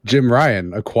Jim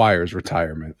Ryan acquires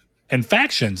retirement. And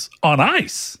factions on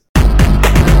ice.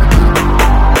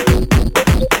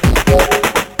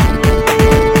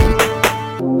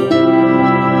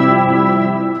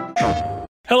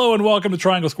 Hello and welcome to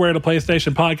Triangle Square, the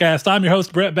PlayStation podcast. I'm your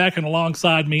host, Brett Beck, and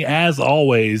alongside me, as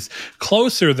always,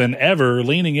 closer than ever,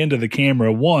 leaning into the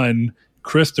camera, one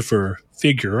Christopher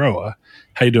Figueroa.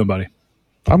 How you doing, buddy?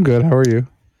 I'm good. How are you?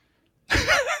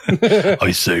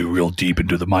 I say real deep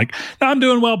into the mic. No, I'm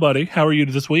doing well, buddy. How are you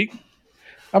this week?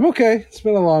 I'm okay. It's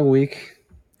been a long week.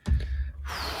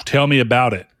 Tell me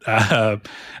about it. The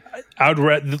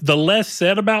less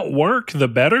said about work, the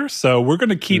better. So we're going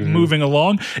to keep moving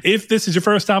along. If this is your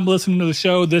first time listening to the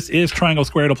show, this is Triangle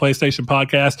Square, the PlayStation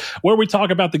podcast, where we talk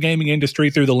about the gaming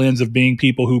industry through the lens of being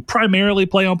people who primarily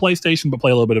play on PlayStation, but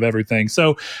play a little bit of everything.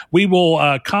 So we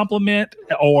will compliment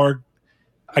or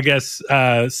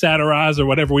satirize or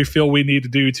whatever we feel we need to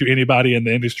do to anybody in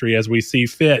the industry as we see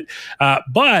fit.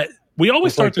 But we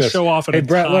always start the show off at a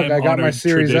Brett, look, I got my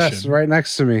Series tradition. S right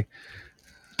next to me.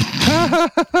 30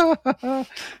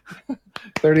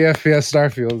 FPS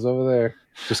Starfield is over there.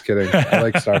 Just kidding. I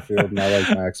like Starfield and I like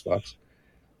my Xbox.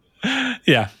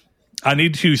 Yeah. I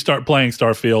need to start playing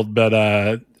Starfield, but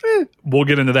we'll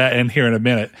get into that here in a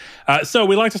minute. So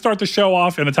we like to start the show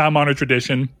off in a time-honored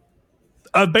tradition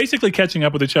of basically catching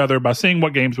up with each other by seeing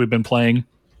what games we've been playing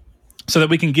so that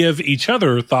we can give each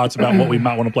other thoughts about what we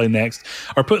might want to play next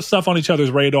or put stuff on each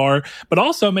other's radar, but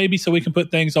also maybe so we can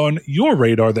put things on your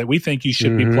radar that we think you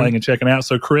should be playing and checking out.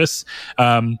 So, Chris,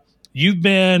 you've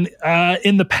been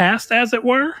in the past, as it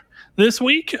were, this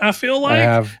week, I feel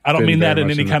like. I don't mean that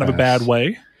in any kind of a bad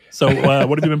way. So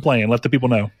what have you been playing? Let the people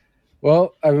know.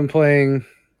 Well, I've been playing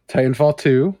Titanfall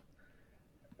 2,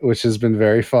 which has been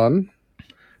very fun.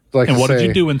 And what did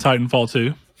you do in Titanfall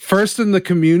 2? First in the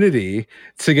community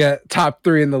to get top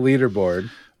 3 in the leaderboard.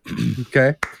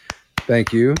 Okay.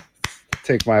 Thank you.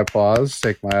 Take my applause.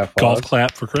 Golf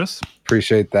clap for Chris.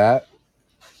 Appreciate that.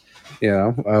 You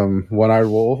know,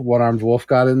 one-armed wolf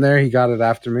got in there. He got it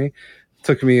after me.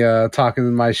 Took me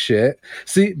talking my shit.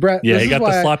 See, Brett. Yeah, he got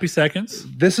the sloppy seconds.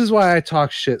 This is why I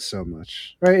talk shit so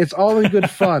much, right? It's all in good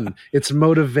fun. It's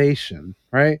motivation,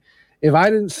 right? If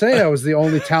I didn't say I was the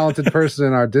only talented person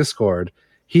in our Discord,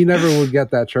 he never would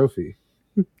get that trophy.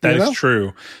 That is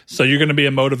true. So you're going to be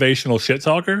a motivational shit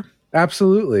talker?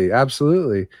 Absolutely.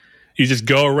 Absolutely. You just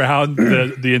go around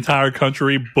the entire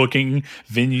country booking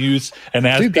venues, and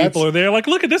as people are there, like,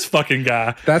 look at this fucking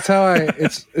guy. That's how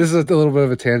this is a little bit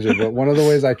of a tangent, but one of the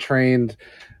ways I trained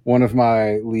one of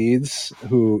my leads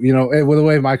who, you know, the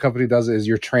way my company does it is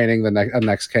you're training the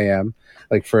next KM,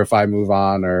 like for if I move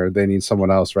on or they need someone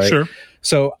else, right? Sure.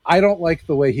 So I don't like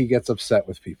the way he gets upset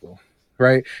with people,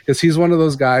 right? Because he's one of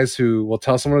those guys who will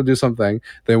tell someone to do something,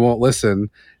 they won't listen,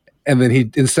 and then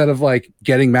he, instead of like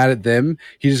getting mad at them,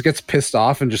 he just gets pissed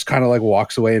off and just kind of like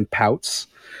walks away and pouts.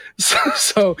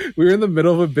 So we were in the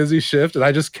middle of a busy shift and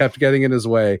I just kept getting in his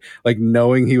way, like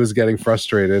knowing he was getting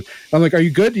frustrated. I'm like, are you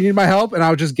good? Do you need my help? And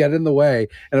I would just get in the way.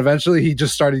 And eventually he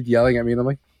just started yelling at me and I'm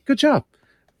like, good job.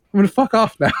 I'm going to fuck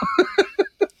off now.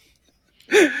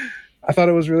 I thought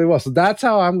it was really well. So that's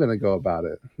how I'm going to go about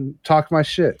it. Talk my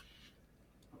shit.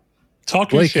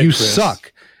 Talk your Blake, shit, you Chris.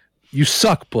 suck. You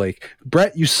suck, Blake.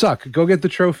 Brett, you suck. Go get the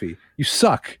trophy. You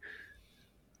suck.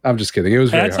 I'm just kidding. It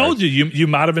was very I told you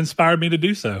might have inspired me to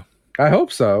do so. I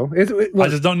hope so. I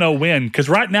just don't know when, because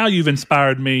right now you've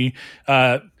inspired me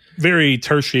very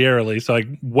tertiarily, so like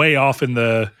way off in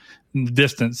the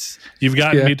distance. You've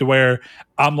gotten me to where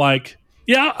I'm like,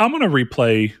 yeah, I'm going to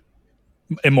replay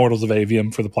Immortals of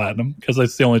Avium for the Platinum because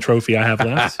that's the only trophy I have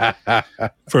left.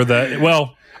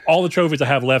 All the trophies I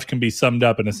have left can be summed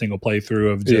up in a single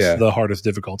playthrough of just the hardest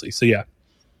difficulty. So yeah.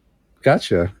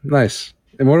 Gotcha. Nice.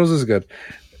 Immortals is good.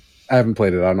 I haven't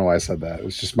played it. I don't know why I said that. It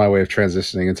was just my way of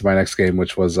transitioning into my next game,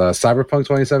 which was Cyberpunk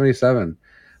 2077.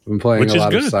 I've been playing a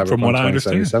lot of Cyberpunk from what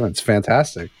 2077. It's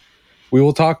fantastic. We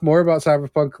will talk more about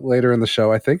Cyberpunk later in the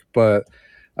show, I think. But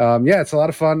it's a lot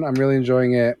of fun. I'm really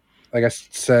enjoying it. Like I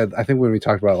said, I think when we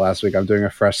talked about it last week, I'm doing a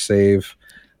fresh save.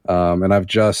 And I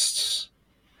just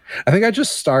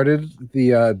started the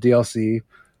DLC,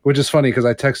 which is funny because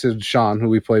I texted Sean, who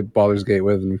we played Baldur's Gate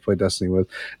with and we played Destiny with.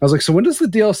 I was like, so when does the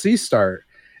DLC start?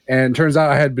 And turns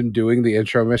out I had been doing the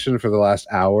intro mission for the last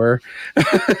hour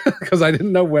because I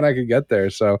didn't know when I could get there.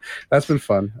 So that's been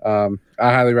fun. I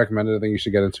highly recommend it. I think you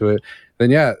should get into it.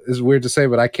 Then, it's weird to say,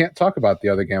 but I can't talk about the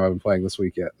other game I've been playing this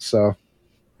week yet. So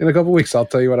in a couple weeks, I'll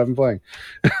tell you what I've been playing.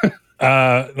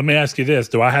 Let me ask you this.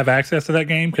 Do I have access to that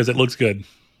game? Because it looks good.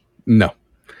 No.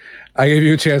 I gave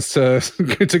you a chance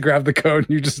to grab the code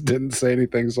and you just didn't say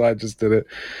anything, so I just did it.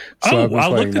 So I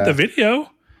looked at the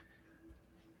video.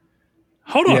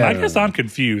 Hold on. I guess I'm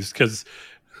confused because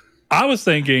I was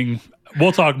thinking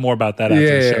we'll talk more about that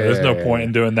after the show. There's no point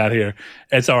in doing that here.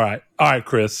 It's all right. All right,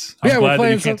 Chris. I'm glad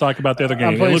that you can't talk about the other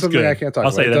game. It looks good. I can't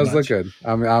talk about. It does look good.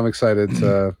 I'm excited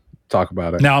to talk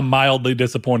about it. Now I'm mildly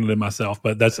disappointed in myself,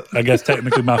 but that's, I guess,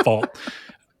 technically my fault.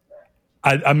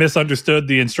 I misunderstood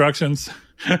the instructions.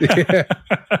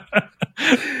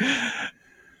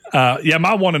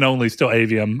 My one and only is still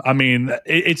Avium. I mean,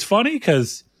 it's funny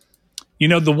because,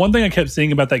 the one thing I kept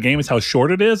seeing about that game is how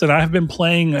short it is, and I have been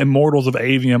playing Immortals of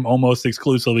Avium almost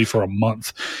exclusively for a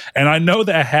month. And I know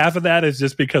that half of that is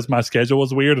just because my schedule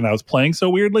was weird and I was playing so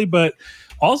weirdly, but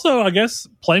also, I guess,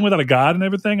 playing without a guide and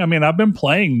everything. I mean, I've been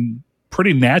playing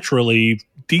pretty naturally,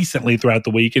 decently throughout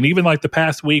the week. And even like the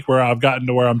past week where I've gotten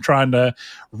to where I'm trying to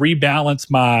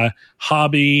rebalance my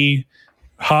hobby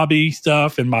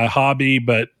stuff and my hobby,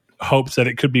 but hopes that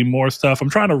it could be more stuff. I'm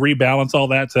trying to rebalance all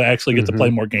that to actually get to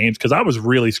play more games because I was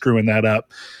really screwing that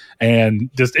up. And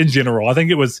just in general, I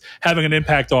think it was having an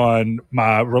impact on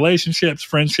my relationships,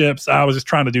 friendships. I was just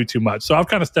trying to do too much. So I've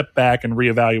kind of stepped back and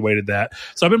reevaluated that.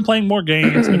 So I've been playing more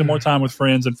games, spending more time with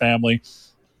friends and family.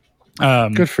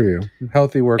 Good for you.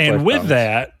 Healthy work. And with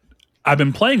that, I've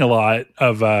been playing a lot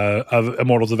of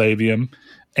Immortals of Avium.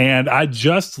 And I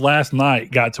just last night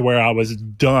got to where I was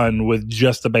done with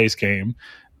just the base game.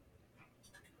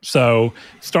 So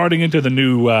starting into the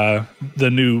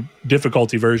new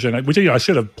difficulty version, which I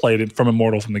should have played it from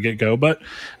Immortal from the get-go, but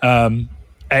I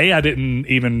didn't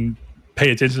even pay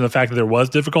attention to the fact that there was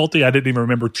difficulty. I didn't even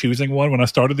remember choosing one when I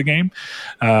started the game.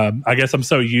 I guess I'm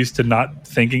so used to not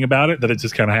thinking about it that it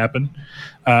just kind of happened.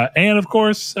 And of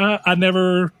course, I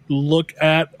never look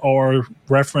at or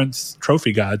reference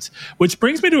trophy guides, which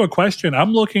brings me to a question.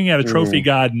 I'm looking at a trophy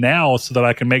guide now so that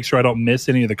I can make sure I don't miss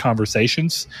any of the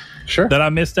conversations that I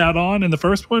missed out on in the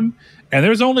first one. And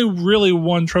there's only really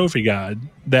one trophy guide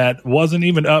that wasn't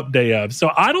even up day of. So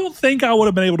I don't think I would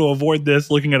have been able to avoid this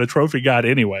looking at a trophy guide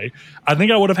anyway. I think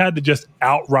I would have had to just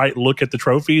outright look at the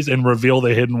trophies and reveal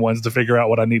the hidden ones to figure out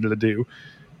what I needed to do,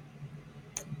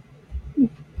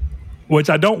 which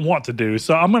I don't want to do.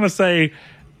 So I'm going to say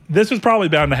this was probably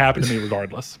bound to happen to me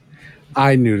regardless.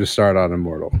 I knew to start on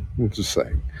Immortal. I'm just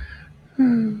saying.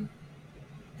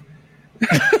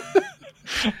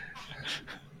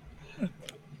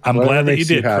 I'm glad that you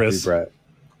did, happy, Chris. Brett?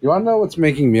 You want to know what's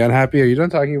making me unhappy? Are you done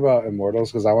talking about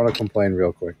Immortals? Because I want to complain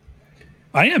real quick.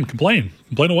 I am. Complain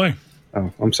away.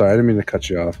 Oh, I'm sorry. I didn't mean to cut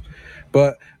you off.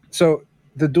 But so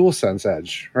the DualSense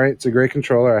Edge, right? It's a great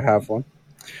controller. I have one.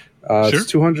 Sure.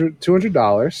 It's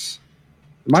 $200.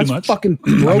 Mine's fucking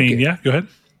broken. I mean, yeah, go ahead.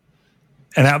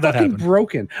 And how'd that happen?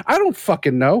 Broken. I don't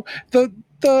fucking know. The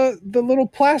little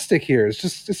plastic here is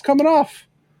it's coming off.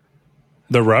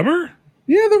 The rubber?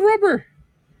 Yeah, the rubber.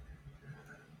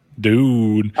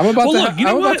 Dude, I'm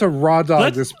about to raw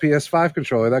dog this PS5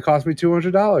 controller that cost me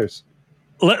 $200.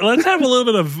 Let's have a little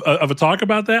bit of a talk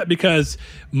about that, because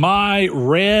my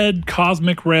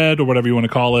Cosmic Red, or whatever you want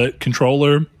to call it,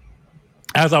 controller,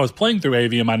 as I was playing through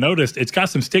Avium, I noticed it's got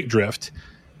some stick drift.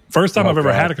 First time I've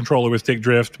ever had a controller with stick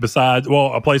drift besides, a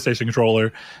PlayStation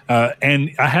controller.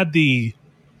 And I had the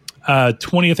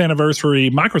 20th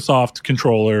anniversary Microsoft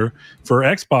controller for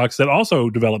Xbox that also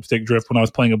developed stick drift when I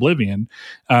was playing Oblivion.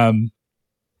 And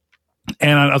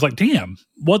I was like, damn,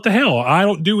 what the hell? I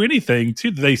don't do anything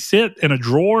to. They sit in a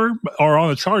drawer or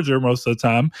on a charger most of the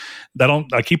time.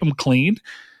 I keep them clean.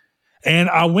 And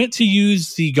I went to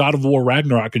use the God of War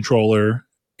Ragnarok controller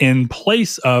in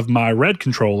place of my red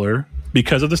controller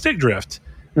because of the stick drift.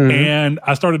 Mm-hmm. And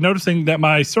I started noticing that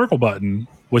my circle button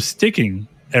was sticking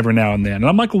every now and then. And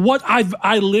I'm like, what?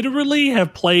 I literally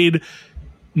have played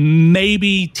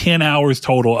maybe 10 hours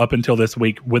total up until this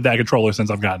week with that controller since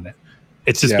I've gotten it.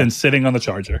 It's just been sitting on the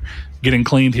charger, getting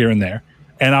cleaned here and there.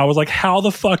 And I was like, how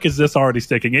the fuck is this already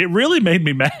sticking? It really made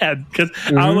me mad because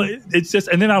it's just,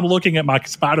 and then I'm looking at my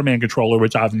Spider-Man controller,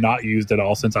 which I've not used at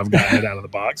all since I've gotten it out of the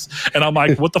box. And I'm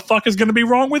like, what the fuck is going to be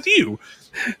wrong with you?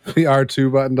 The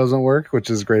R2 button doesn't work,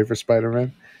 which is great for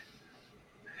Spider-Man.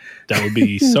 That would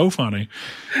be so funny.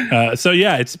 So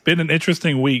yeah, it's been an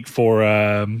interesting week for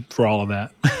all of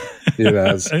that. It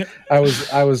has. I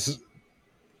was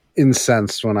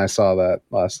incensed when I saw that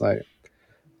last night.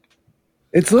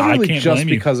 It's literally just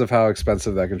because of how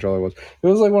expensive that controller was. If it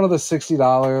was like one of the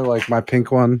 $60, like my pink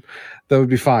one, that would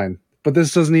be fine. But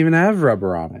this doesn't even have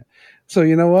rubber on it. So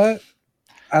you know what?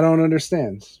 I don't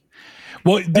understand.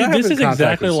 Well, this is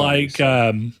exactly like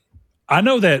I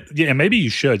know that, maybe you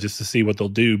should, just to see what they'll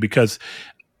do, because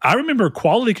I remember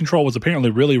quality control was apparently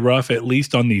really rough, at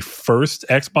least on the first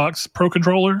Xbox Pro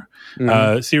Controller,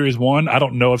 Series 1. I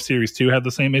don't know if Series 2 had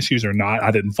the same issues or not.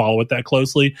 I didn't follow it that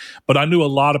closely, but I knew a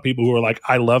lot of people who were like,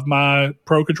 I love my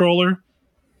Pro Controller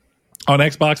on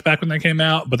Xbox back when they came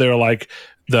out, but they were like,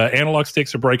 the analog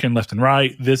sticks are breaking left and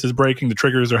right. This is breaking. The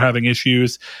triggers are having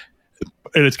issues.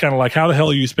 And it's kind of like, how the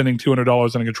hell are you spending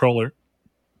 $200 on a controller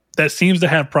that seems to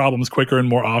have problems quicker and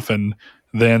more often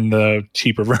than the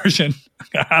cheaper version?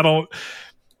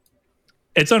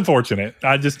 It's unfortunate.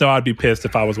 I just know I'd be pissed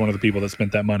if I was one of the people that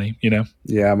spent that money, you know?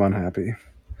 Yeah, I'm unhappy.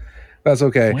 That's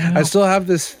okay. Well, I still have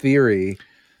this theory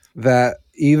that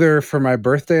either for my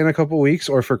birthday in a couple weeks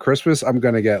or for Christmas, I'm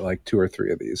going to get like 2 or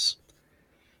 3 of these.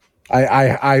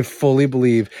 I fully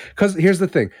believe, because here's the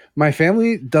thing. My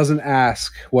family doesn't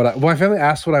ask my family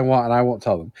asks what I want, and I won't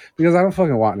tell them because I don't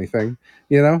fucking want anything,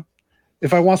 you know?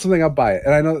 If I want something, I'll buy it.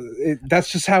 And I know that's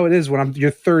just how it is when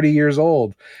you're 30 years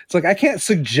old. It's like, I can't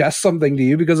suggest something to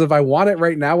you because if I want it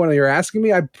right now when you're asking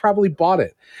me, I probably bought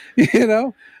it, you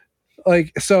know?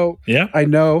 Like, so yeah. I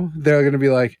know they're going to be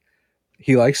like,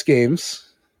 he likes games.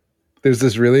 There's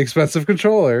this really expensive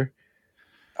controller.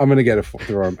 I'm going to get it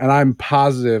for him. And I'm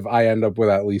positive I end up with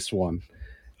at least one,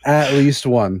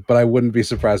 but I wouldn't be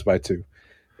surprised by 2.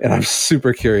 And I'm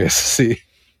super curious to see.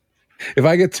 If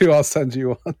I get 2, I'll send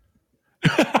you one.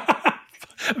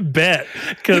 Bet,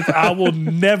 because I will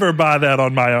never buy that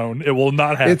on my own. It will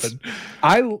not happen.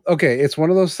 It's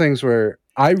one of those things where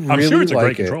I'm sure it's a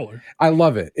great controller. I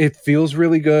love it. It feels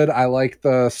really good. I like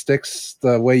the sticks,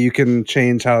 the way you can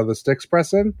change how the sticks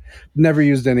press in. Never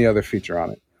used any other feature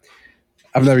on it.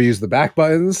 I've never used the back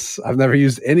buttons. I've never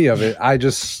used any of it. I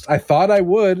thought I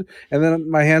would, and then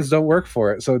my hands don't work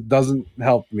for it, so it doesn't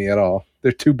help me at all.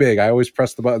 They're too big. I always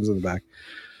press the buttons in the back.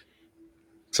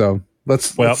 So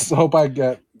let's hope I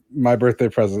get my birthday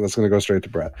present that's going to go straight to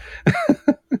Brett.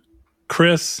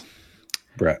 Chris,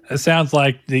 Brett, it sounds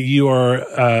like that you are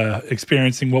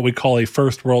experiencing what we call a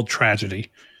first world tragedy.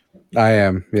 I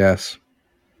am, yes.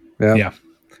 Yeah.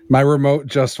 My remote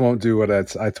just won't do what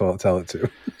I tell it to.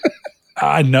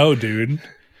 I know, dude.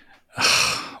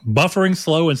 Buffering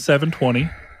slow in 720.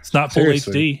 It's not full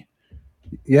Seriously. HD.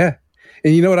 Yeah.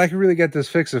 And you know what? I could really get this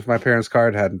fixed if my parents'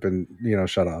 card hadn't been,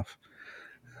 shut off.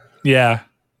 Yeah,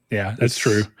 that's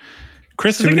true.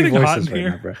 Chris, is it getting hot in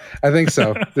here? Now, I think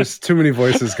so. There's too many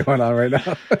voices going on right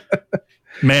now.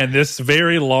 Man, this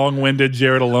very long-winded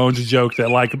Jared Alone's joke that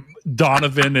like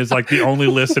Donovan is like the only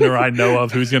listener I know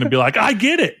of who's going to be like, I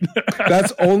get it.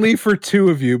 That's only for 2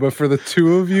 of you, but for the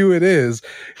 2 of you it is.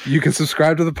 You can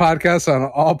subscribe to the podcast on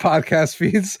all podcast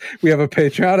feeds. We have a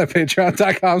Patreon at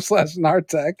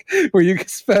patreon.com/Nartech where you can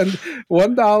spend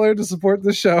 $1 to support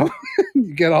the show.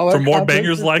 You get all that for more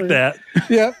bangers like that.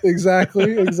 Yep,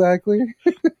 exactly.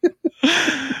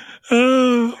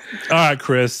 All right,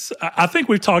 Chris. I think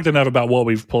we've talked enough about what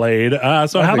we've played.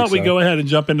 So how about we go ahead and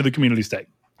jump into the community stake?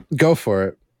 Go for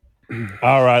it.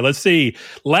 All right, let's see.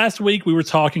 Last week we were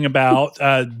talking about,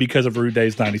 because of Rude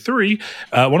Days 93,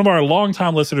 one of our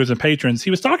longtime listeners and patrons, he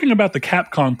was talking about the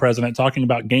Capcom president, talking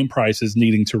about game prices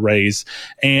needing to raise.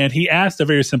 And he asked a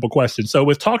very simple question. So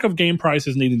with talk of game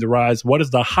prices needing to rise, what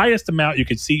is the highest amount you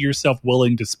could see yourself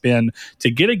willing to spend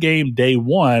to get a game day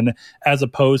one, as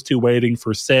opposed to waiting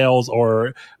for sales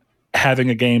or having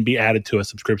a game be added to a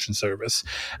subscription service?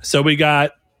 So we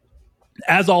got,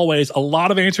 as always, a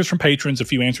lot of answers from patrons, a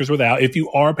few answers without. If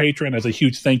you are a patron, as a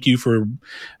huge thank you for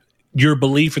your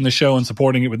belief in the show and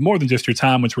supporting it with more than just your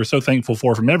time, which we're so thankful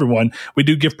for from everyone. We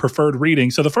do give preferred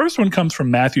reading. So the first one comes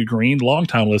from Matthew Green,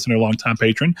 longtime listener, longtime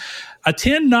patron. I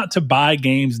tend not to buy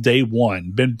games day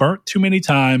one. Been burnt too many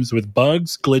times with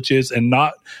bugs, glitches, and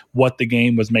not what the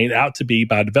game was made out to be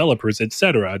by developers,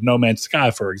 etc. No Man's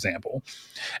Sky, for example.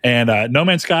 And No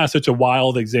Man's Sky is such a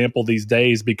wild example these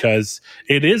days because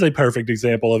it is a perfect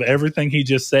example of everything he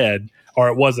just said, or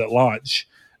it was at launch.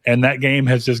 And that game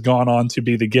has just gone on to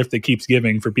be the gift that keeps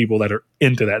giving for people that are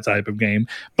into that type of game.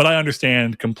 But I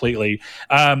understand completely.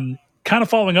 Kind of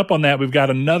following up on that, we've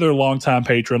got another longtime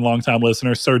patron, longtime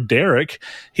listener, Sir Derek.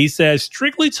 He says,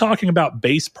 strictly talking about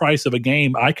base price of a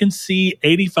game, I can see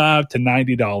 $85 to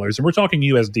 $90. And we're talking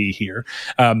USD here.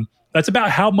 That's about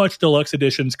how much deluxe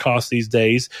editions cost these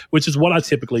days, which is what I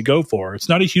typically go for. It's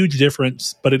not a huge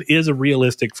difference, but it is a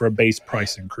realistic for a base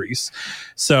price increase.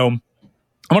 So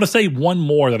I want to say one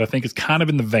more that I think is kind of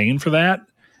in the vein for that.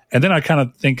 And then I kind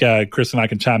of think Chris and I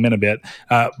can chime in a bit.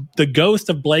 The ghost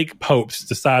of Blake Popes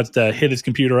decides to hit his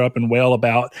computer up and wail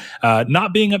about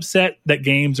not being upset that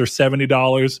games are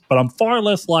 $70, but I'm far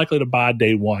less likely to buy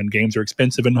day one. Games are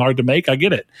expensive and hard to make. I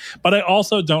get it. But I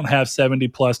also don't have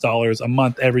 $70+ a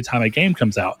month every time a game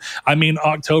comes out. I mean,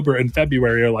 October and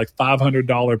February are like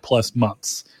 $500 plus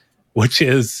months, which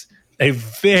is a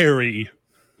very,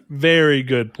 very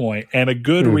good point and a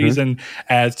good reason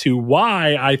as to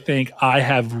why I think I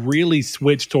have really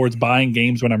switched towards buying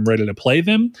games when I'm ready to play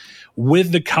them,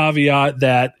 with the caveat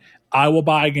that I will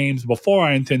buy games before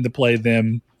I intend to play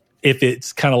them if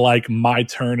it's kind of like my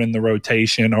turn in the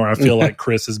rotation, or I feel like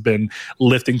Chris has been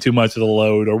lifting too much of the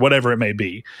load, or whatever it may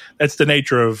be. That's the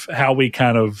nature of how we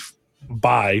kind of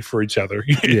buy for each other.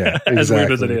 Yeah, exactly. As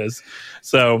weird as it is.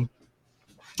 So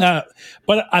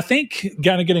but I think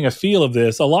kind of getting a feel of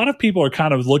this, a lot of people are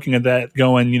kind of looking at that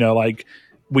going, like,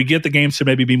 we get the games to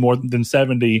maybe be more than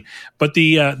 70, but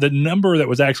the number that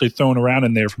was actually thrown around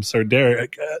in there from Sir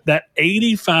Derek, that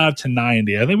 85 to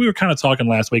 90, I think we were kind of talking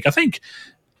last week. I think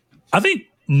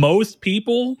most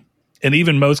people, and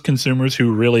even most consumers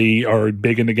who really are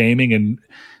big into gaming, and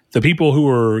the people who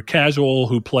are casual,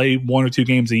 who play 1 or 2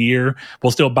 games a year,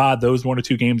 will still buy those 1 or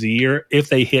 2 games a year if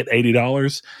they hit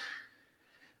 $80.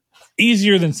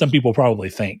 Easier than some people probably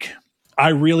think. I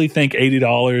really think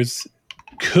 $80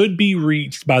 could be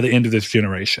reached by the end of this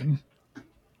generation.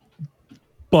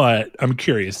 But I'm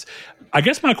curious. I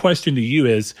guess my question to you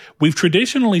is, we've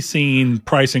traditionally seen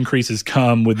price increases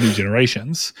come with new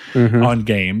generations on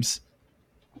games.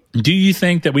 Do you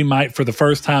think that we might, for the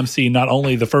first time, see not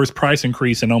only the first price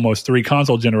increase in almost 3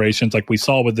 console generations, like we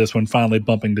saw with this one finally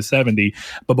bumping to 70,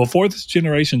 but before this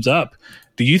generation's up,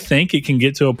 do you think it can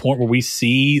get to a point where we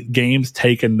see games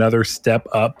take another step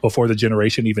up before the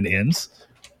generation even ends?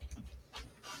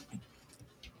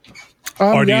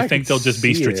 Or do you think they'll just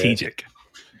be strategic?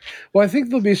 Well, I think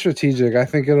they'll be strategic. I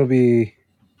think it'll be,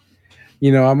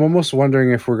 I'm almost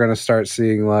wondering if we're going to start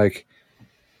seeing, like,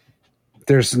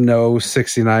 there's no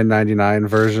 $69.99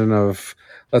 version of,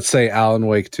 let's say, Alan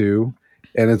Wake 2,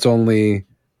 and it's only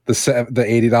the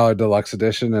 $80 deluxe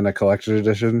edition and a collector's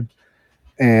edition.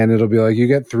 And it'll be like, you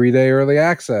get 3-day early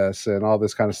access and all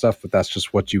this kind of stuff, but that's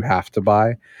just what you have to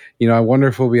buy. I wonder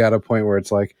if we'll be at a point where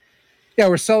it's like, yeah,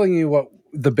 we're selling you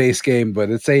the base game, but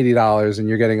it's $80 and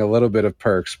you're getting a little bit of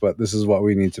perks, but this is what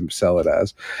we need to sell it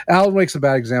as. Alan Wake's a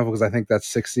bad example because I think that's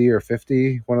 60 or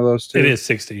 50, one of those two. It is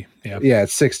 60. Yeah. Yeah,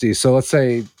 it's 60. So let's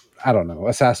say, I don't know,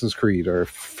 Assassin's Creed or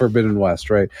Forbidden West,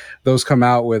 right? Those come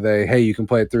out with hey, you can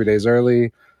play it 3 days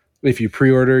early. If you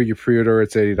pre-order,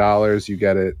 it's $80. You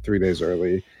get it 3 days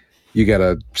early. You get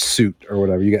a suit or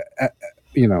whatever. You get,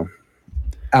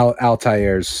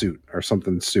 Altair's suit or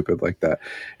something stupid like that.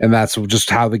 And that's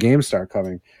just how the games start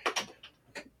coming.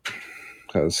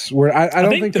 Because I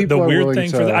don't think people the are weird thing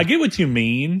to, for that, I get what you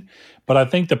mean, but I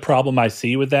think the problem I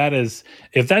see with that is,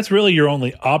 if that's really your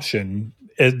only option,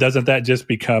 doesn't that just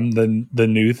become the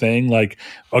new thing? Like,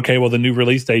 okay, well, the new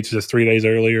release date is just 3 days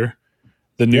earlier.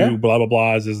 The new blah, blah,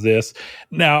 blahs is this.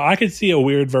 Now, I could see a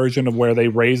weird version of where they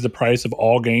raise the price of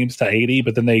all games to 80,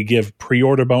 but then they give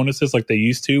pre-order bonuses like they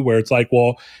used to, where it's like,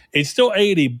 well, it's still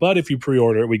 80, but if you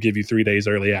pre-order it, we give you 3 days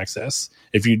early access.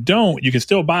 If you don't, you can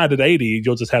still buy it at 80.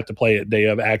 You'll just have to play it day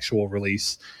of actual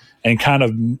release, and kind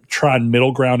of try and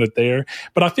middle ground it there.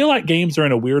 But I feel like games are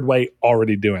in a weird way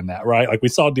already doing that, right? Like we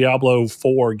saw Diablo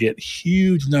 4 get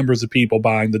huge numbers of people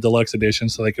buying the deluxe edition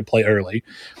so they could play early.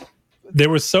 There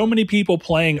were so many people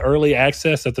playing early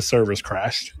access that the servers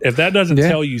crashed. If that doesn't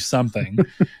tell you something,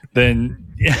 then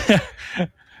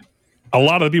a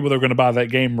lot of the people that are going to buy that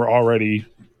game were already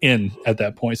in at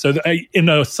that point. So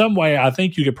in some way, I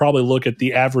think you could probably look at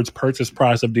the average purchase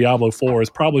price of Diablo 4 is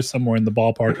probably somewhere in the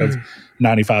ballpark of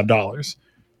 $95.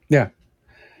 Yeah.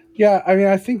 Yeah, I mean,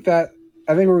 I think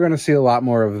we're going to see a lot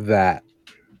more of that.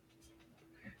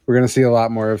 We're going to see a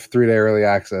lot more of 3-day early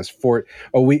access for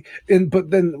a week. But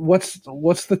then what's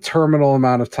the terminal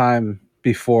amount of time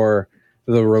before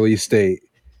the release date?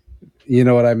 You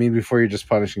know what I mean? Before you're just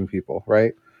punishing people,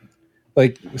 right?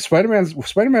 Like Spider-Man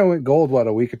went gold,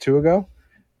 a week or two ago?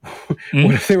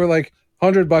 What if they were like,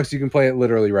 $100, you can play it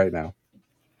literally right now?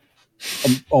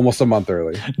 Almost a month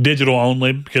early. Digital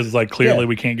only, because it's like, clearly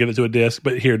we can't give it to a disc,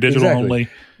 but here, digital only.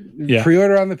 Yeah.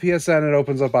 Pre-order on the PSN, it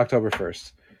opens up October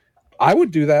 1st. I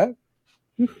would do that.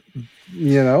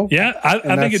 You know? Yeah, I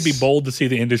think it'd be bold to see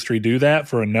the industry do that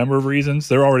for a number of reasons.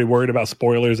 They're already worried about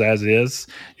spoilers as is.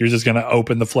 You're just going to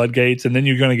open the floodgates, and then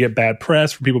you're going to get bad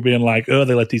press for people being like, oh,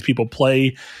 they let these people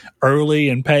play early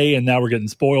and pay, and now we're getting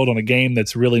spoiled on a game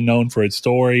that's really known for its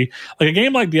story. Like a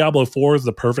game like Diablo 4 is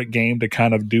the perfect game to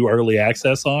kind of do early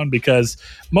access on, because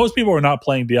most people are not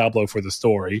playing Diablo for the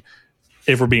story.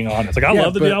 If we're being honest, like I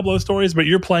love the Diablo stories, but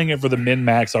you're playing it for the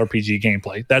min-max RPG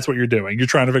gameplay. That's what you're doing. You're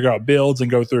trying to figure out builds and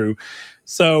go through.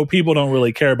 So people don't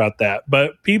really care about that.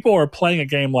 But people are playing a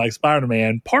game like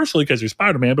Spider-Man, partially because you're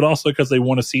Spider-Man, but also because they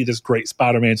want to see this great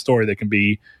Spider-Man story that can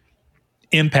be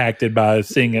impacted by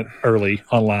seeing it early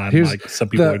online, like some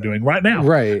people are doing right now.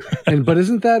 Right. But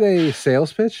isn't that a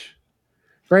sales pitch?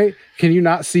 Right? Can you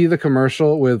not see the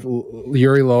commercial with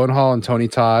Yuri Lowenthal and Tony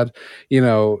Todd,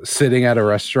 sitting at a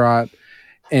restaurant?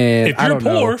 And if you're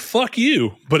poor, fuck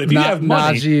you. But if you have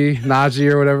money, Najee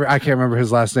or whatever, I can't remember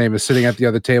his last name, is sitting at the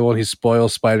other table and he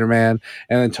spoils Spider-Man.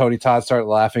 And then Tony Todd starts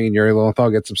laughing and Yuri Lowenthal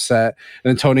gets upset. And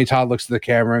then Tony Todd looks at the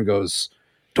camera and goes,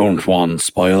 "Don't want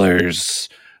spoilers.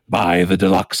 Buy the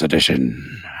deluxe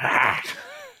edition."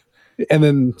 And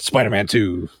then Spider-Man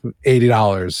 2,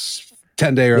 $80,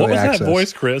 10-day early access. What was access. That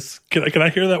voice, Chris? Can I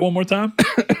hear that one more time?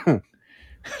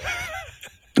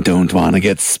 Don't want to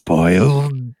get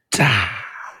spoiled.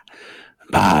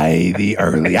 By the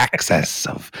early access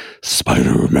of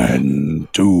Spider-Man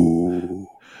 2.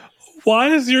 Why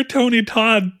is your Tony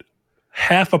Todd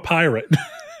half a pirate?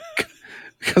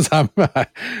 Because I'm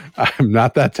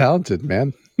not that talented,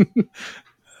 man.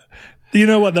 You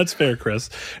know what? That's fair, Chris.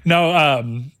 No,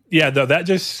 that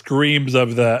just screams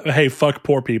of the, hey, fuck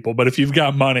poor people. But if you've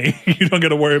got money, you don't got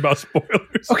to worry about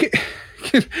spoilers. Okay.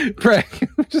 Brad,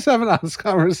 just have an honest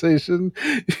conversation.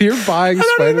 You're buying Spider-Man.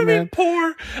 I don't even mean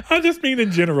poor. I just mean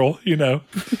in general,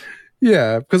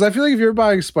 Yeah, because I feel like if you're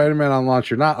buying Spider-Man on launch,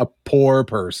 you're not a poor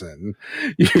person.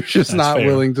 You're just not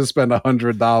willing to spend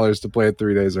 $100 to play it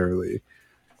 3 days early.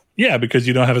 Yeah, because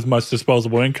you don't have as much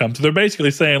disposable income. So they're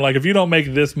basically saying, like, if you don't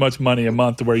make this much money a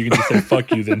month to where you can just say, fuck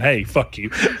you, then hey, fuck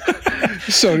you.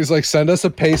 Sony's like, send us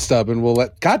a pay stub and we'll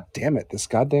God damn it, this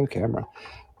goddamn camera.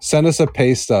 Send us a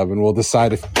pay stub and we'll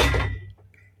decide if...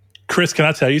 Chris, can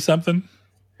I tell you something?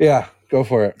 Yeah, go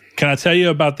for it. Can I tell you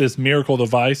about this miracle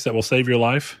device that will save your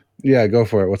life? Yeah, go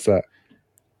for it. What's that?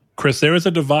 Chris, there is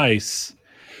a device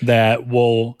that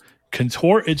will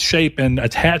contort its shape and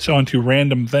attach onto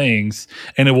random things,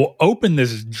 and it will open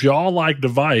this jaw-like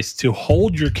device to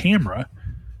hold your camera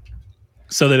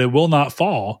so that it will not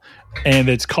fall. And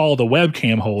it's called a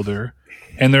webcam holder.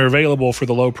 And they're available for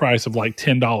the low price of like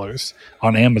 $10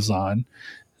 on Amazon.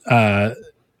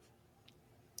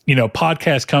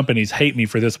 Podcast companies hate me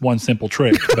for this one simple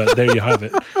trick, but there you have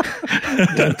it.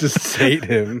 Dentists hate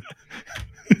him.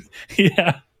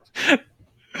 Yeah.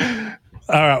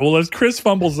 All right. Well, as Chris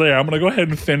fumbles there, I'm going to go ahead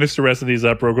and finish the rest of these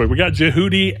up real quick. We got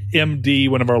Jehudi MD,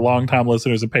 one of our longtime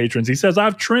listeners and patrons. He says,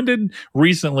 I've tended,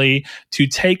 I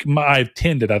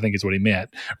think is what he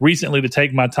meant, recently to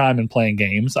take my time in playing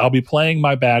games. I'll be playing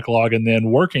my backlog and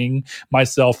then working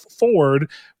myself forward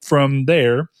from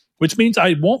there, which means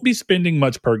I won't be spending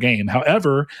much per game.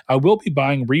 However, I will be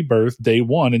buying Rebirth day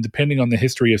one, and depending on the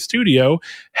history of studio,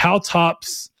 how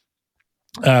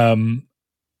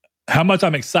much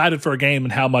I'm excited for a game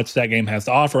and how much that game has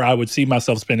to offer, I would see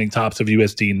myself spending tops of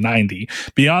USD 90.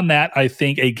 Beyond that, I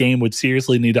think a game would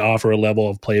seriously need to offer a level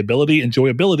of playability,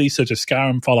 enjoyability, such as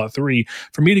Skyrim, Fallout 3,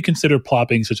 for me to consider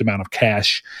plopping such amount of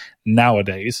cash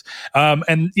nowadays.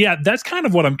 And yeah, that's kind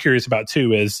of what I'm curious about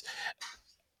too, is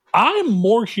I'm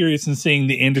more curious in seeing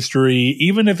the industry,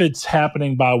 even if it's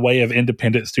happening by way of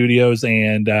independent studios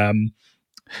and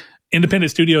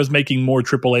independent studios making more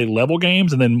AAA level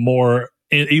games, and then more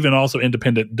even also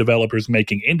independent developers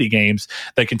making indie games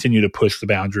that continue to push the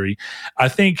boundary. I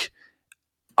think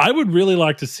I would really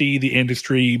like to see the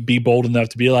industry be bold enough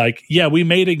to be like, yeah, we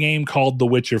made a game called The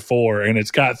Witcher 4 and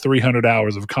it's got 300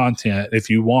 hours of content if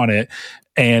you want it,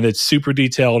 and it's super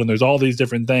detailed and there's all these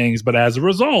different things, but as a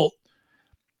result,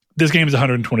 this game is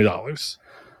 $120.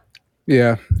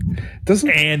 Yeah.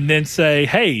 And then say,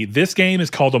 hey, this game is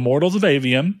called Immortals of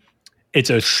Avium. It's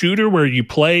a shooter where you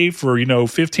play for,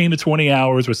 15 to 20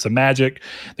 hours with some magic.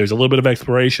 There's a little bit of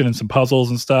exploration and some puzzles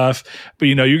and stuff. But,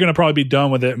 you're going to probably be done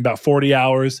with it in about 40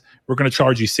 hours. We're going to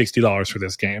charge you $60 for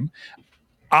this game.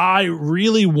 I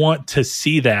really want to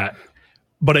see that.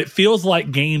 But it feels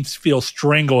like games feel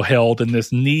strangle-held in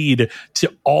this need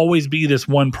to always be this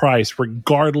one price,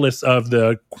 regardless of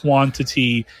the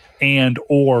quantity and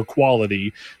or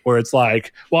quality, where it's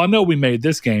like, well, I know we made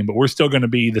this game, but we're still going to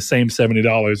be the same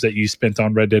 $70 that you spent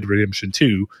on Red Dead Redemption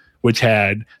 2, which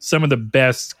had some of the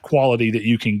best quality that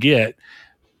you can get.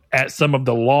 at some of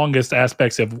the longest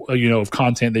aspects of of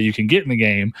content that you can get in the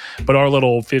game, but our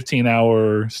little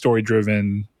 15-hour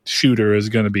story-driven shooter is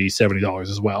going to be $70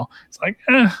 as well. It's like,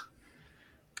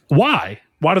 why?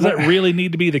 Why does that really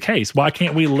need to be the case? Why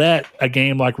can't we let a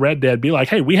game like Red Dead be like,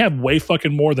 hey, we have way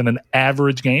fucking more than an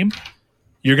average game.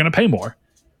 You're going to pay more.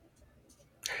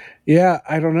 Yeah,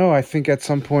 I don't know. I think at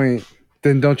some point,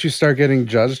 then don't you start getting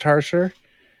judged harsher?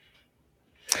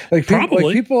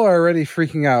 People are already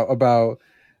freaking out about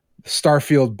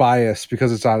Starfield bias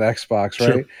because it's on Xbox,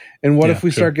 right? Sure. And what if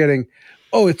we start getting,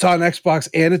 it's on Xbox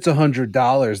and it's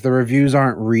 $100. The reviews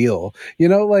aren't real.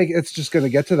 It's just going to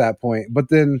get to that point. But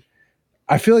then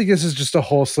I feel like this is just a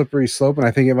whole slippery slope, and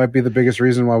I think it might be the biggest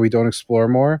reason why we don't explore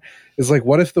more. Is like,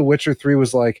 what if The Witcher 3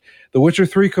 was like The Witcher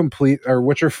 3 complete or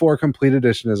Witcher 4 complete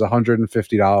edition is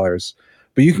 $150,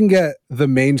 but you can get the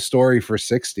main story for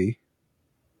 $60.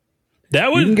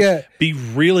 That would be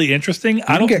really interesting.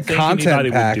 I don't get think content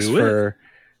anybody packs would do for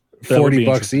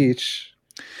 $40 each.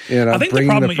 I think the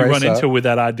problem that you run into with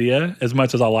that idea, as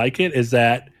much as I like it, is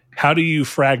that how do you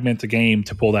fragment the game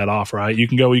to pull that off, right? You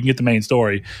can get the main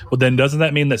story. Well, then doesn't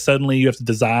that mean that suddenly you have to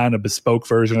design a bespoke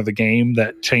version of the game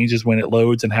that changes when it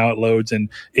loads and how it loads and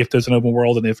if there's an open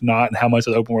world and if not and how much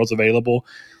of the open world's available?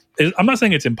 I'm not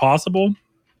saying it's impossible,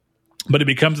 but it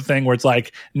becomes a thing where it's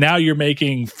like, now you're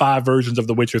making 5 versions of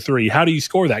The Witcher 3. How do you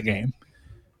score that game?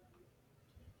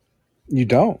 You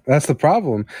don't. That's the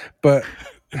problem. But...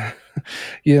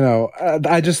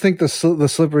 I just think the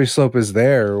slippery slope is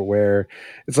there where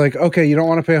it's like, okay, you don't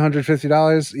want to pay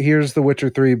 $150. Here's The Witcher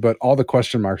 3, but all the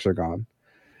question marks are gone.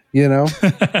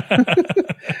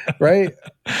 Right?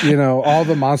 All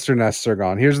the monster nests are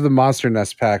gone. Here's the monster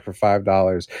nest pack for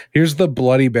 $5. Here's the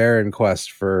Bloody Baron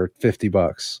quest for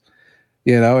 $50.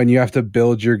 And you have to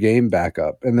build your game back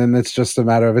up. And then it's just a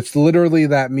matter of, it's literally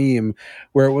that meme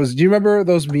where it was, do you remember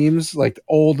those memes, like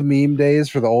old meme days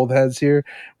for the old heads here,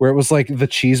 where it was like the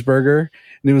cheeseburger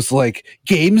and it was like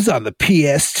games on the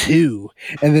PS2.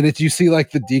 And then you see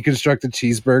like the deconstructed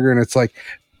cheeseburger and it's like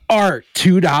art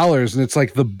 $2 and it's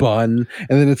like the bun.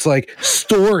 And then it's like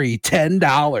story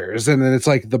 $10. And then it's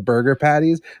like the burger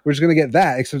patties. We're just going to get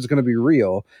that, except it's going to be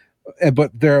real.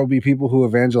 But there will be people who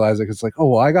evangelize it. It's like, oh,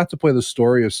 well, I got to play the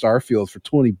story of Starfield for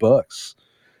 $20.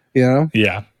 Yeah.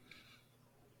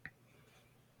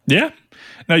 Yeah.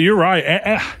 No, you're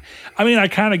right. I mean, I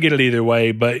kind of get it either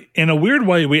way, but in a weird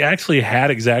way, we actually had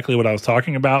exactly what I was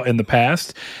talking about in the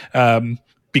past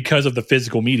because of the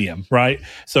physical medium, right?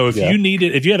 So if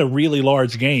you had a really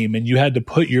large game and you had to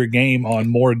put your game on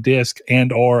more disk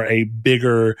and or a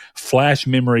bigger flash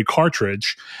memory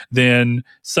cartridge, then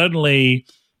suddenly,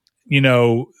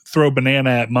 Throw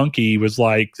Banana at Monkey was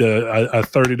like a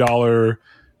 $30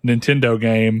 Nintendo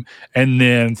game, and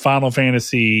then Final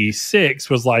Fantasy VI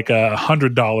was like a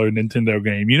 $100 Nintendo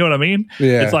game. You know what I mean?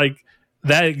 Yeah. It's like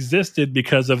that existed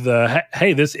because of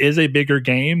hey, this is a bigger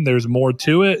game. There's more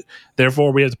to it.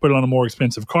 Therefore, we have to put it on a more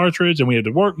expensive cartridge, and we had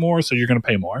to work more, so you're going to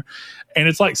pay more. And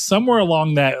it's like somewhere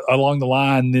along the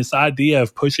line, this idea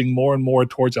of pushing more and more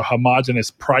towards a homogenous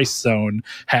price zone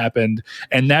happened,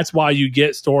 and that's why you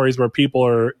get stories where people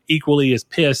are equally as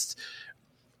pissed.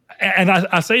 And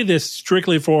I say this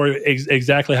strictly for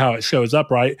exactly how it shows up,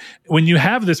 right? When you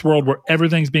have this world where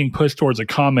everything's being pushed towards a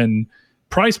common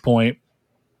price point,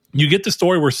 you get the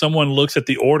story where someone looks at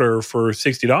the order for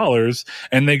 $60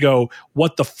 and they go,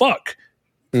 what the fuck?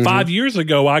 Mm-hmm. 5 years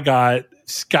ago, I got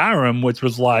Skyrim, which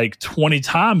was like 20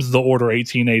 times the order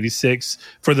 1886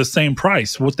 for the same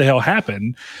price. What the hell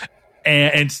happened?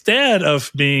 And instead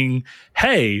of being,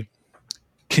 hey,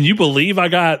 can you believe I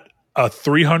got a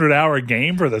 300-hour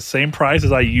game for the same price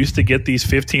as I used to get these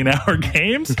 15-hour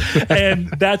games? And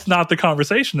that's not the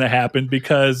conversation that happened,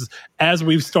 because as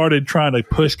we've started trying to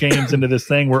push games into this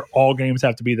thing where all games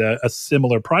have to be a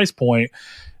similar price point,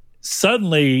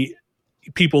 suddenly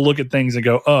people look at things and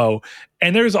go, oh,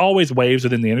 and there's always waves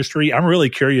within the industry. I'm really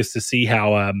curious to see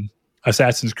how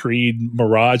Assassin's Creed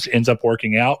Mirage ends up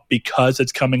working out, because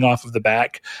it's coming off of the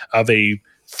back of a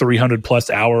 300 plus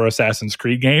hour Assassin's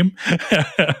Creed game.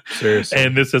 Seriously.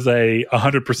 And this is a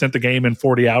 100% the game in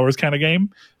 40 hours kind of game.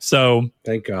 So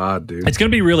thank God, dude. It's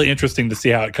going to be really interesting to see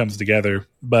how it comes together.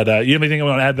 But you have anything you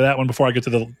want to add to that one before I get to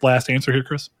the last answer here,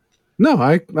 Chris? No,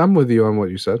 I'm with you on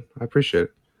what you said. I appreciate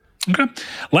it. Okay.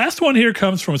 Last one here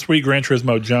comes from Sweet Gran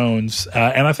Turismo Jones.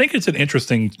 And I think it's an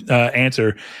interesting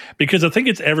answer because I think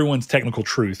it's everyone's technical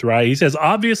truth, right? He says,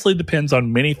 obviously depends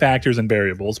on many factors and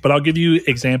variables, but I'll give you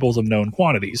examples of known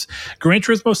quantities. Gran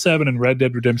Turismo 7 and Red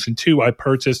Dead Redemption 2, I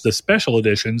purchased the special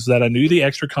editions that I knew the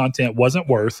extra content wasn't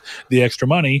worth the extra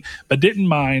money, but didn't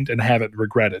mind and haven't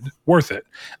regretted. Worth it.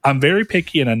 I'm very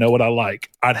picky and I know what I like.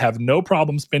 I'd have no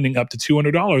problem spending up to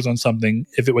 $200 on something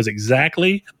if it was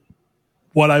exactly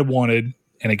what I wanted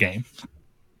in a game.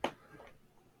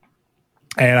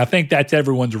 And I think that's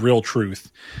everyone's real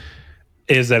truth,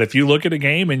 is that if you look at a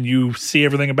game and you see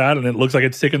everything about it and it looks like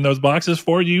it's ticking those boxes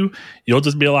for you, you'll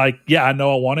just be like, yeah, I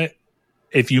know I want it.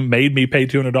 If you made me pay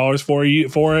 $200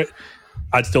 for it,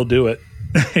 I'd still do it.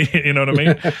 You know what I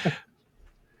mean?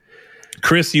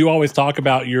 Chris, you always talk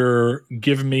about your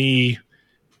give me,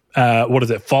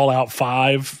 Fallout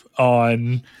 5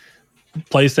 on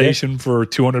PlayStation for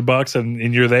 $200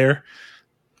 and you're there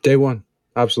day one.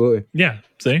 Absolutely. Yeah.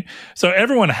 See, so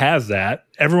everyone has that.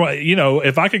 Everyone,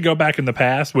 if I could go back in the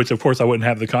past, which of course I wouldn't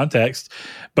have the context,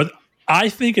 but I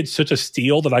think it's such a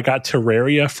steal that I got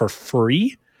Terraria for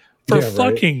free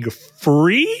fucking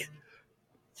free.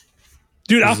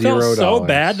 Dude, I felt so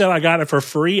bad that I got it for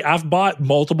free. I've bought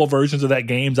multiple versions of that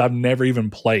games I've never even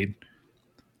played.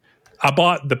 I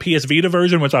bought the PS Vita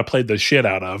version, which I played the shit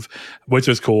out of, which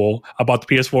was cool. I bought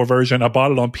the PS4 version. I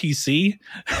bought it on PC.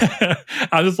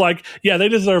 I was like, yeah, they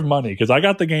deserve money because I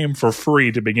got the game for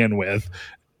free to begin with,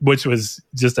 which was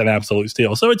just an absolute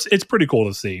steal. So it's pretty cool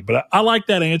to see. But I like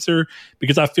that answer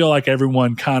because I feel like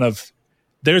everyone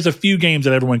there's a few games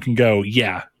that everyone can go,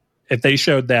 yeah, if they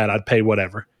showed that, I'd pay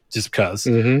whatever just because.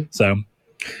 Mm-hmm. So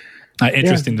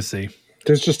interesting to see.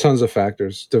 There's just tons of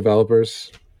factors.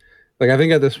 Developers. Like, I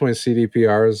think at this point,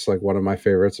 CDPR is like one of my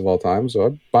favorites of all time. So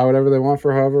I'd buy whatever they want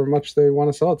for however much they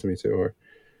want to sell it to me to.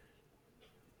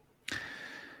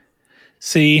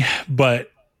 See,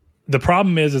 but the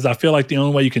problem is I feel like the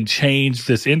only way you can change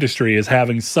this industry is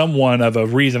having someone of a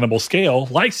reasonable scale,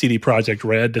 like CD Projekt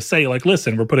Red, to say, like,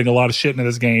 listen, we're putting a lot of shit into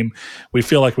this game. We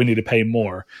feel like we need to pay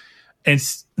more. And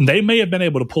they may have been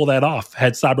able to pull that off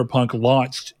had Cyberpunk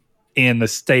launched in the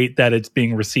state that it's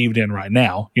being received in right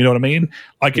now. You know what I mean?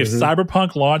 Like if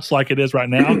Cyberpunk launched like it is right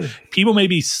now, people may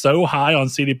be so high on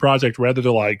CD Projekt Red that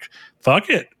they're like, fuck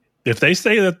it. If they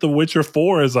say that The Witcher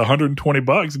 4 is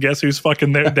 $120, guess who's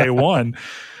fucking there day one?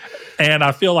 And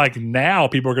I feel like now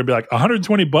people are going to be like,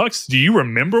 $120? Do you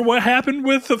remember what happened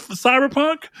with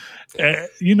Cyberpunk?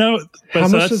 But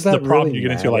so that's the problem really you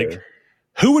get into. Like,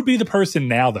 who would be the person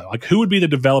now, though? Like, who would be the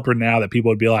developer now that people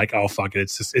would be like, oh, fuck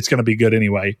it, it's going to be good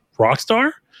anyway?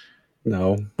 Rockstar?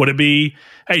 No. Would it be,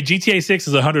 hey, GTA 6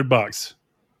 is $100.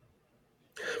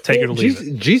 Take it or leave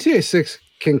it. GTA 6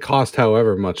 can cost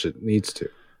however much it needs to.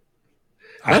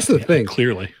 That's the thing.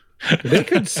 Clearly. They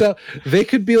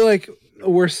could be like,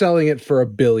 we're selling it for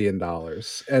 $1 billion,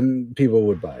 and people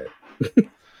would buy it.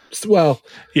 Well,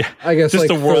 yeah, I guess just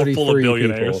like a world full of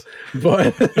billionaires.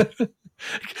 People, but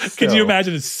could you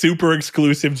imagine a super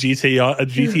exclusive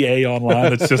GTA Online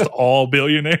that's just all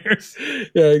billionaires?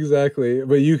 Yeah, exactly.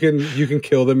 But you can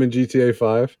kill them in GTA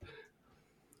 5.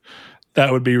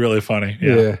 That would be really funny.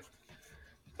 Yeah.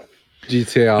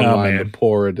 GTA Online, the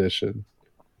poor edition.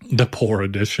 The poor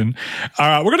edition. All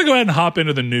right, we're going to go ahead and hop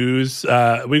into the news.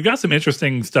 We've got some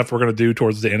interesting stuff we're going to do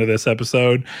towards the end of this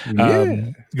episode.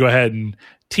 Go ahead and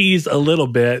tease a little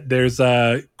bit. There's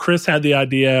Chris had the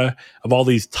idea of all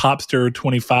these Topster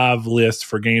 25 lists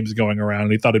for games going around,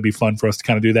 and he thought it'd be fun for us to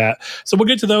kind of do that. So we'll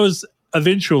get to those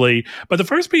eventually. But the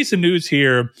first piece of news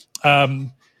here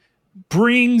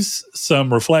brings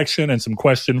some reflection and some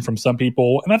question from some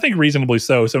people, and I think reasonably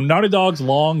so. So Naughty Dog's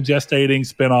long gestating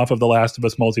spinoff of The Last of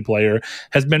Us multiplayer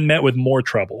has been met with more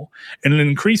trouble. In an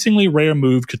increasingly rare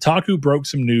move, Kotaku broke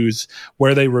some news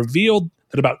where they revealed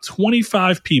that about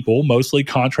 25 people, mostly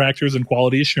contractors and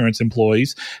quality assurance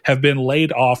employees, have been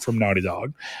laid off from Naughty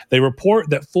Dog. They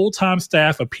report that full-time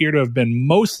staff appear to have been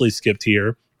mostly skipped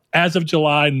here. As of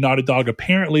July, Naughty Dog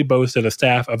apparently boasted a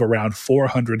staff of around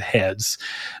 400 heads.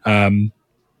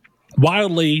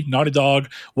 Wildly, Naughty Dog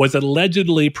was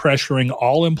allegedly pressuring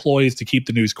all employees to keep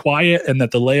the news quiet and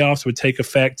that the layoffs wouldn't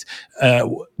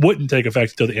take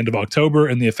effect until the end of October,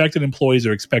 and the affected employees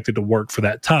are expected to work for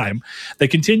that time. They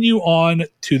continue on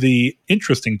to the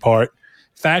interesting part.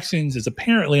 Factions is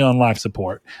apparently on life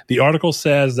support. The article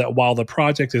says that while the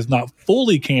project is not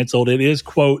fully canceled, it is,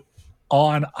 quote,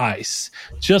 on ice,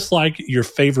 just like your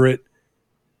favorite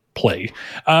play.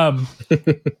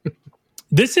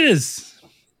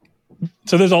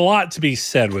 So there's a lot to be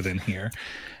said within here.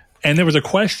 And there was a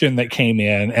question that came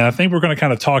in, and I think we're going to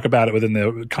kind of talk about it within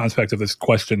the context of this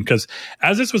question, because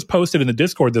as this was posted in the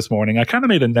Discord this morning, I kind of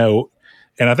made a note,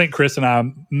 and I think Chris and I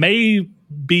may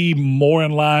be more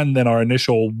in line than our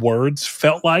initial words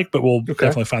felt like, but we'll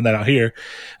definitely find that out here.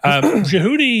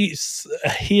 Jehudi,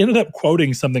 he ended up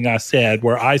quoting something I said,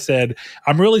 where I said,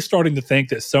 I'm really starting to think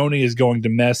that Sony is going to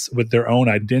mess with their own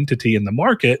identity in the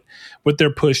market with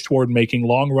their push toward making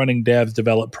long-running devs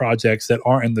develop projects that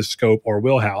aren't in the scope or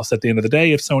wheelhouse. At the end of the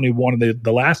day, if Sony wanted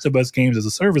the Last of Us games as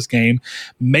a service game,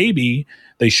 maybe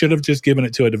they should have just given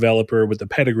it to a developer with the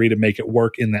pedigree to make it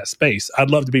work in that space.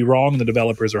 I'd love to be wrong. The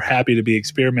developers are happy to be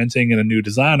experimenting in a new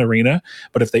design arena,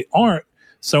 but if they aren't,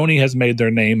 Sony has made their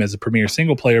name as a premier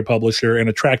single-player publisher and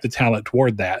attracted talent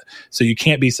toward that. So you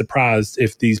can't be surprised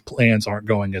if these plans aren't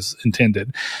going as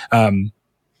intended. And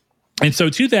so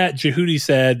to that, Jehudi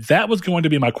said, that was going to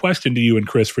be my question to you and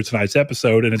Chris for tonight's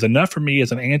episode, and it's enough for me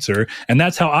as an answer, and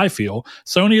that's how I feel.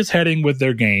 Sony is heading with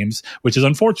their games, which is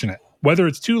unfortunate. Whether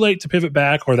it's too late to pivot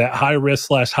back or that high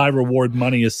risk / high reward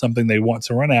money is something they want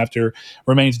to run after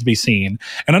remains to be seen.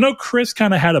 And I know Chris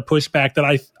kind of had a pushback that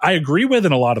I agree with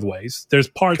in a lot of ways. There's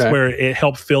parts where it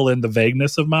helped fill in the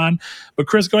vagueness of mine. But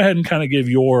Chris, go ahead and kind of give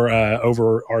your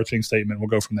overarching statement. We'll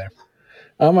go from there.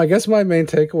 I guess my main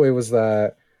takeaway was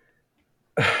that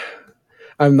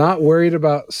I'm not worried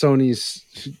about Sony's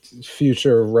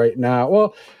future right now.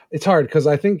 Well, it's hard because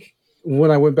I think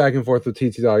when I went back and forth with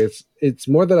TT-Dog, it's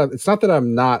more that it's not that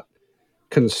I'm not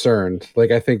concerned. Like,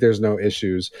 I think there's no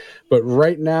issues, but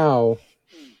right now,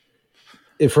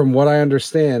 from what I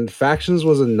understand, Factions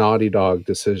was a Naughty Dog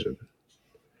decision,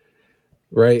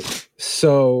 right?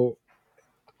 So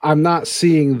I'm not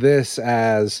seeing this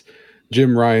as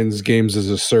Jim Ryan's games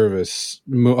as a service,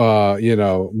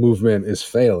 movement is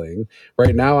failing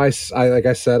right now. I like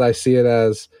I said, I see it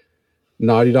as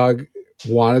Naughty Dog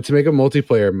wanted to make a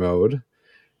multiplayer mode,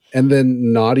 and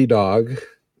then Naughty Dog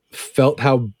felt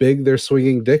how big their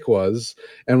swinging dick was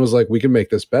and was like, we can make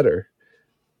this better.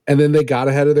 And then they got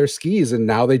ahead of their skis, and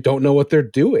now they don't know what they're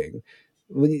doing.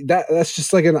 That's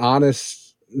just like an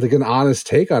honest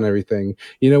take on everything.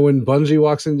 You know, when Bungie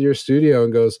walks into your studio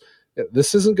and goes,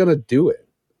 this isn't going to do it.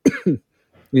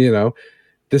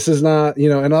 This is not,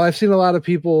 and I've seen a lot of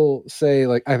people say,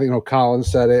 like, I think Colin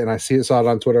said it, and I saw it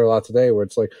on Twitter a lot today, where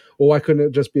it's like, well, why couldn't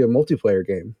it just be a multiplayer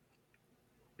game?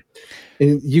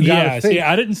 And you got to think. See,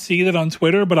 I didn't see that on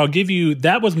Twitter, but I'll give you,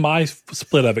 that was my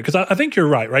split of it, because I think you're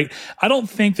right? I don't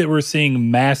think that we're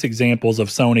seeing mass examples of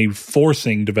Sony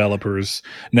forcing developers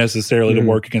necessarily to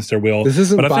work against their will. This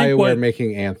isn't BioWare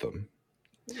making Anthem.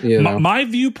 My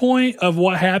viewpoint of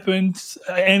what happened,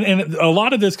 and a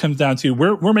lot of this comes down to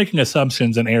we're making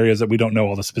assumptions in areas that we don't know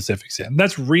all the specifics in.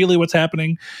 That's really what's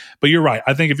happening. But you're right.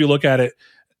 I think if you look at it,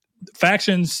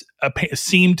 Factions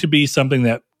seem to be something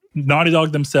that Naughty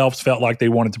Dog themselves felt like they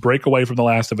wanted to break away from The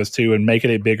Last of Us 2 and make it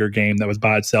a bigger game that was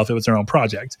by itself. It was their own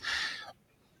project.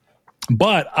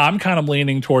 But I'm kind of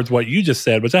leaning towards what you just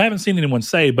said, which I haven't seen anyone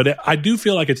say, but I do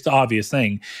feel like it's the obvious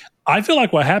thing. I feel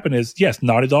like what happened is, yes,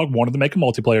 Naughty Dog wanted to make a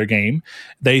multiplayer game.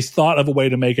 They thought of a way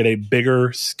to make it a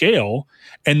bigger scale.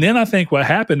 And then I think what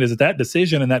happened is that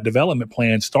decision and that development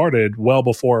plan started well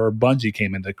before Bungie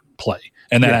came into play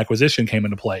and that acquisition came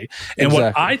into play. And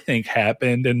what I think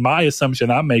happened, and my assumption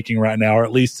I'm making right now, or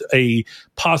at least a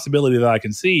possibility that I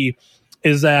can see,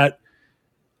 is that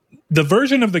the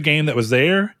version of the game that was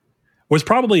there was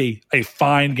probably a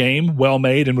fine game, well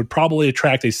made, and would probably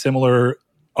attract a similar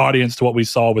audience to what we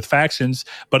saw with Factions,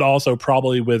 but also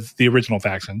probably with the original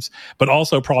Factions, but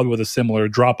also probably with a similar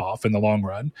drop-off in the long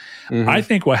run. I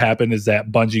think what happened is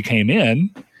that Bungie came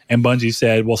in, and Bungie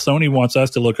said, well, Sony wants us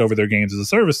to look over their games as a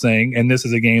service thing, and this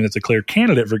is a game that's a clear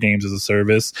candidate for games as a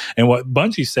service. And what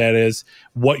Bungie said is,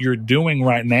 what you're doing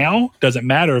right now doesn't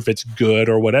matter if it's good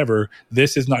or whatever.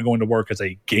 This is not going to work as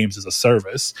a games as a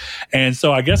service. And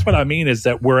so I guess what I mean is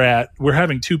that we're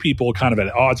having two people kind of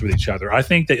at odds with each other. I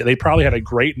think that they probably had a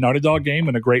great Naughty Dog game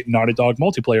and a great Naughty Dog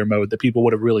multiplayer mode that people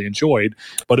would have really enjoyed,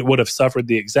 but it would have suffered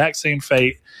the exact same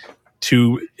fate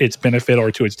to its benefit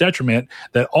or to its detriment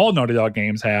that all Naughty Dog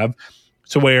games have,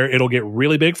 to where it'll get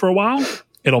really big for a while,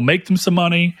 it'll make them some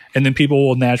money, and then people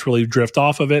will naturally drift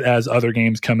off of it as other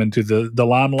games come into the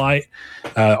limelight,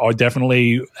 or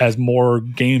definitely as more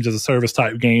games as a service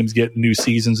type games get new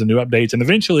seasons and new updates. And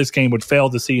eventually this game would fail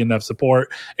to see enough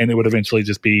support, and it would eventually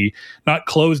just be not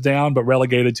closed down, but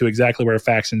relegated to exactly where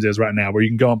Factions is right now, where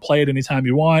you can go and play it anytime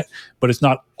you want, but it's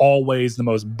not always the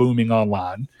most booming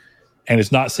online. And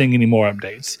it's not seeing any more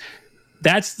updates.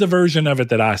 That's the version of it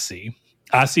that I see.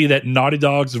 I see that Naughty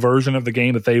Dog's version of the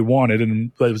game that they wanted,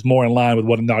 and it was more in line with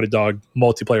what a Naughty Dog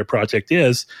multiplayer project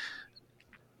is,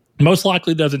 most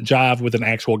likely doesn't jive with an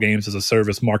actual games as a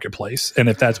service marketplace. And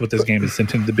if that's what this game is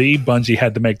intended to be, Bungie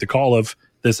had to make the call of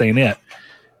this ain't it.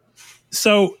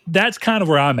 So that's kind of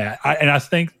where I'm at. And I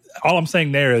think all I'm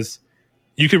saying there is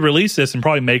you could release this and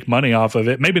probably make money off of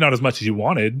it. Maybe not as much as you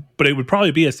wanted, but it would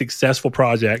probably be a successful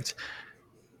project.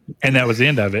 And that was the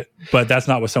end of it. But that's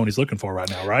not what Sony's looking for right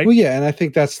now, right? Well, yeah, and I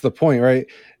think that's the point, right?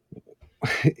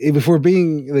 If we're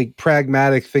being like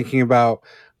pragmatic, thinking about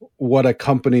what a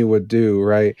company would do,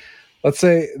 right? Let's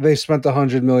say they spent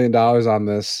 $100 million on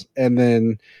this, and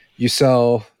then you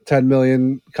sell 10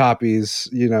 million copies,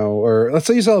 or let's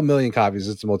say you sell 1 million copies.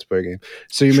 It's a multiplayer game,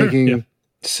 so you're making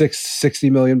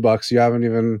 $60 million. You haven't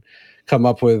even come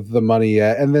up with the money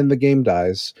yet, and then the game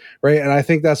dies, right? And I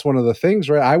think that's one of the things,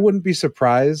 right? I wouldn't be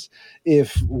surprised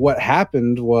if what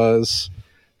happened was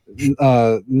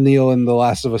Neil and the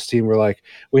Last of Us team were like,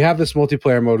 we have this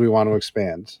multiplayer mode we want to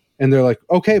expand. And they're like,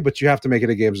 okay, but you have to make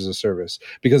it a games as a service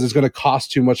because it's going to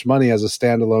cost too much money as a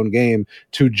standalone game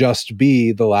to just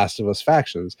be the Last of Us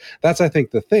factions. That's, I think,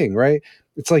 the thing, right?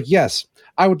 It's like, yes,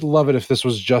 I would love it if this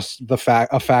was just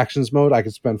a factions mode. I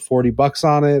could spend $40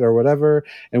 on it or whatever,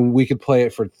 and we could play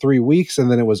it for 3 weeks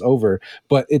and then it was over.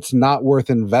 But it's not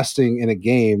worth investing in a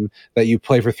game that you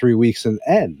play for 3 weeks and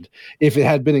end. If it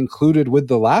had been included with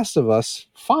The Last of Us,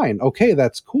 fine. Okay,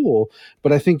 that's cool.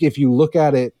 But I think if you look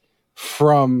at it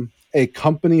from a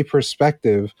company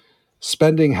perspective,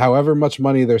 spending however much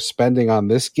money they're spending on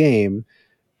this game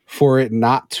for it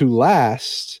not to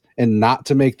last and not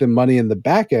to make the money in the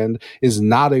back end is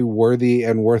not a worthy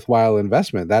and worthwhile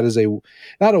investment. That is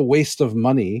not a waste of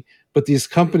money, but these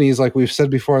companies, like we've said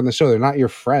before on the show, they're not your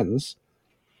friends.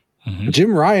 Mm-hmm.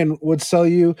 Jim Ryan would sell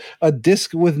you a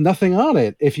disc with nothing on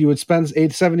it if you would spend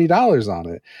 $70 on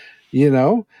it,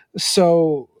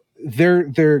 so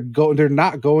they're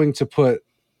not going to put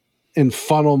and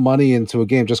funnel money into a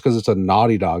game just because it's a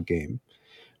Naughty Dog game.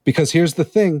 Because here's the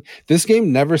thing, this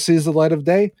game never sees the light of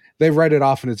day. They write it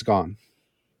off and it's gone.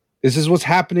 This is what's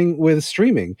happening with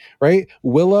streaming, right?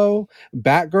 Willow,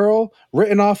 Batgirl,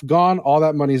 written off, gone. All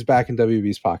that money's back in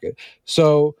WB's pocket.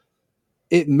 So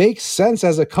it makes sense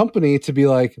as a company to be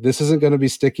like, this isn't going to be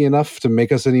sticky enough to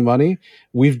make us any money.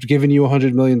 We've given you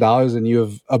 $100 million and you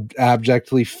have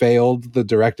abjectly failed the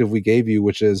directive we gave you,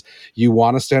 which is you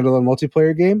want a standalone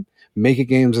multiplayer game, make it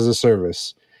games as a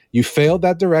service. You failed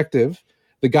that directive.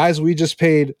 The guys we just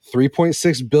paid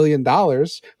 $3.6 billion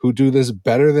who do this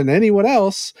better than anyone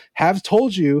else have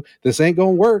told you this ain't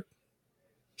going to work.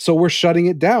 So we're shutting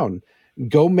it down.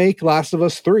 Go make Last of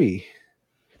Us 3.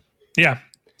 Yeah.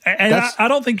 And I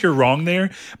don't think you're wrong there,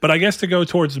 but I guess to go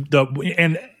towards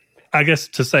and I guess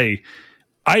to say,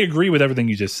 I agree with everything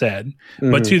you just said, mm-hmm.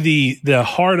 but to the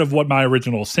heart of what my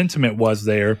original sentiment was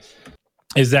there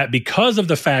is that because of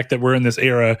the fact that we're in this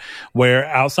era where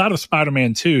outside of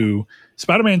Spider-Man 2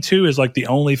 is like the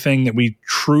only thing that we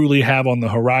truly have on the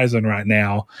horizon right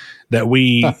now that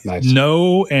we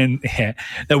know and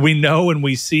that we know and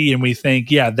we see and we think,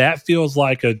 yeah, that feels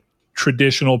like a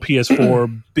traditional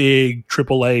PS4 big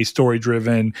AAA story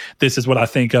driven. This is what I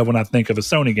think of when I think of a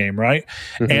Sony game, right?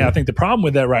 Mm-hmm. And I think the problem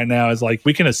with that right now is like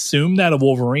we can assume that of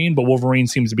Wolverine, but Wolverine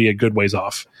seems to be a good ways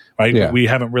off, right? Yeah. We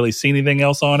haven't really seen anything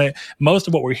else on it. Most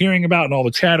of what we're hearing about and all the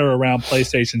chatter around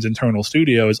PlayStation's internal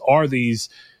studios are these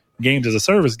games as a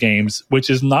service games, which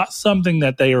is not something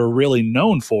that they are really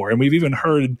known for. And we've even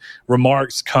heard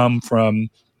remarks come from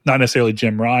not necessarily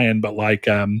Jim Ryan, but like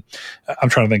I'm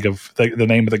trying to think of the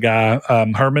name of the guy,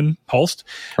 Herman Holst,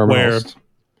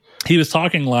 he was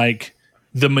talking like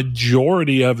the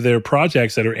majority of their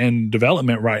projects that are in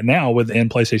development right now within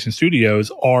PlayStation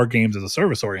Studios are games as a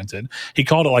service oriented. He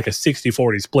called it like a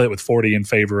 60-40 split with 40 in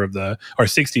favor of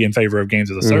 60 in favor of games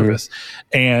as a service.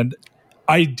 And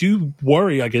I do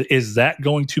worry, like, is that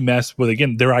going to mess with,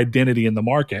 again, their identity in the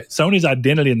market? Sony's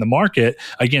identity in the market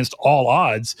against all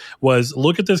odds was,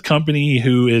 look at this company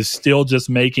who is still just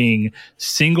making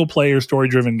single-player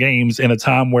story-driven games in a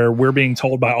time where we're being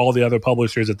told by all the other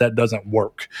publishers that doesn't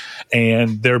work.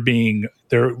 And they're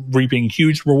reaping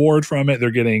huge reward from it.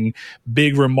 They're getting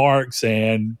big remarks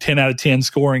and 10 out of 10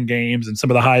 scoring games and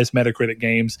some of the highest Metacritic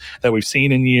games that we've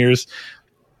seen in years.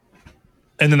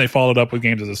 And then they followed up with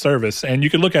games as a service. And you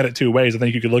could look at it two ways. I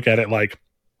think you could look at it like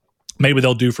maybe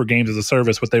they'll do for games as a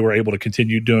service what they were able to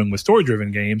continue doing with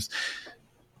story-driven games.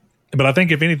 But I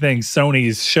think if anything,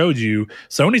 Sony's showed you,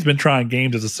 Sony's been trying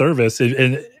games as a service.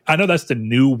 And I know that's the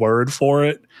new word for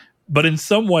it. But in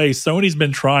some way, Sony's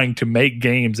been trying to make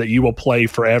games that you will play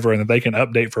forever and that they can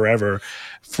update forever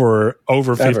for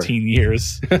over 15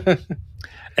 years.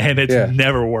 and it's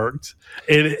never worked.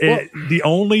 The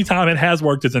only time it has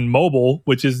worked is in mobile,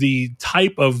 which is the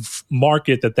type of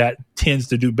market that tends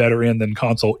to do better in than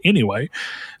console anyway.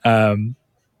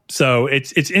 So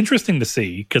it's interesting to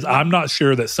see, because I'm not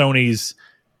sure that Sony's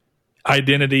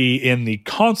identity in the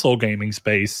console gaming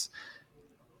space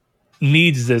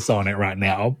needs this on it right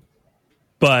now.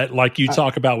 But like you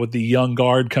talk about with the young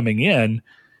guard coming in,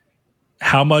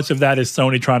 how much of that is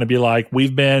Sony trying to be like,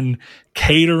 we've been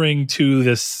catering to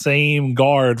the same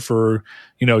guard for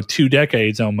 2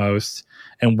 decades almost,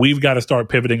 and we've got to start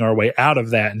pivoting our way out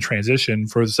of that and transition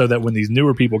so that when these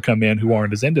newer people come in who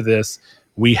aren't as into this,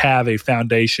 we have a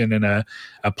foundation and a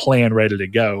plan ready to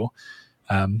go.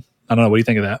 I don't know. What do you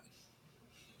think of that?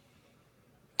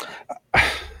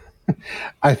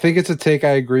 I think it's a take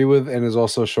I agree with, and is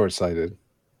also short-sighted.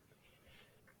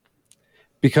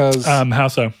 Because how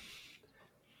so?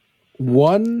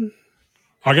 One,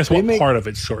 I guess what part of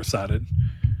it's short-sighted?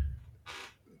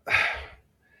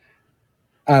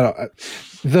 I don't.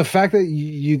 The fact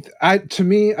that to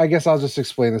me, I guess I'll just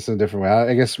explain this in a different way.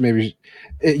 I guess maybe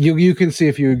you can see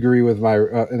if you agree with my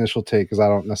initial take, because I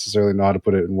don't necessarily know how to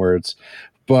put it in words.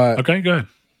 But okay, good.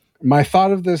 My thought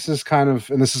of this is kind of,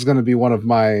 and this is going to be one of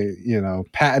my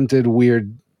patented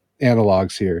weird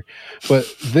analogs here, but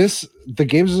the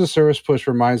games as a service push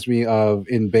reminds me of,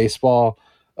 in baseball,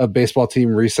 a baseball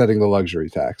team resetting the luxury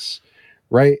tax,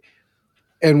 right?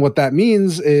 And what that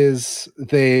means is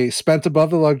they spent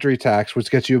above the luxury tax, which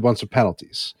gets you a bunch of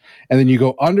penalties. And then you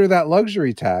go under that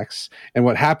luxury tax. And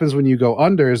what happens when you go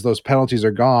under is those penalties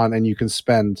are gone and you can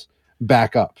spend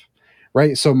back up,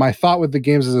 right? So my thought with the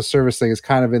games as a service thing is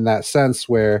kind of in that sense,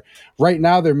 where right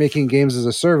now they're making games as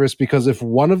a service because if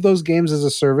one of those games as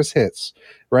a service hits,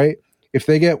 right? If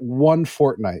they get one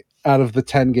Fortnite out of the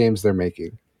 10 games they're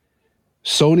making,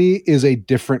 Sony is a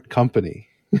different company.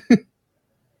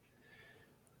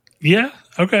 Yeah.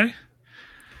 Okay.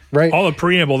 Right. All the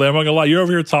preamble there. I'm not gonna lie. You're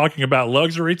over here talking about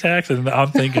luxury tax, and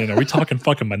I'm thinking, are we talking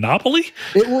fucking Monopoly?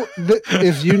 It will.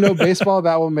 If you know baseball,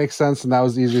 that will make sense, and that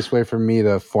was the easiest way for me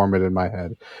to form it in my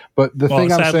head. But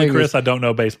thing I'm saying, Chris, is, I don't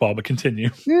know baseball, but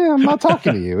continue. Yeah, I'm not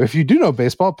talking to you. If you do know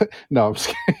baseball, no, I'm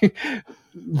just kidding.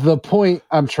 The point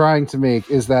I'm trying to make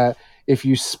is that if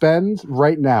you spend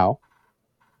right now,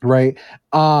 right,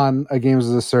 on a games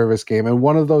as a service game, and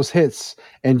one of those hits,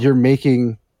 and you're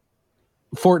making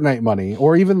Fortnite money,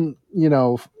 or even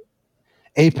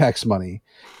Apex money,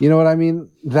 you know what I mean,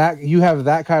 that you have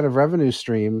that kind of revenue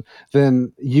stream,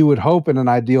 then you would hope in an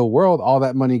ideal world all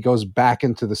that money goes back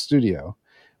into the studio,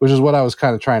 which is what I was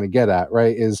kind of trying to get at,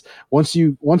 right? Is once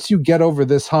you get over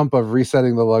this hump of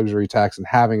resetting the luxury tax and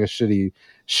having a shitty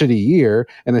year,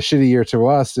 and a shitty year to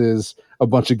us is a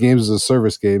bunch of games as a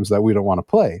service games that we don't want to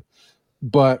play.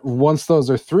 But once those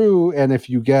are through, and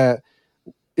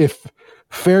if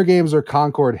Fair Games or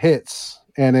Concord hits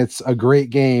and it's a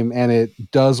great game and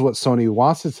it does what Sony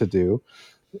wants it to do,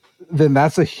 then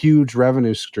that's a huge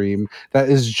revenue stream that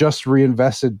is just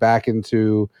reinvested back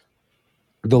into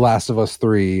The Last of Us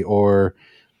 3, or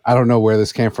I don't know where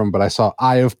this came from, but I saw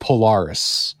Eye of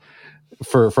Polaris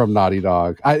from Naughty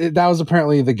Dog. That was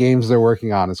apparently the games they're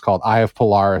working on. It's called Eye of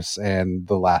Polaris and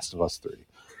The Last of Us 3.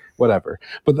 Whatever.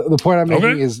 But the point I'm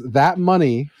making is that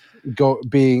money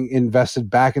being invested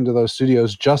back into those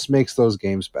studios just makes those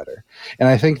games better. And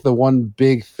I think the one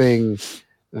big thing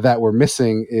that we're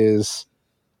missing is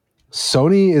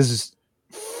Sony is,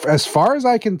 as far as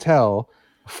I can tell,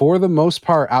 for the most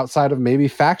part, outside of maybe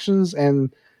Factions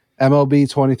and MLB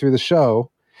 23 The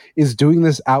Show, is doing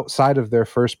this outside of their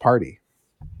first party.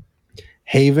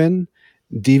 Haven,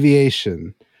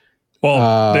 Deviation.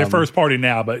 Well, their first party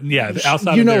now, but yeah,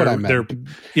 outside of their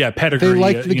pedigree, they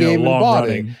liked the game and bought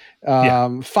running. It.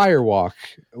 Firewalk.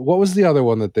 What was the other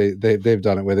one that they've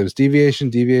done it with? It was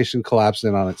Deviation collapsed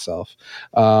in on itself.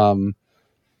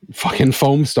 Fucking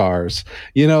Foam Stars.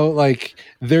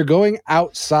 They're going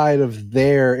outside of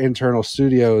their internal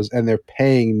studios and they're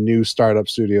paying new startup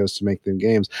studios to make them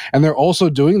games. And they're also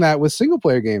doing that with single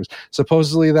player games.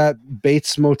 Supposedly that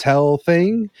Bates Motel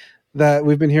thing that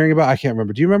we've been hearing about. I can't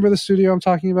remember. Do you remember the studio I'm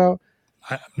talking about?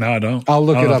 No, I don't. I'll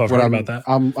look it up when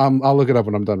I'll look it up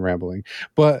when I'm done rambling.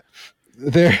 But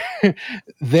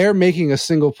they're making a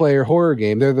single player horror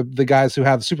game. They're the guys who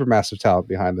have supermassive talent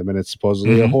behind them, and it's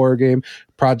supposedly a horror game.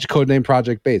 Codename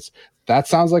Project Bates. That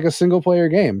sounds like a single player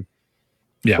game.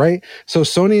 Yeah. Right. So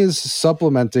Sony is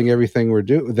supplementing everything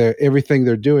everything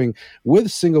they're doing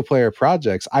with single player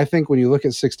projects. I think when you look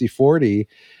at 60-40,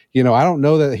 I don't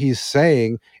know that he's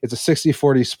saying it's a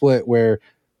 60-40 split where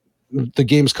the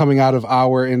games coming out of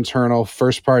our internal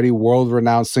first party world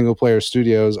renowned single player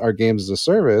studios are games as a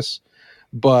service,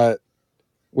 but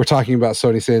We're talking about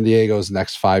Sony San Diego's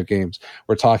next 5 games.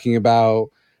 We're talking about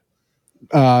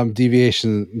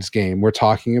Deviation's game. We're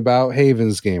talking about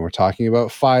Haven's game. We're talking about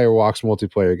Firewalk's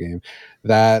multiplayer game.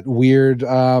 That weird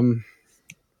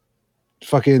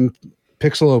fucking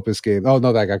Pixel Opus game. Oh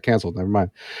no, that got canceled. Never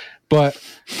mind. But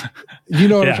you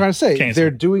know what I'm trying to say. Canceled.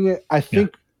 They're doing it. I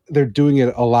think they're doing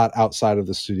it a lot outside of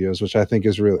the studios, which I think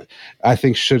is really, I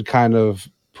think should kind of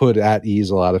put at ease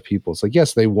a lot of people. It's like,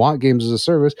 yes, they want games as a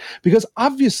service because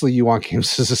obviously you want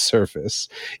games as a service,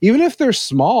 even if they're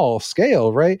small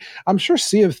scale, right? I'm sure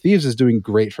Sea of Thieves is doing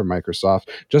great for Microsoft,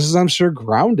 just as I'm sure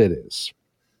Grounded is.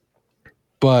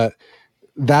 But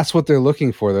that's what they're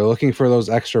looking for. They're looking for those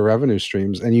extra revenue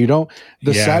streams. And you don't,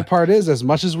 the sad part is, as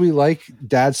much as we like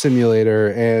Dad Simulator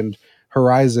and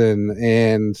Horizon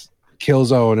and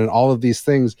Killzone and all of these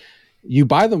things, you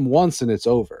buy them once and it's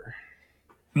over.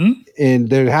 And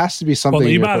there has to be something you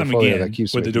in your buy them portfolio again that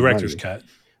keeps with the director's cut.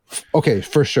 Okay,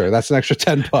 for sure. That's an extra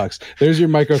 $10. There's your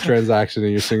microtransaction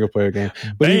in your single player game.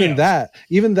 But Bam.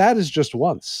 even that is just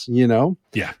once, you know?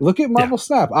 Yeah. Look at Marvel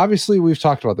Snap. Obviously, we've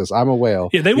talked about this. I'm a whale.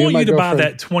 Yeah, they want you to buy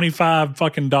that $25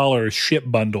 fucking ship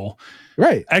bundle.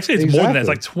 Right. Actually, it's more than that. It's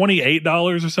like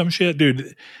 $28 or some shit.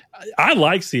 Dude, I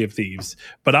like Sea of Thieves,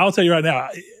 but I'll tell you right now,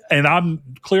 and I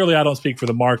don't speak for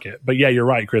the market, but yeah, you're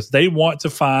right, Chris. They want to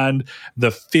find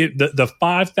the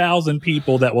 5,000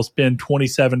 people that will spend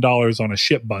 $27 on a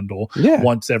ship bundle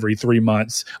once every 3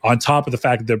 months, on top of the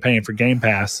fact that they're paying for Game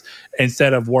Pass,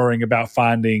 instead of worrying about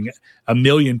finding 1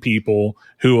 million people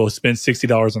who will spend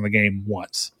 $60 on the game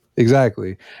once.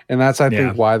 Exactly. And that's, I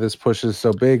think, why this push is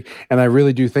so big. And I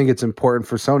really do think it's important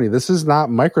for Sony. This is not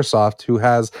Microsoft, who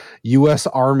has U.S.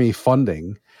 Army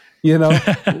funding. You know,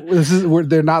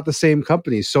 they're not the same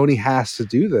company. Sony has to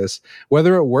do this,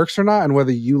 whether it works or not, and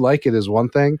whether you like it is one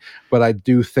thing. But I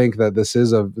do think that this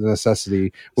is a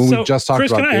necessity when we just talked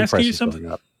Chris, about game prices going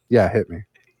up. Yeah, hit me.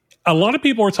 A lot of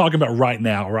people are talking about right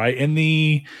now, right, in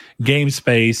the game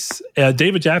space.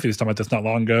 David Jaffe was talking about this not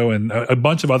long ago, and a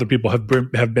bunch of other people have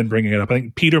been bringing it up. I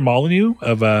think Peter Molyneux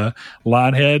of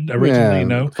Lionhead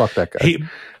originally, fuck that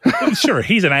guy. Sure,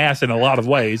 he's an ass in a lot of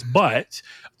ways, but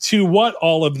to what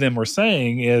all of them are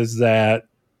saying is that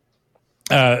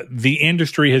the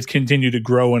industry has continued to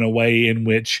grow in a way in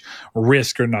which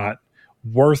risk are not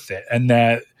worth it, and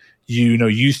that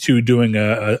used to doing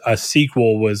a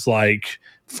sequel was like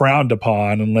frowned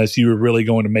upon unless you were really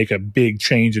going to make a big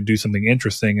change and do something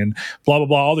interesting and blah, blah,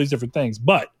 blah, all these different things.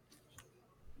 But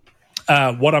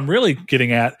what I'm really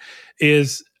getting at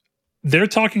is they're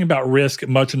talking about risk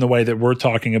much in the way that we're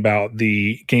talking about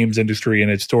the games industry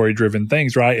and its story-driven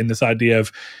things, right? And this idea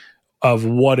of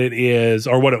what it is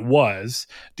or what it was.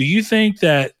 Do you think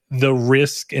that the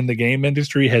risk in the game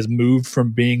industry has moved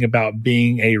from being about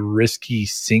being a risky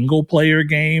single player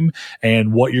game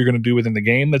and what you're going to do within the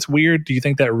game that's weird? Do you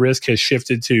think that risk has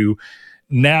shifted to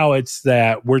now it's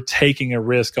that we're taking a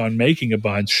risk on making a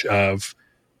bunch of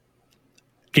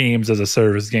games as a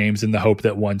service games in the hope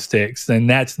that one sticks? And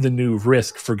that's the new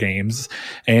risk for games,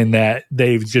 and that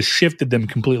they've just shifted them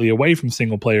completely away from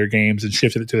single player games and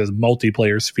shifted it to this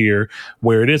multiplayer sphere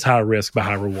where it is high risk but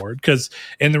high reward. Because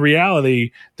in the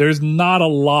reality, there's not a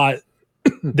lot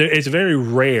it's very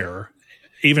rare,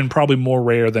 even probably more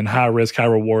rare than high risk high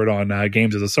reward on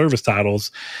games as a service titles,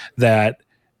 that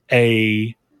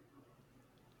a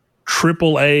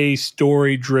AAA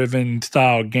story driven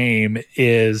style game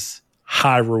is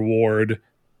high reward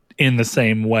in the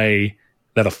same way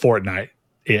that a Fortnite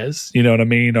is, you know what I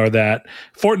mean? Or that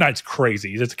Fortnite's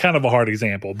crazy. It's kind of a hard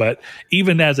example, but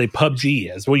even as a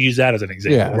PUBG is, we'll use that as an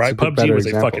example, right? PUBG was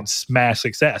a fucking smash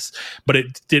success, but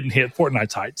it didn't hit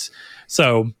Fortnite's heights.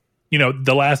 So,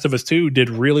 The Last of Us 2 did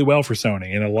really well for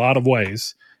Sony in a lot of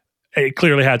ways. It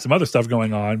clearly had some other stuff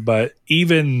going on, but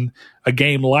even a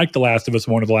game like The Last of Us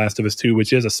 1 or The Last of Us 2,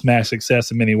 which is a smash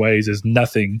success in many ways, is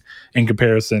nothing in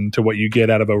comparison to what you get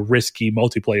out of a risky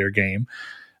multiplayer game.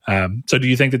 So do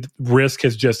you think that risk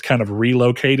has just kind of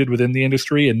relocated within the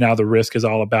industry, and now the risk is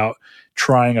all about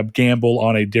trying a gamble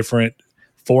on a different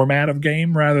format of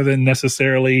game rather than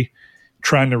necessarily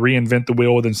trying to reinvent the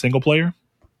wheel within single player?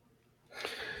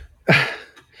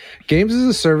 Games as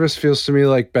a service feels to me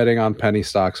like betting on penny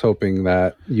stocks, hoping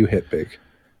that you hit big.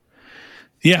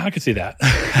 Yeah, I could see that.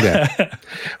 Yeah.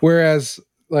 Whereas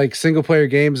like single player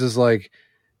games is like,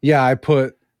 yeah, I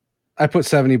put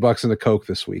 $70 into Coke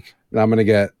this week, and I'm going to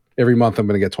get every month I'm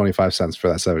going to get 25 cents for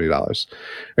that $70.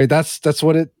 Right?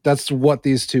 That's what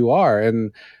these two are.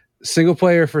 And single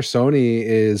player for Sony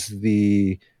is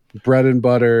the bread and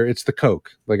butter. It's the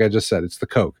Coke. Like I just said, it's the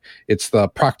Coke. It's the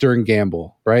Procter and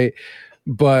Gamble, right?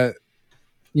 But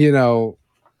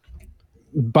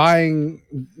buying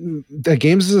the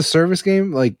games as a service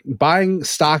game, like buying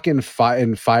stock in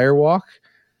Firewalk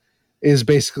is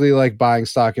basically like buying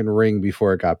stock in Ring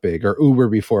before it got big, or Uber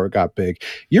before it got big.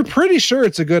 You're pretty sure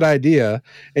it's a good idea,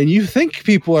 and you think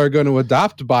people are going to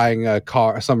adopt buying a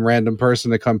car, some random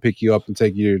person to come pick you up and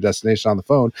take you to your destination on the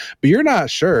phone, but you're not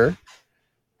sure.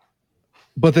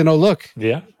 But then, oh look,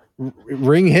 yeah,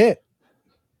 Ring hit,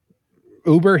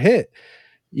 Uber hit.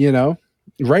 You know,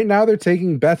 right now they're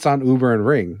taking bets on Uber and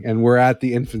Ring, and we're at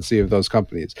the infancy of those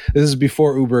companies. This is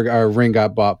before Uber or Ring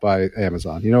got bought by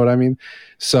Amazon. You know what I mean?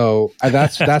 So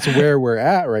that's where we're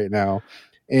at right now.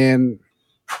 And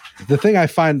the thing I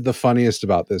find the funniest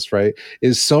about this, right,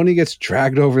 is Sony gets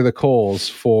dragged over the coals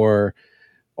for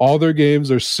all their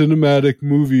games are cinematic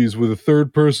movies with a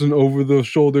third person over the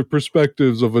shoulder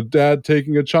perspectives of a dad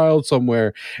taking a child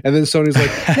somewhere. And then Sony's like,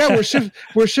 yeah,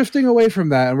 we're shifting away from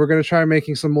that, and we're going to try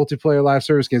making some multiplayer live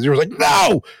service games. You're like,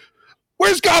 no,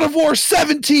 where's God of War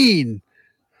 17?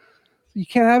 You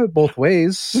can't have it both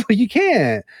ways. You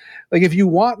can't. Like, if you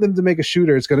want them to make a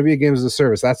shooter, it's going to be a games as a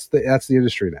service. That's the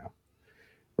industry now,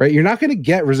 right? You're not going to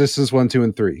get Resistance 1, 2,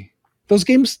 and 3. Those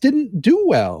games didn't do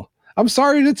well. I'm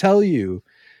sorry to tell you.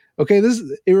 Okay, this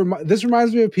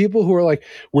reminds me of people who are like,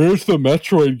 where's the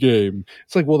Metroid game?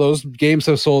 It's like, well, those games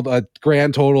have sold a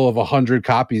grand total of 100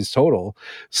 copies total.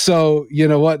 So, you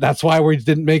know what? That's why we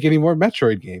didn't make any more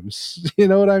Metroid games. You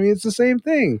know what I mean? It's the same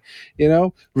thing. You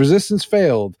know, Resistance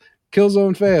failed.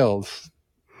 Killzone failed.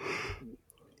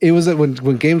 It was that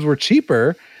when games were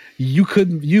cheaper, you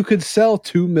could sell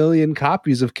 2 million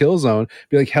copies of Killzone.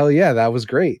 Be like, hell yeah, that was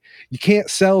great. You can't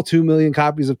sell 2 million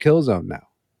copies of Killzone now.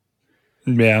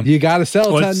 Yeah, you got to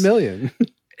sell 10 million.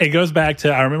 It goes back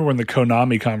to, I remember when the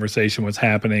Konami conversation was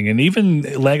happening, and even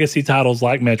legacy titles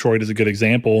like Metroid is a good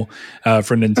example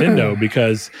for Nintendo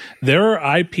because there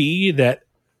are IP that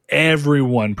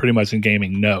everyone pretty much in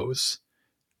gaming knows.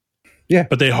 Yeah.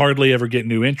 But they hardly ever get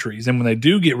new entries. And when they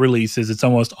do get releases, it's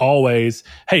almost always,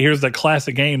 hey, here's that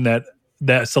classic game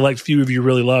that select few of you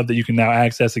really love that you can now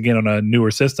access again on a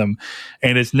newer system.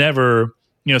 And it's never,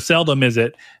 seldom is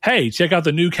it, hey, check out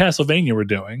the new Castlevania we're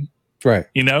doing. Right.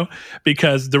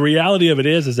 Because the reality of it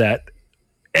is that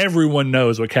everyone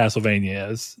knows what Castlevania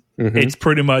is. Mm-hmm. It's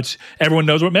pretty much, everyone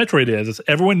knows what Metroid is.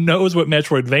 Everyone knows what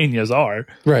Metroidvanias are.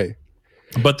 Right.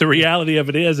 But the reality of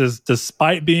it is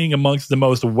despite being amongst the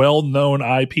most well-known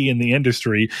IP in the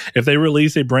industry, if they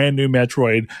release a brand new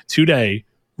Metroid today,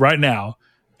 right now,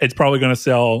 it's probably going to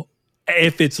sell,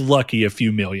 if it's lucky, a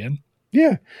few million.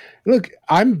 Yeah. Look,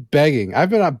 I'm begging. I've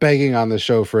been begging on the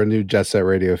show for a new Jet Set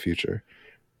Radio Future.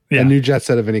 Yeah. A new Jet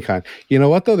Set of any kind. You know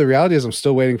what, though? The reality is I'm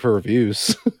still waiting for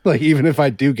reviews. Like, even if I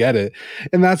do get it.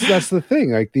 And that's the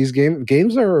thing. Like, these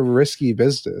games are a risky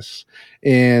business.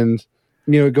 And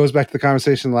it goes back to the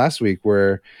conversation last week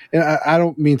where, and I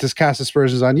don't mean to cast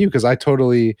aspersions on you because I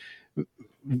totally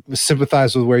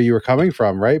sympathize with where you were coming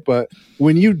from, right? But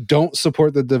when you don't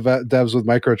support the devs with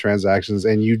microtransactions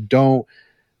and you don't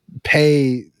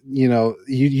pay,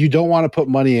 you don't want to put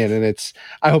money in, and it's,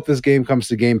 I hope this game comes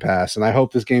to Game Pass and I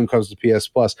hope this game comes to PS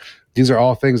Plus. These are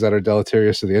all things that are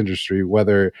deleterious to the industry,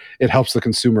 whether it helps the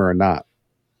consumer or not,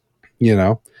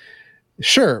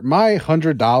 Sure, my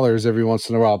 $100 every once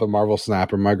in a while, the Marvel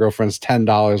Snap, or my girlfriend's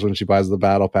 $10 when she buys the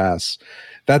Battle Pass.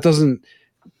 That doesn't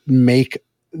make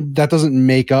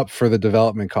up for the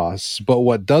development costs. But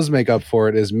what does make up for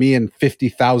it is me and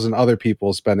 50,000 other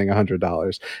people spending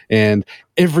 $100 and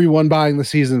everyone buying the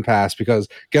season pass, because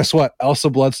guess what? Elsa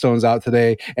Bloodstone's out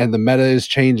today and the meta is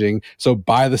changing. So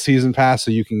buy the season pass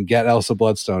so you can get Elsa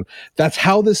Bloodstone. That's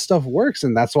how this stuff works.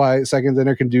 And that's why Second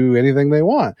Dinner can do anything they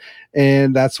want.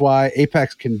 And that's why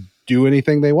Apex can do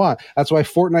anything they want. That's why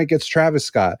Fortnite gets Travis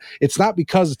Scott. It's not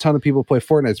because a ton of people play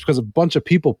Fortnite. It's because a bunch of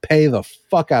people pay the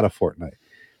fuck out of Fortnite.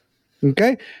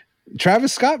 Okay,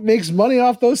 Travis Scott makes money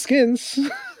off those skins.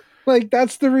 Like,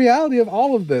 that's the reality of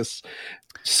all of this.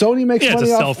 Sony makes money off.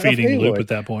 It's a self-feeding loop at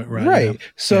that point, right? Right. Yeah.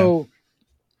 So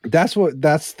that's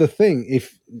the thing.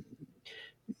 If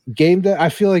I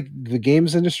feel like the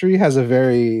games industry has a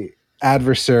very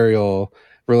adversarial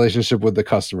relationship with the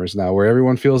customers now, where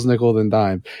everyone feels nickel and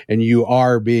dime, and you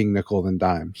are being nickel and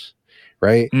dimes.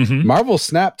 Right? Mm-hmm. Marvel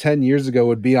Snap 10 years ago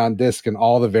would be on disc and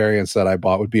all the variants that I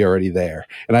bought would be already there.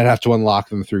 And I'd have to unlock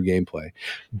them through gameplay.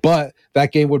 But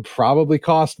that game would probably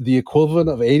cost the equivalent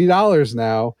of $80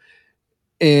 now,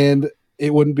 and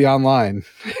it wouldn't be online.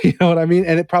 You know what I mean?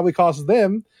 And it probably costs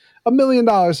them $1 million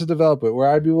to develop it, where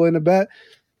I'd be willing to bet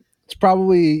it's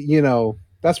probably,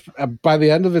 that's by the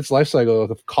end of its life cycle,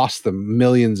 it'll cost them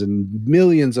millions and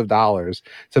millions of dollars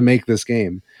to make this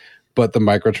game. but the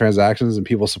microtransactions and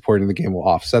people supporting the game will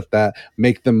offset that,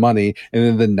 make them money, and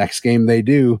then the next game they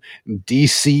do,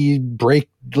 DC break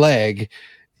leg,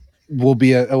 will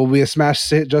be a smash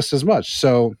hit just as much.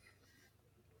 So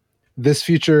this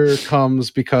future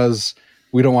comes because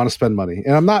we don't want to spend money.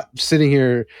 And I'm not sitting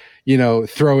here,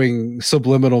 throwing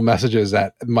subliminal messages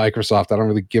at Microsoft. I don't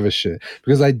really give a shit,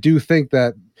 because I do think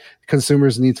that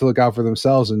consumers need to look out for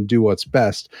themselves and do what's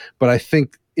best. But I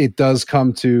think it does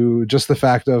come to just the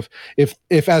fact of, if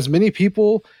as many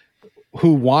people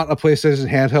who want a PlayStation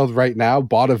handheld right now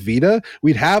bought a Vita,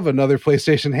 we'd have another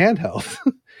PlayStation handheld.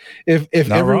 If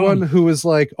everyone who was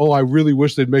like, oh, I really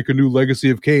wish they'd make a new Legacy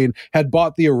of Kain, had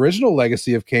bought the original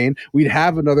Legacy of Kain, we'd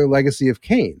have another Legacy of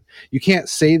Kain. You can't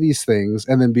say these things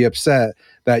and then be upset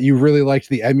that you really liked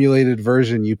the emulated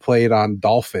version you played on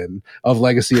Dolphin of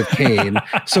Legacy of Kain.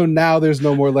 So now there's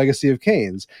no more Legacy of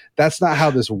Kains. That's not how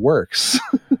this works.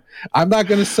 I'm not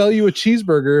going to sell you a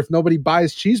cheeseburger if nobody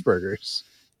buys cheeseburgers.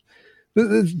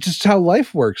 It's just how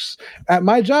life works. At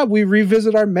my job, we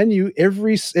revisit our menu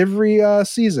every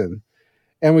season,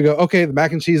 and we go, okay, the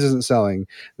mac and cheese isn't selling,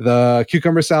 the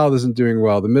cucumber salad isn't doing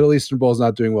well, the Middle Eastern bowl is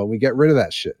not doing well. We get rid of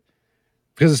that shit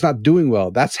because it's not doing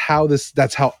well. That's how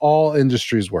all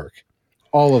industries work,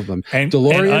 all of them. And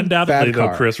DeLorean, undoubtedly,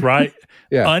 though, Chris, right?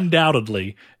 Yeah.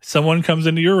 Undoubtedly, someone comes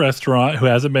into your restaurant who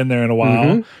hasn't been there in a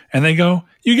while, and they go,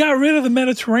 you got rid of the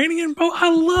Mediterranean bowl?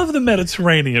 I love the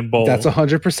Mediterranean bowl. That's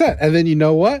 100%. And then you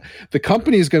know what? The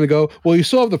company is going to go, well, you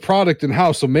still have the product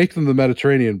in-house, so make them the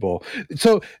Mediterranean bowl.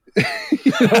 So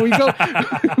we go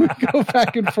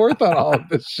back and forth on all of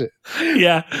this shit.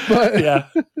 Yeah.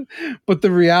 But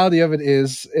the reality of it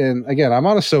is, and again, I'm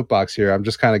on a soapbox here. I'm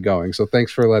just kind of going. So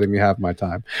thanks for letting me have my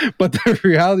time. But the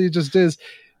reality just is,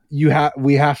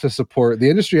 we have to support,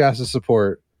 the industry has to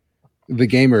support the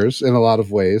gamers in a lot of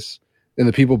ways, and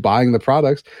the people buying the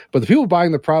products. But the people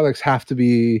buying the products have to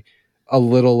be a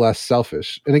little less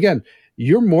selfish. And again,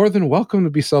 you're more than welcome to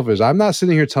be selfish. I'm not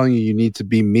sitting here telling you need to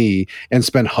be me and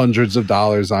spend hundreds of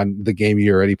dollars on the game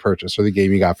you already purchased or the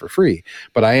game you got for free.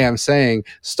 But I am saying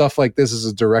stuff like this is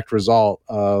a direct result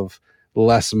of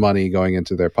less money going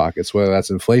into their pockets, whether that's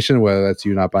inflation, whether that's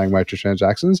you not buying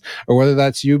microtransactions, or whether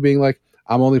that's you being like,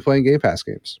 I'm only playing Game Pass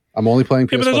games. I'm only playing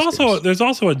PS Plus games. There's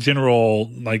also a general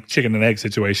like chicken and egg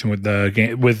situation with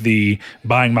the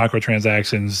buying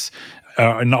microtransactions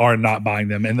or not buying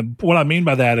them. And what I mean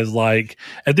by that is, like,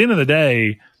 at the end of the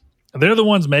day, they're the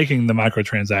ones making the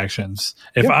microtransactions.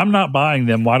 If I'm not buying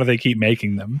them, why do they keep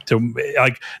making them?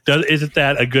 Isn't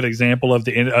that a good example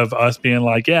of us being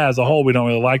like, yeah, as a whole, we don't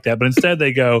really like that. But instead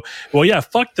they go, well, yeah,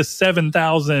 fuck the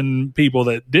 7,000 people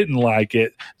that didn't like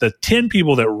it. The 10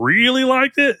 people that really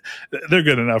liked it, they're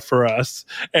good enough for us.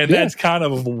 And that's kind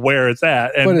of where it's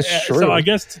at. And but it's true. So I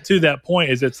guess to that point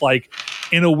is, it's like,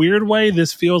 in a weird way,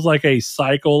 this feels like a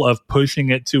cycle of pushing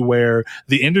it to where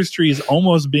the industry is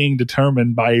almost being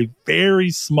determined by a very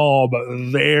small but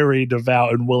very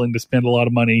devout and willing to spend a lot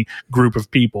of money group of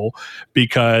people,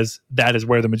 because that is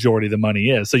where the majority of the money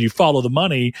is. So you follow the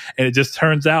money, and it just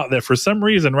turns out that for some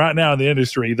reason right now in the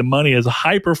industry, the money is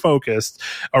hyper focused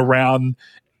around,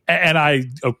 and I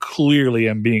clearly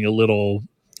am being a little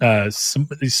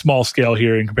small scale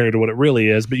here in compared to what it really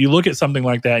is, but you look at something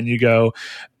like that and you go,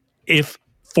 if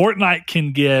Fortnite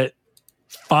can get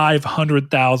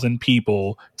 500,000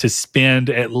 people to spend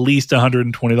at least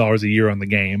 $120 a year on the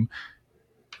game,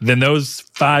 then those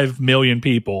 5 million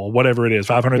people, whatever it is,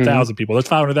 500,000 people, those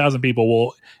 500,000 people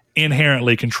will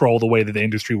inherently control the way that the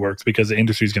industry works, because the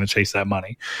industry is going to chase that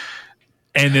money.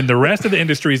 And then the rest of the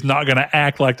industry is not going to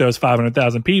act like those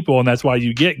 500,000 people. And that's why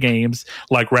you get games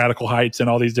like Radical Heights and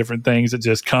all these different things that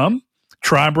just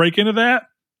try and break into that,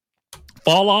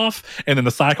 fall off, and then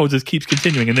the cycle just keeps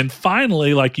continuing. And then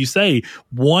finally, like you say,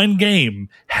 one game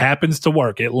happens to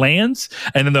work. It lands,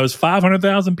 and then those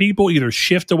 500,000 people either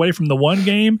shift away from the one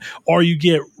game, or you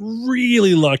get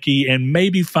really lucky and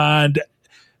maybe find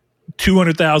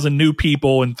 200,000 new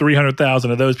people, and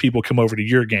 300,000 of those people come over to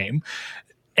your game.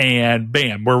 And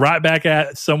bam, we're right back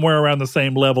at somewhere around the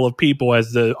same level of people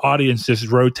as the audience just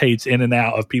rotates in and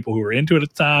out of people who are into it at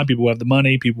the time, people who have the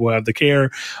money, people who have the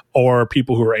care, or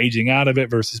people who are aging out of it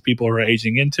versus people who are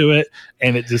aging into it.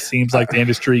 And it just seems like the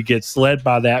industry gets led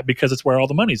by that because it's where all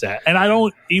the money's at. And I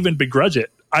don't even begrudge it.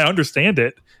 I understand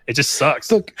it. It just sucks.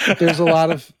 Look, I think there's a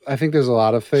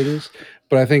lot of things,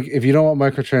 but I think if you don't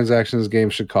want microtransactions,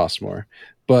 games should cost more.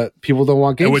 But people don't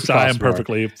want games which to cost I am more.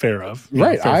 Perfectly fair of.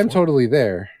 Right. I'm totally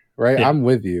there. right? Yeah. I'm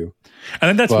with you. And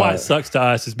then that's why it sucks to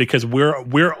us, is because I'm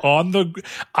of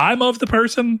the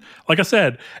person, like I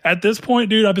said, at this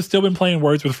point, dude, I've still been playing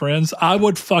Words with Friends. I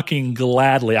would fucking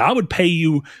gladly, I would pay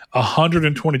you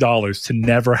 $120 to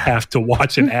never have to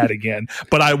watch an ad again.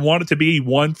 But I want it to be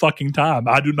one fucking time.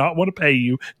 I do not want to pay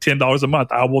you $10 a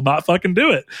month. I will not fucking do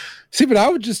it. See, but I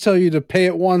would just tell you to pay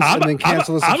it once and then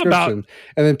cancel the subscription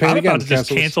and then pay it again. I'm about to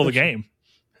just cancel the game.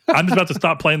 I'm just about to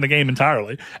stop playing the game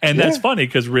entirely. And that's funny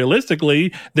because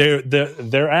realistically,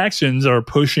 their actions are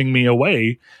pushing me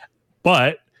away.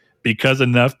 But because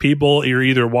enough people are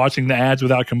either watching the ads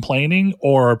without complaining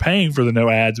or are paying for the no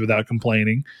ads without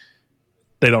complaining,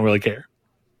 they don't really care.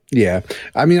 Yeah.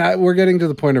 I mean, we're getting to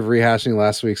the point of rehashing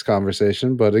last week's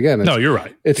conversation. But again, no, you're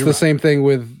right. It's the same thing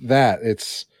with that.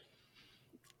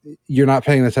 You're not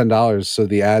paying the $10, so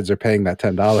the ads are paying that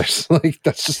 $10. Like,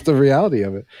 that's just the reality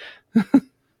of it.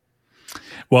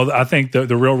 Well, I think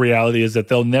the real reality is that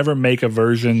they'll never make a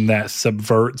version that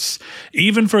subverts,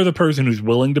 even for the person who's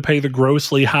willing to pay the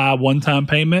grossly high one-time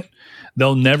payment,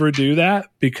 they'll never do that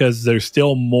because there's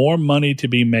still more money to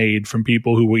be made from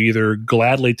people who will either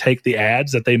gladly take the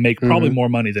ads that they make probably more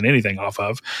money than anything off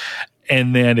of.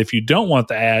 And then if you don't want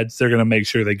the ads, they're going to make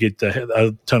sure they get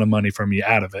a ton of money from you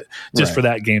out of it, just for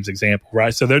that game's example,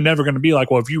 right? So they're never going to be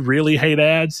like, well, if you really hate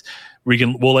ads,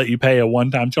 we'll let you pay a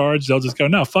one-time charge. They'll just go,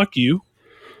 no, fuck you.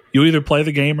 You either play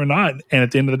the game or not, and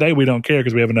at the end of the day, we don't care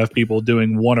because we have enough people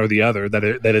doing one or the other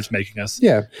that it's making us.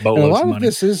 Yeah, and a lot of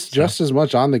this is just as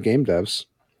much on the game devs.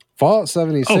 Fallout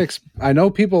 76. I know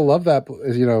people love that.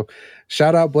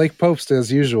 Shout out Blake Popes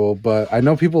as usual, but I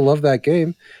know people love that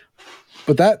game.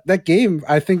 But that game,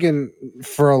 I think, in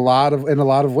a lot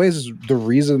of ways, is the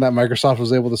reason that Microsoft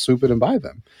was able to swoop in and buy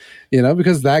them.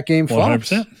 Because that game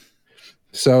flops. 100%.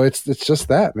 So it's just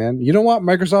that, man. You don't want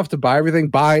Microsoft to buy everything.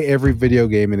 Buy every video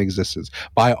game in existence.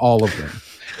 Buy all of them.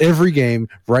 Every game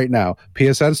right now.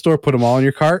 PSN Store, put them all in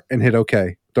your cart and hit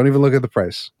OK. Don't even look at the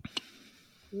price.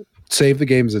 Save the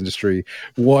games industry.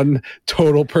 One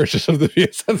total purchase of the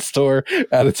PSN Store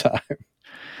at a time.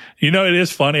 It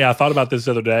is funny. I thought about this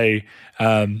the other day.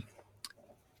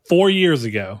 4 years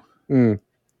ago,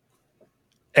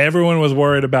 everyone was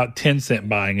worried about Tencent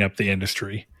buying up the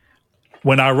industry.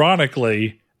 When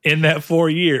ironically, in that 4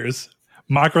 years,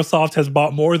 Microsoft has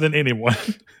bought more than anyone.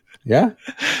 Yeah.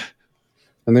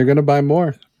 And they're going to buy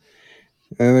more.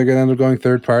 And they're going to end up going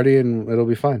third party and it'll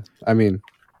be fine. I mean.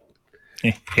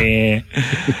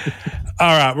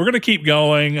 All right, we're going to keep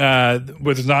going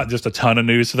with not just a ton of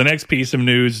news. So the next piece of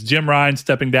news, Jim Ryan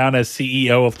stepping down as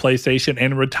CEO of PlayStation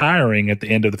and retiring at the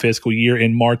end of the fiscal year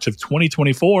in March of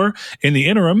 2024. In the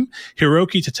interim,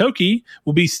 Hiroki Totoki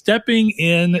will be stepping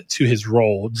in to his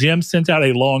role. Jim sent out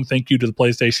a long thank you to the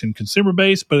PlayStation consumer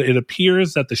base, but it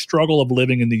appears that the struggle of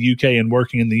living in the UK and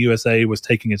working in the USA was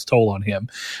taking its toll on him.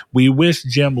 We wish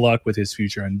Jim luck with his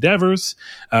future endeavors.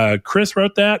 Chris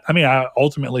wrote that. I mean, I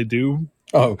ultimately do.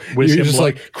 Oh, you're just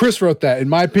like, Chris wrote that. In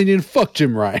my opinion, fuck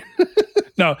Jim Ryan.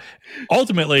 No,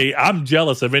 ultimately, I'm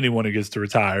jealous of anyone who gets to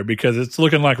retire because it's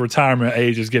looking like retirement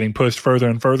age is getting pushed further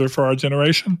and further for our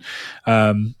generation,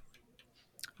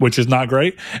 which is not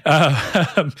great.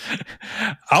 I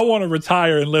want to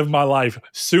retire and live my life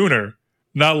sooner,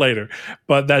 not later.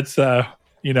 But that's, I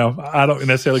don't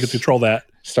necessarily get to control that.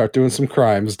 Start doing some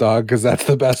crimes, dog, because that's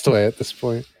the best way at this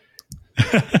point.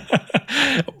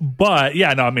 But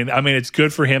yeah, no, I mean, it's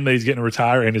good for him that he's getting to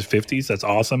retire in his 50s. That's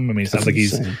awesome. I mean, it sounds like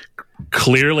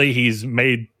he's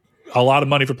made a lot of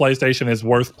money for PlayStation. Is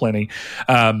worth plenty.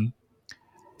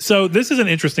 So this is an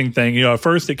interesting thing. At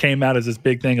first it came out as this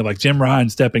big thing of like Jim Ryan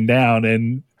stepping down,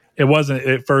 and it wasn't.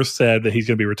 It first said that he's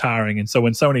going to be retiring, and so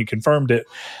when Sony confirmed it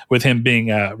with him being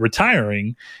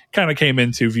retiring, kind of came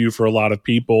into view for a lot of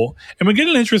people. And we get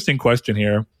an interesting question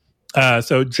here.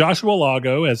 So Joshua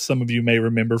Lago, as some of you may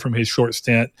remember from his short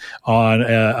stint on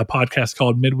a podcast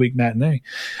called Midweek Matinee,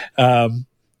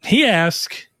 he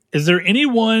asked, is there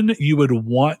anyone you would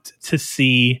want to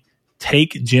see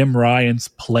take Jim Ryan's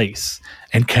place?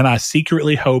 And can I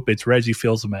secretly hope it's Reggie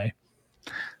Fils-Aimé?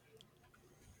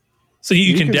 So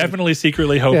you can definitely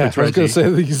secretly hope it's Reggie. I was going to say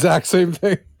the exact same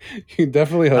thing. You can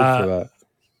definitely hope for that.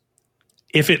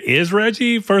 If it is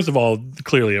Reggie, first of all,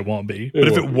 clearly it won't be. But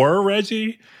if it were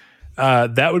Reggie...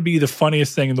 that would be the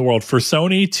funniest thing in the world for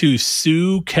Sony to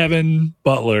sue Kevin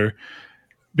Butler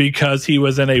because he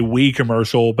was in a Wii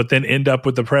commercial, but then end up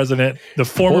with the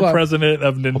former president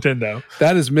of Nintendo.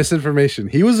 That is misinformation.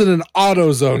 He was in an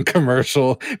AutoZone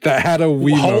commercial that had a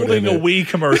Wii holding a Wii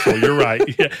commercial. You're right.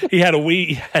 Yeah, he had a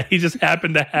Wii. He just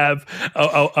happened to have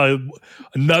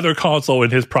another console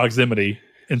in his proximity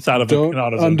inside of an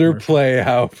AutoZone. Don't underplay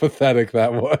how pathetic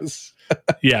that was.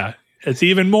 Yeah. It's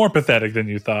even more pathetic than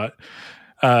you thought.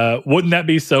 Wouldn't that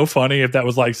be so funny if that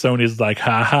was like Sony's like,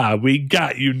 ha, we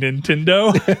got you,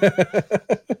 Nintendo.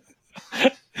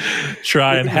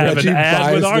 Try and have Reggie an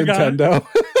ad with our Nintendo.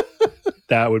 guy.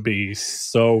 That would be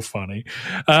so funny.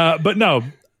 But no,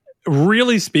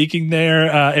 really speaking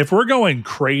there, if we're going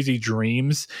crazy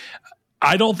dreams,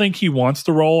 I don't think he wants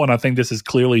the role, and I think this is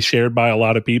clearly shared by a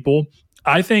lot of people.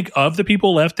 I think of the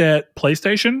people left at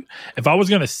PlayStation, if I was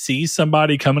going to see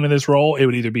somebody come into this role, it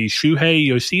would either be Shuhei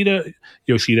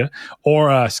Yoshida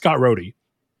or Scott Rhodey.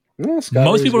 Most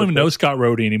people don't even know Scott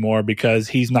Rhodey anymore because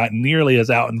he's not nearly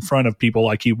as out in front of people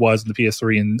like he was in the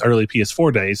PS3 and early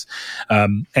PS4 days,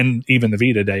 and even the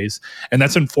Vita days. And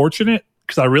that's unfortunate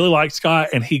because I really like Scott,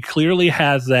 and he clearly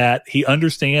has that. He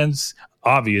understands,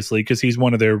 obviously, because he's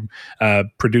one of their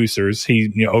producers.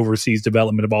 He oversees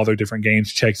development of all their different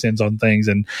games, checks in on things,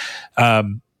 and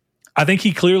I think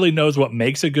he clearly knows what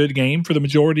makes a good game for the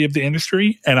majority of the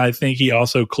industry, and I think he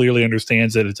also clearly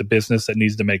understands that it's a business that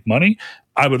needs to make money.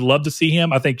 I would love to see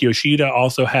him. I think Yoshida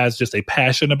also has just a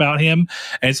passion about him,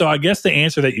 and so I guess the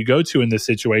answer that you go to in this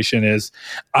situation is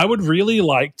I would really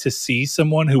like to see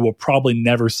someone who we'll probably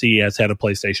never see as head of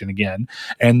PlayStation again,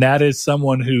 and that is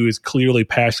someone who is clearly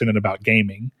passionate about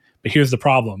gaming. But here's the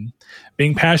problem.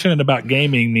 Being passionate about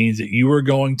gaming means that you are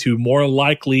going to more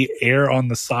likely err on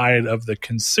the side of the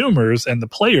consumers and the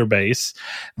player base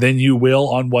than you will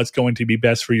on what's going to be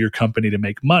best for your company to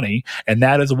make money. And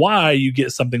that is why you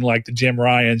get something like the Jim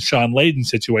Ryan, Sean Layden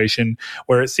situation,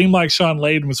 where it seemed like Sean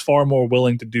Layden was far more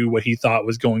willing to do what he thought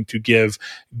was going to give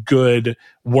good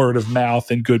word of mouth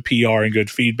and good PR and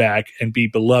good feedback and be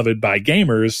beloved by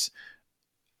gamers.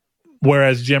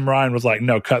 Whereas Jim Ryan was like,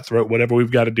 no, cutthroat, whatever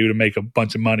we've got to do to make a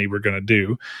bunch of money, we're going to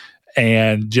do.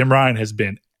 And Jim Ryan has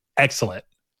been excellent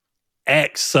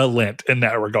in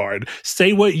that regard.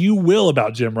 Say what you will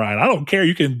about Jim Ryan. I don't care.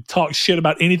 You can talk shit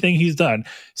about anything he's done.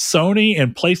 Sony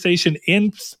and PlayStation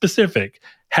in specific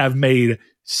have made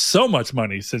so much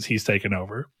money since he's taken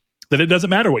over that it doesn't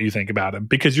matter what you think about him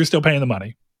because you're still paying the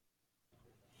money.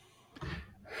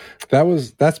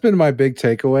 That's been my big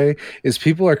takeaway is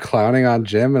people are clowning on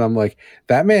Jim, and I'm like,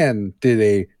 that man did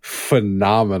a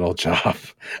phenomenal job.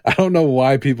 I don't know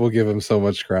why people give him so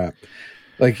much crap.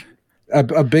 Like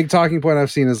a big talking point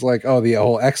I've seen is like, oh, the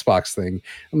whole Xbox thing.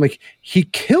 I'm like, he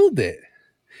killed it.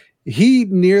 He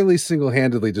nearly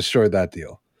single-handedly destroyed that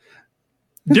deal.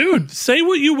 Dude, say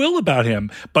what you will about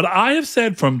him, but I have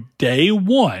said from day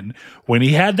one, when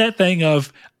he had that thing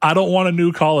of, I don't want a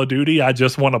new Call of Duty, I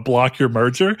just want to block your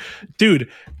merger. Dude,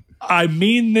 I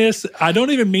mean this. I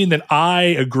don't even mean that I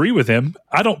agree with him.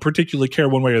 I don't particularly care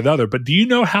one way or the other, but do you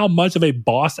know how much of a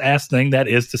boss-ass thing that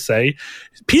is to say?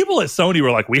 People at Sony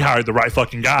were like, we hired the right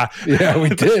fucking guy. Yeah, we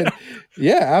did.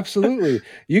 Yeah, absolutely.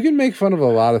 You can make fun of a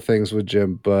lot of things with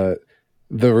Jim, but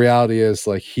the reality is,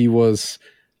 like, he was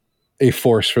a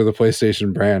force for the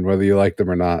PlayStation brand, whether you like them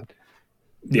or not.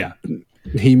 Yeah.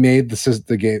 He made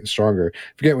the game stronger.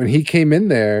 Forget when he came in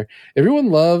there,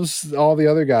 everyone loves all the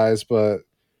other guys, but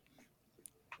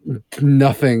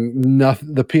nothing,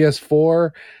 the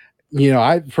PS4,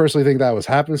 I personally think that was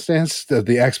happenstance, the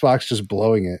Xbox just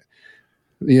blowing it.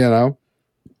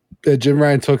 Jim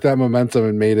Ryan took that momentum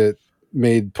and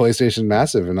made PlayStation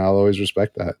massive, and I'll always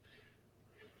respect that.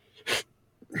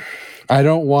 I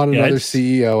don't want another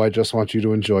CEO. I just want you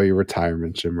to enjoy your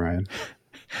retirement, Jim Ryan.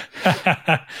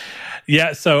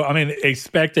 Yeah, so, I mean,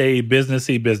 expect a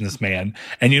businessy businessman.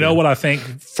 And you know what I think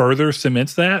further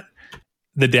cements that?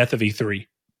 The death of E3.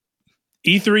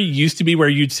 E3 used to be where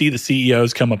you'd see the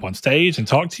CEOs come up on stage and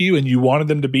talk to you, and you wanted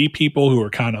them to be people who were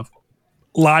kind of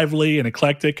lively and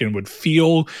eclectic and would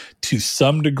feel to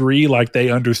some degree like they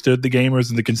understood the gamers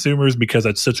and the consumers because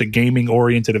it's such a gaming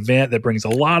oriented event that brings a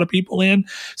lot of people in.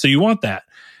 So you want that.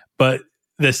 But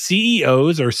the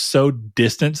CEOs are so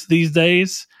distant these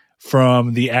days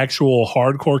from the actual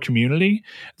hardcore community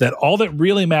that all that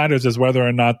really matters is whether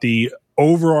or not the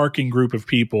overarching group of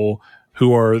people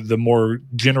who are the more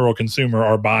general consumer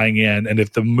are buying in, and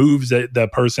if the moves that the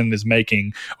person is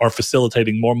making are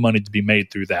facilitating more money to be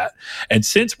made through that. And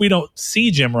since we don't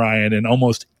see Jim Ryan in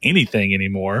almost anything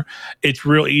anymore, it's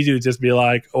real easy to just be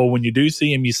like, oh, when you do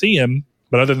see him, you see him.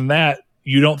 But other than that,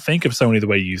 you don't think of Sony the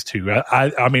way you used to.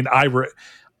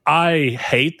 I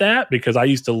hate that because I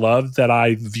used to love that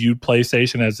I viewed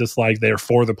PlayStation as just like they're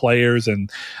for the players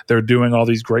and they're doing all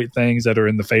these great things that are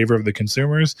in the favor of the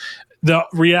consumers. The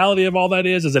reality of all that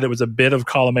is that it was a bit of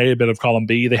column A, a bit of column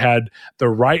B. They had the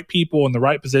right people in the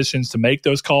right positions to make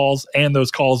those calls, and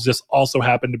those calls just also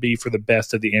happened to be for the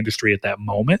best of the industry at that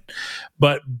moment.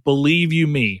 But believe you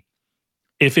me,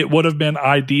 if it would have been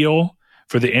ideal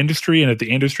for the industry. And if the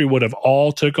industry would have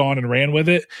all took on and ran with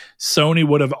it, Sony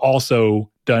would have also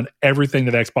done everything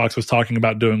that Xbox was talking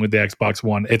about doing with the Xbox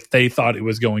One if they thought it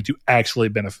was going to actually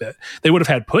benefit. They would have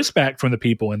had pushback from the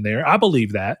people in there. I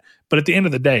believe that. But at the end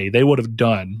of the day, they would have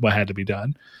done what had to be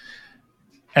done.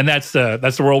 And that's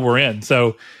the world we're in.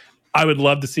 So I would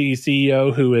love to see a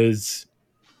CEO who is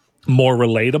more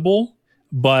relatable,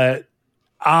 but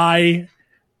I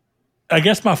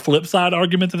guess my flip side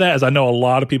argument to that is I know a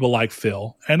lot of people like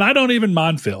Phil, and I don't even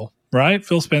mind Phil, right?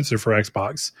 Phil Spencer for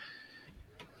Xbox.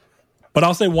 But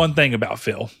I'll say one thing about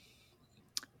Phil.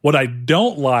 What I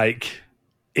don't like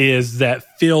is that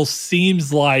Phil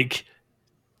seems like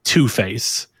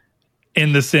Two-Face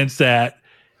in the sense that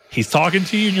he's talking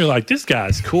to you and you're like, this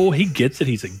guy's cool. He gets it.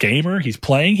 He's a gamer. He's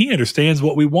playing. He understands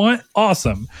what we want.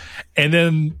 Awesome. And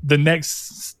then the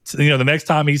next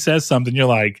time he says something, you're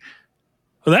like,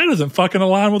 well, that doesn't fucking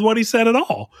align with what he said at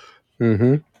all.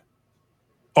 Mm-hmm.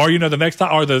 Or, the next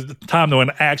time, or the time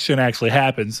when action actually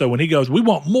happens. So when he goes, we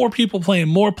want more people playing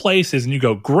more places, and you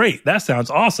go, great, that sounds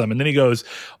awesome. And then he goes,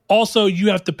 also, you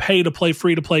have to pay to play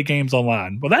free-to-play games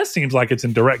online. Well, that seems like it's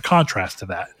in direct contrast to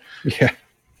that. Yeah.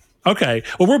 Okay,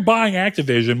 well, we're buying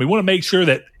Activision. We want to make sure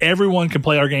that everyone can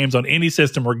play our games on any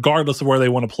system, regardless of where they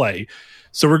want to play.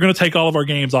 So we're going to take all of our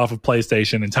games off of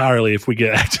PlayStation entirely if we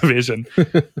get Activision.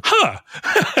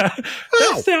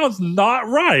 That sounds not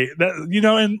right.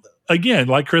 And again,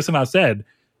 like Chris and I said,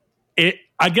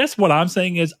 I guess what I'm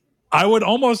saying is I would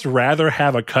almost rather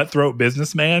have a cutthroat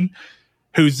businessman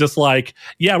who's just like,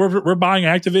 yeah, we're buying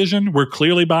Activision. We're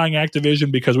clearly buying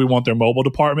Activision because we want their mobile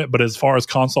department. But as far as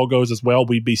console goes as well,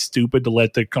 we'd be stupid to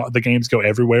let the games go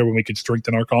everywhere when we could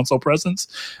strengthen our console presence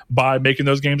by making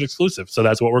those games exclusive. So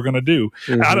that's what we're going to do.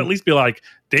 Mm-hmm. I'd at least be like,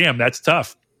 damn, that's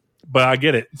tough. But I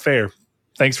get it. Fair.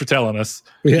 Thanks for telling us.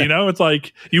 Yeah. It's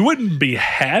like you wouldn't be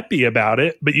happy about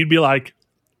it, but you'd be like,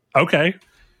 okay,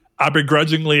 I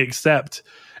begrudgingly accept.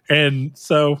 And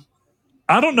so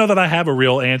I don't know that I have a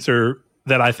real answer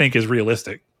that I think is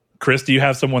realistic. Chris, do you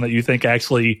have someone that you think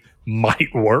actually might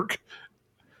work?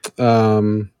 It's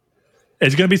going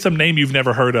to be some name you've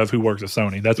never heard of who works at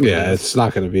Sony. That's what it's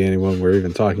not going to be anyone we're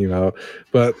even talking about.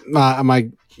 But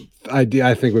my idea,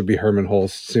 I think, would be Herman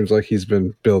Hulst. Seems like he's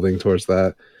been building towards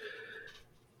that.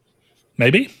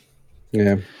 Maybe.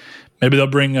 Yeah. Maybe they'll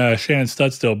bring Shannon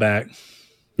Studstill back.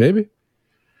 Maybe.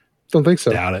 Don't think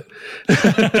so. Doubt it.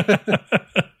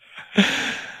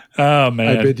 Oh,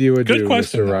 man. I bid you adieu, good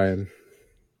question, Mr. Ryan.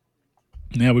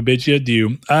 Yeah, we bid you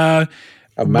adieu.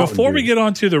 Before we get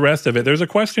on to the rest of it, there's a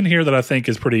question here that I think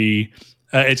is pretty...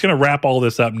 it's going to wrap all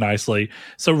this up nicely.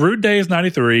 So Rude Days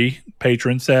 93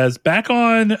 patron says, back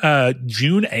on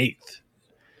June 8th,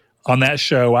 on that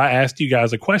show, I asked you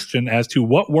guys a question as to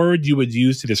what word you would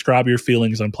use to describe your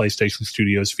feelings on PlayStation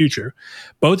Studios' future.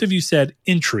 Both of you said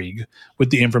intrigue with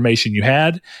the information you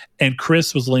had, and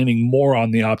Chris was leaning more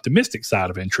on the optimistic side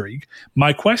of intrigue.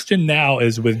 My question now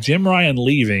is, with Jim Ryan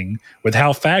leaving, with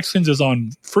how Factions is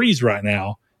on freeze right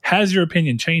now, has your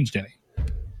opinion changed any?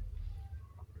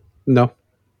 No,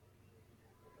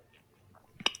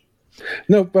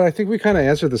 but I think we kind of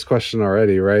answered this question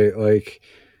already, right? Like,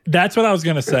 that's what I was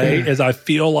going to say, is I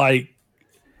feel like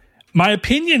my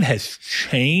opinion has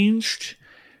changed,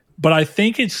 but I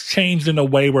think it's changed in a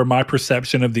way where my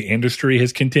perception of the industry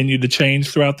has continued to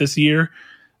change throughout this year.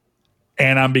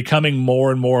 And I'm becoming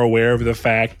more and more aware of the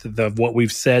fact of what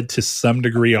we've said to some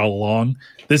degree all along.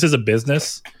 This is a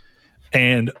business.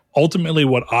 And ultimately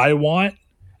what I want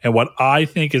and what I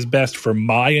think is best for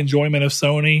my enjoyment of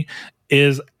Sony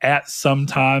is at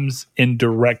sometimes in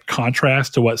direct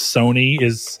contrast to what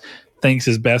Sony thinks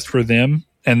is best for them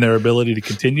and their ability to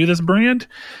continue this brand.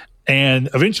 And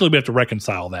eventually we have to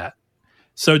reconcile that.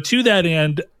 So to that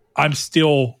end, I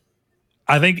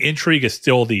think intrigue is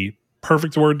still the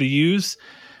perfect word to use.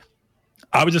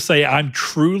 I would just say I'm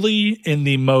truly in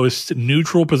the most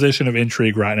neutral position of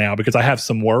intrigue right now because I have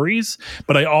some worries,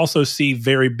 but I also see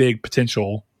very big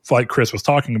potential, like Chris was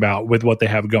talking about, with what they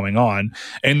have going on.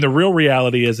 And the real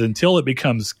reality is, until it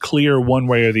becomes clear one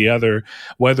way or the other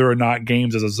whether or not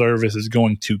games as a service is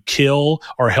going to kill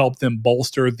or help them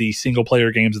bolster the single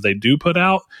player games that they do put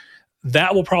out,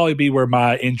 that will probably be where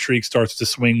my intrigue starts to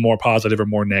swing more positive or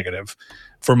more negative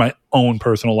for my own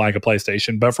personal like of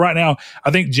PlayStation. But for right now,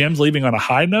 I think Jim's leaving on a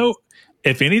high note.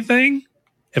 If anything,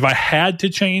 if I had to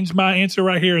change my answer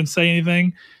right here and say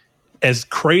anything, as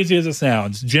crazy as it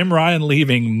sounds, Jim Ryan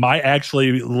leaving might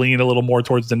actually lean a little more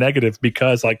towards the negative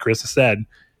because, like Chris has said,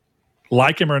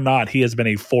 like him or not, he has been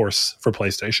a force for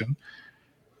PlayStation.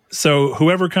 So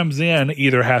whoever comes in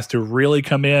either has to really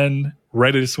come in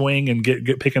ready to swing and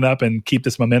get picking up and keep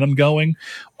this momentum going,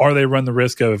 or they run the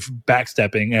risk of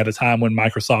backstepping at a time when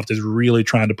Microsoft is really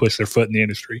trying to push their foot in the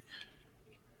industry.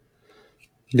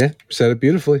 Yeah, said it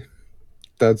beautifully.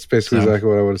 That's basically exactly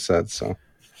what I would have said. So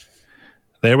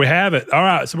there we have it. All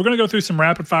right, so we're going to go through some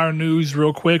rapid fire news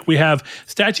real quick. We have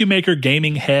statue maker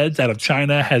Gaming Heads out of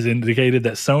China has indicated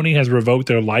that Sony has revoked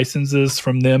their licenses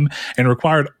from them and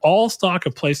required all stock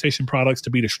of PlayStation products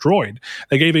to be destroyed.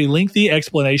 They gave a lengthy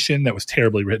explanation that was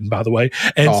terribly written, by the way,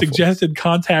 and suggested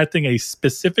contacting a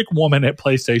specific woman at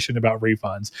PlayStation about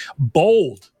refunds.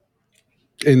 Bold.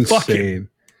 Insane. Fucking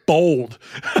bold.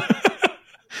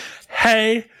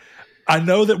 Hey, I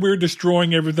know that we're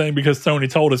destroying everything because Sony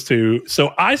told us to,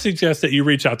 so I suggest that you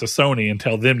reach out to Sony and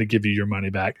tell them to give you your money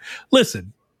back.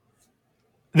 Listen,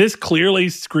 this clearly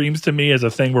screams to me as a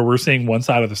thing where we're seeing one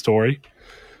side of the story.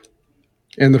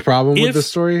 And the problem with this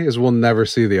story is we'll never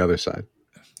see the other side.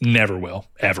 Never will,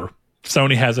 ever.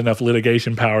 Sony has enough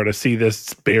litigation power to see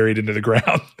this buried into the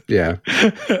ground. Yeah.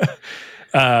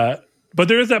 But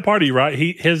there is that party, right?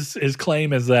 His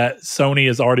claim is that Sony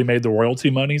has already made the royalty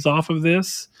monies off of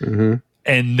this,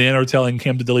 and then are telling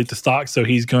him to delete the stock, so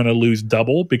he's going to lose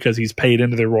double because he's paid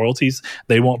into their royalties.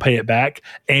 They won't pay it back,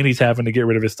 and he's having to get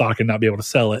rid of his stock and not be able to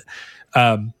sell it.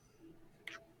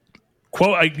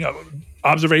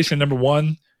 Observation number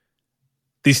one: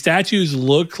 these statues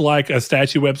look like a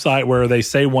statue website where they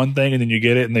say one thing and then you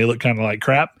get it, and they look kind of like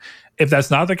crap. If that's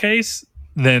not the case,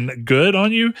 then good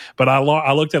on you. But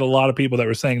I looked at a lot of people that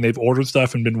were saying they've ordered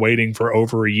stuff and been waiting for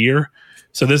over a year.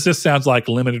 So this just sounds like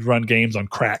limited run games on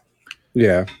crack.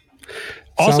 Yeah.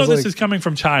 Also, this is coming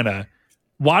from China.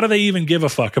 Why do they even give a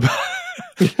fuck about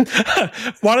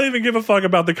why do they even give a fuck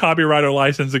about the copyright or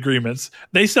license agreements?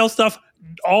 They sell stuff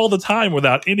all the time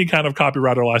without any kind of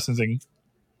copyright or licensing.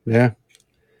 Yeah.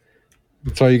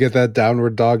 That's why you get that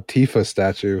downward dog Tifa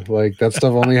statue. Like, that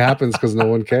stuff only happens because no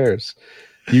one cares.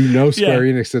 Square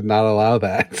Enix did not allow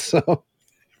that. So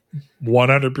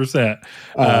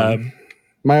 100%.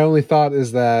 My only thought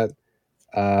is that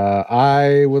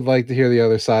I would like to hear the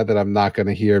other side that I'm not going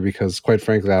to hear because, quite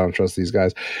frankly, I don't trust these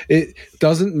guys. It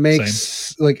doesn't make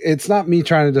it's not me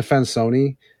trying to defend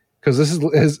Sony, because this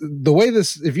is the way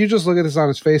this. If you just look at this on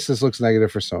its face, this looks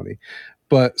negative for Sony.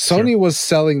 But Sony was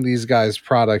selling these guys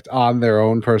product on their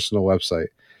own personal website,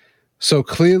 so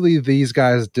clearly these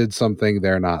guys did something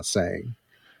they're not saying.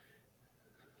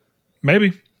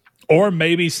 Maybe. Or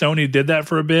maybe Sony did that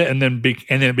for a bit and then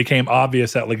it became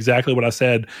obvious that exactly what I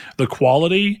said, the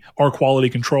quality or quality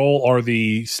control or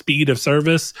the speed of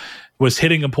service was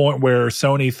hitting a point where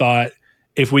Sony thought,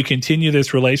 if we continue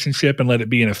this relationship and let it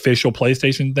be an official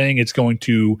PlayStation thing, it's going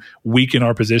to weaken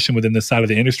our position within this side of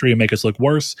the industry and make us look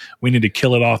worse. We need to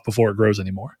kill it off before it grows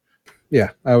anymore.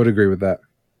 Yeah, I would agree with that.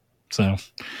 So...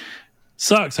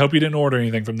 sucks. Hope you didn't order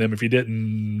anything from them. If you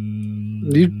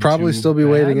didn't, you'd probably still be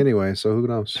waiting anyway. So who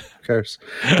knows? Who cares?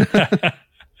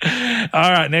 All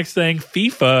right. Next thing,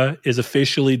 FIFA is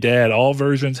officially dead. All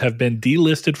versions have been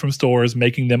delisted from stores,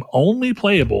 making them only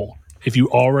playable if you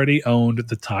already owned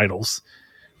the titles.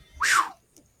 Whew.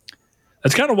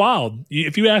 That's kind of wild.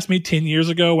 If you asked me 10 years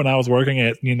ago when I was working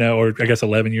at, or I guess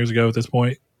 11 years ago at this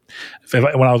point, when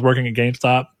I was working at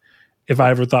GameStop, if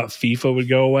I ever thought FIFA would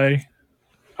go away,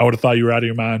 I would have thought you were out of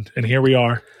your mind. And here we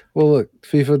are. Well, look,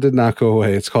 FIFA did not go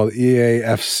away. It's called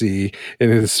EAFC,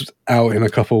 and it's out in a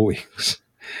couple weeks.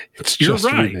 It's just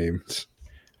renamed.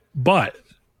 But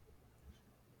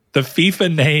the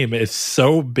FIFA name is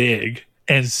so big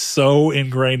and so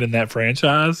ingrained in that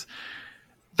franchise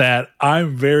that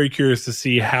I'm very curious to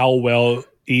see how well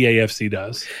EAFC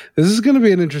does. This is going to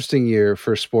be an interesting year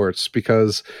for sports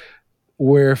because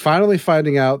we're finally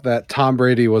finding out that Tom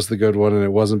Brady was the good one and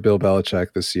it wasn't Bill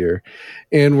Belichick this year.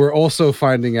 And we're also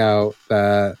finding out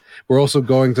that we're also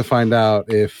going to find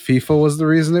out if FIFA was the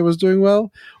reason it was doing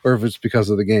well or if it's because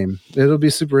of the game. It'll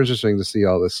be super interesting to see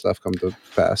all this stuff come to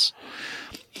pass.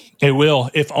 It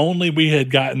will. If only we had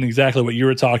gotten exactly what you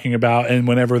were talking about. And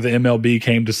whenever the MLB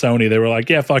came to Sony, they were like,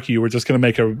 yeah, fuck you. We're just going to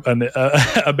make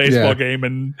a baseball game.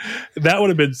 And that would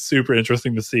have been super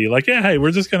interesting to see. Like, yeah, hey, we're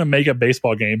just going to make a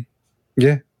baseball game.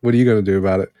 Yeah. What are you going to do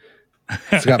about it?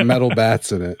 It's got metal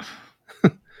bats in it.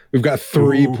 We've got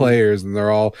 3 players and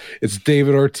it's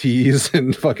David Ortiz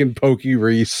and fucking Pokey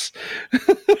Reese.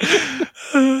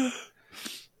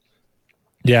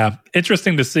 Yeah.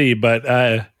 Interesting to see, but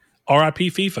RIP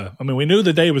FIFA. I mean, we knew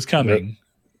the day was coming.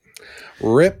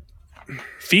 Rip.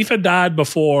 FIFA died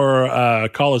before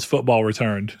college football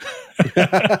returned.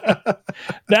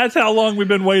 That's how long we've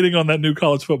been waiting on that new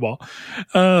college football.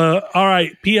 All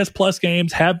right. PS Plus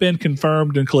games have been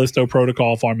confirmed in Callisto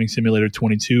Protocol, Farming Simulator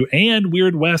 22, and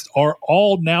Weird West are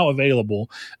all now available.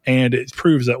 And it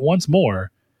proves that once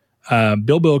more,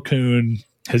 Bill Coon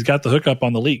has got the hookup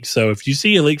on the leak. So if you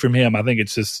see a leak from him, I think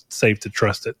it's just safe to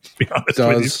trust it, to be honest with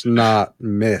you. Does not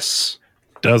miss.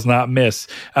 Does not miss.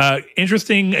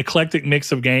 Interesting, eclectic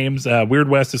mix of games. Weird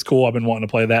West is cool. I've been wanting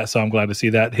to play that, so I'm glad to see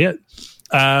that hit.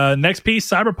 Next piece,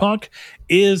 Cyberpunk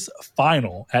is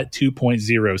final at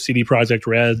 2.0. CD Projekt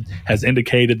Red has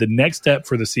indicated the next step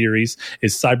for the series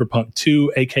is Cyberpunk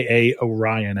 2, aka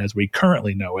Orion, as we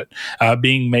currently know it,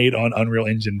 being made on Unreal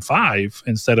Engine 5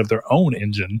 instead of their own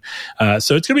engine.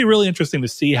 So it's going to be really interesting to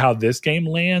see how this game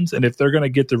lands and if they're going to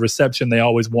get the reception they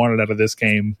always wanted out of this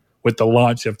game with the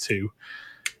launch of 2.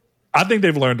 I think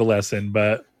they've learned a lesson,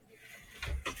 but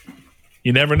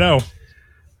you never know.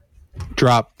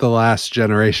 Drop the last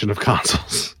generation of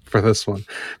consoles for this one.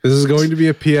 This is going to be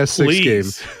a PS6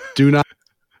 Please. game. Do not.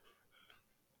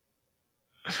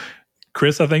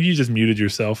 Chris, I think you just muted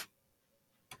yourself.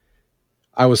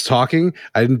 I was talking.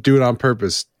 I didn't do it on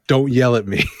purpose. Don't yell at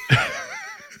me.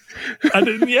 I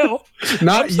didn't yell.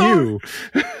 Not you.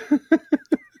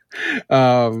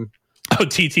 Oh,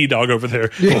 TT dog over there.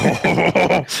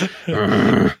 Yeah.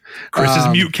 Chris's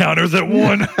mute counter's at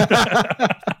 1.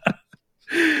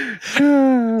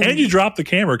 And you dropped the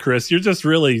camera, Chris. You're just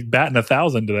really batting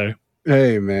 1,000 today.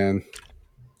 Hey, man.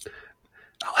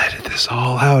 I'll edit this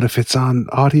all out if it's on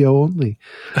audio only.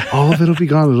 All of it'll be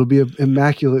gone. It'll be an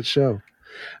immaculate show.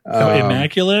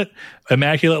 Immaculate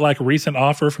like a recent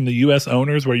offer from the U.S.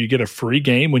 owners where you get a free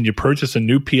game when you purchase a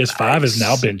new PS5 has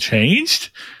now been changed.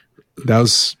 That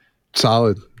was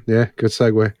solid. Yeah, good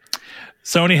segue.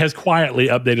 Sony has quietly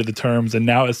updated the terms, and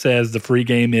now it says the free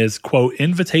game is, quote,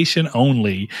 invitation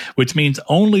only, which means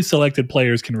only selected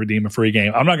players can redeem a free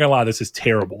game. I'm not going to lie, this is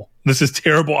terrible. This is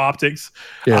terrible optics.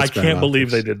 Yeah, I can't believe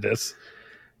they did this.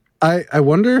 I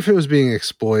wonder if it was being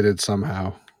exploited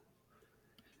somehow.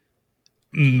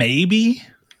 Maybe.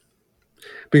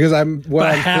 Because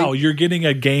you're getting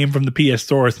a game from the PS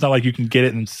Store. It's not like you can get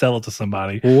it and sell it to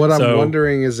somebody. Well, what I'm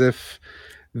wondering is if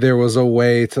there was a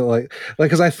way to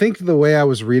because I think the way I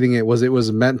was reading it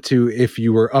was meant to, if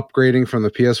you were upgrading from the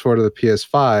PS4 to the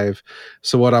PS5.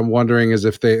 So what I'm wondering is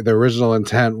if the original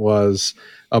intent was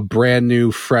a brand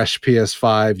new, fresh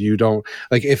PS5. You don't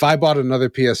if I bought another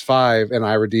PS5 and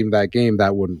I redeemed that game,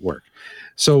 that wouldn't work.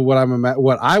 So what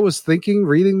I was thinking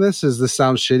reading this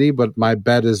sounds shitty, but my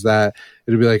bet is that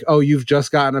it'll be like, oh, you've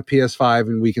just gotten a PS5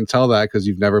 and we can tell that because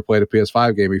you've never played a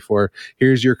PS5 game before.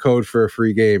 Here's your code for a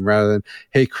free game, rather than,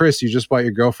 hey, Chris, you just bought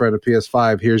your girlfriend a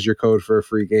PS5. Here's your code for a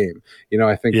free game.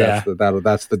 I think that's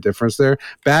the difference there.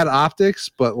 Bad optics,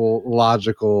 but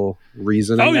logical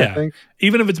reasoning. Oh, yeah. I think.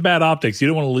 Even if it's bad optics, you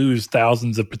don't want to lose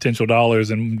thousands of potential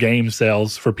dollars in game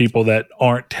sales for people that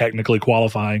aren't technically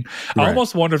qualifying. Right. I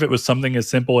almost wonder if it was something as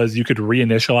simple as you could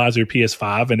reinitialize your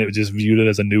PS5 and it just viewed it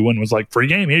as a new one, was like, free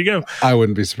game, here you go. I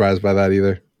wouldn't be surprised by that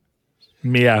either.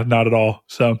 Yeah, not at all.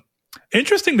 So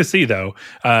interesting to see, though.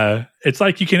 It's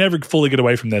like you can never fully get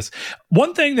away from this.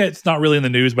 One thing that's not really in the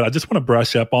news, but I just want to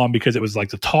brush up on because it was like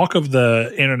the talk of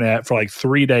the internet for like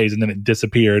 3 days and then it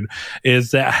disappeared, is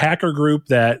that hacker group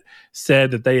that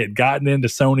said that they had gotten into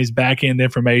Sony's back-end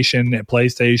information at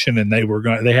PlayStation and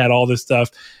they had all this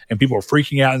stuff and people were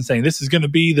freaking out and saying this is going to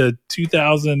be the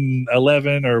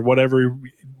 2011 or whatever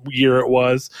year it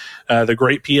was, the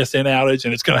great PSN outage,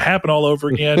 and it's going to happen all over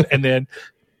again. And then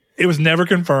it was never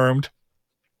confirmed.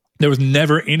 There was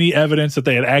never any evidence that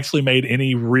they had actually made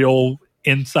any real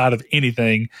inside of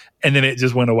anything. And then it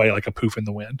just went away like a poof in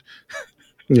the wind.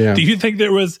 Yeah. Do you think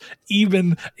there was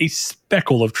even a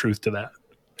speckle of truth to that?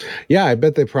 Yeah, I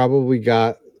bet they probably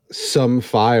got some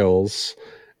files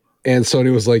and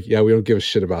Sony was like, yeah, we don't give a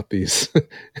shit about these.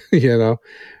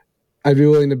 I'd be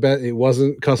willing to bet it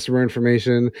wasn't customer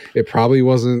information. It probably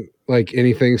wasn't like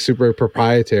anything super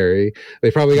proprietary.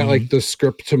 They probably got like the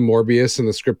script to Morbius and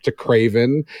the script to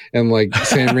Craven and like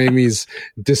Sam Raimi's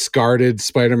discarded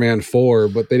Spider-Man 4,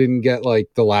 but they didn't get like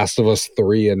the Last of Us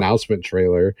 3 announcement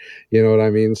trailer. You know what I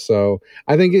mean? So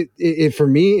I think it for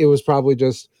me, it was probably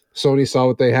just Sony saw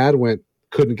what they had,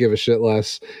 couldn't give a shit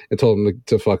less, and told them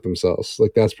to fuck themselves.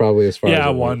 Like that's probably as far as I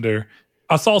wonder.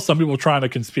 I saw some people trying to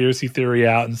conspiracy theory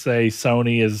out and say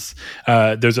Sony is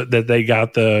that they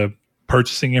got the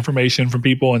purchasing information from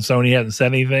people and Sony hadn't said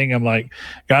anything. I'm like,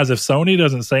 guys, if Sony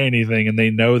doesn't say anything and they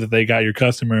know that they got your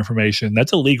customer information,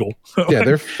 that's illegal. Yeah,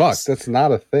 they're fucked. That's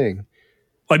not a thing.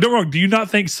 Like, don't get me wrong, do you not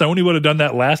think Sony would have done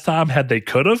that last time had they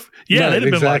could have? Yeah, Right, they'd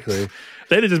have exactly. been like,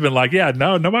 they'd have just been like, yeah,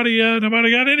 no, nobody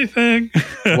got anything.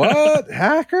 What?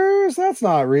 Hackers? That's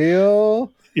not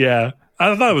real. Yeah,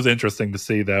 I thought it was interesting to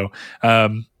see, though.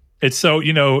 It's so,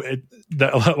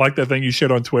 like that thing you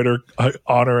shared on Twitter,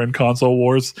 honor in console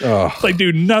wars. Ugh. It's like,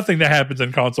 dude, nothing that happens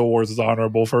in console wars is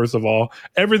honorable, first of all.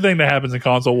 Everything that happens in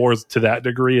console wars to that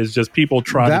degree is just people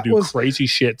trying to do crazy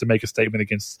shit to make a statement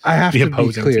against the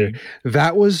opposing team.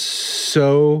 That was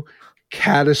so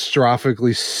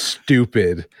catastrophically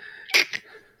stupid.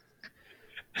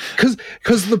 Because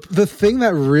the thing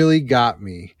that really got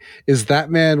me is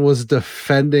that man was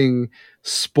defending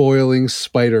spoiling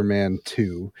Spider-Man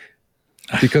 2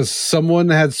 because someone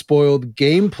had spoiled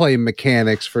gameplay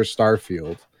mechanics for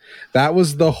Starfield. That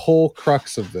was the whole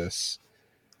crux of this.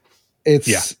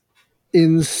 It's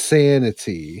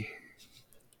insanity.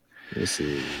 Let's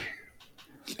see.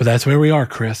 But that's where we are,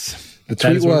 Chris. The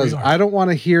tweet was, I don't want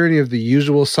to hear any of the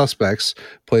usual suspects,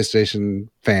 PlayStation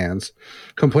fans,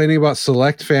 complaining about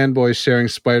select fanboys sharing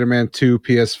Spider-Man 2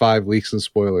 PS5 leaks and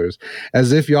spoilers.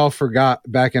 As if y'all forgot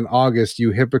back in August,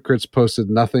 you hypocrites posted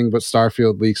nothing but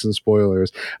Starfield leaks and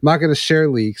spoilers. I'm not going to share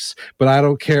leaks, but I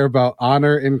don't care about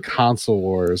honor in console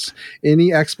wars.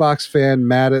 Any Xbox fan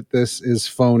mad at this is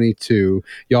phony too.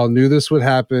 Y'all knew this would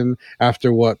happen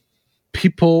after what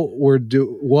people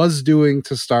was doing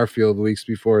to Starfield weeks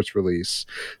before its release.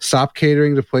 Stop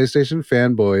catering to PlayStation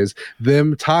fanboys.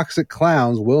 Them toxic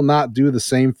clowns will not do the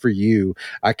same for you.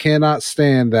 I cannot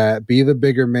stand that be the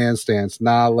bigger man stance.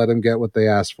 Nah, let them get what they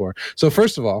asked for. So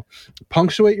first of all,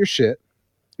 punctuate your shit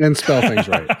and spell things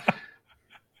right.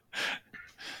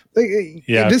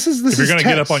 Yeah, this is if you're going to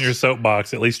get up on your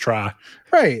soapbox, at least try.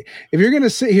 Right. If you're going to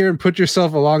sit here and put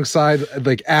yourself alongside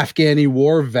like Afghani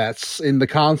war vets in the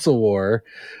console war,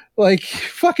 like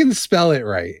fucking spell it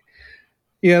right.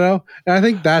 You know? And I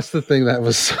think that's the thing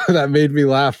that made me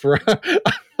laugh.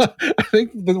 I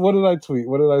think, what did I tweet?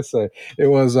 What did I say? It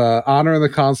was honor in the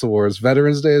console wars.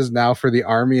 Veterans Day is now for the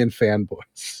army and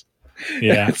fanboys.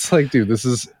 Yeah. It's like, dude, this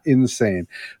is insane.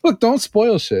 Look, don't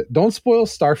spoil shit. Don't spoil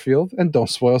Starfield and don't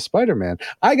spoil Spider-Man.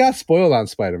 I got spoiled on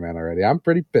Spider-Man already. I'm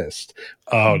pretty pissed.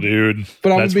 Oh, dude.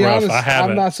 But I'm going to be honest,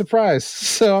 I'm not surprised.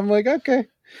 So I'm like, okay.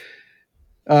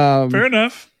 Fair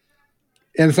enough.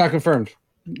 And it's not confirmed.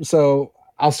 So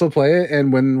I'll still play it.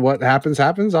 And when what happens,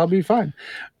 I'll be fine.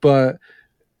 But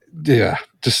yeah,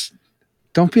 just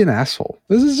don't be an asshole.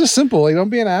 This is just simple. Like,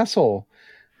 don't be an asshole.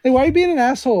 Like, why are you being an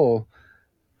asshole?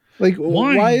 Like,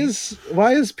 why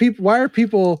are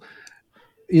people,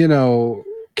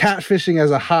 catfishing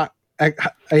as a hot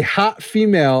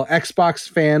female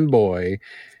Xbox fanboy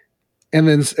and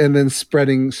then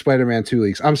spreading Spider-Man 2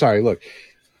 leaks? I'm sorry, look.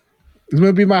 It's going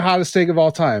to be my hottest take of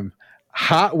all time.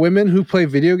 Hot women who play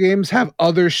video games have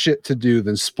other shit to do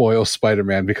than spoil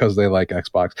Spider-Man because they like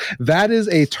Xbox. That is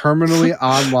a terminally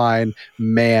online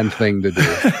man thing to do.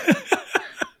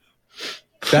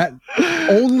 That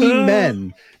only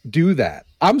men do that.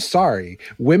 I'm sorry.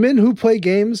 Women who play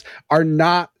games are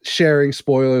not sharing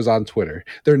spoilers on Twitter.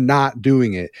 They're not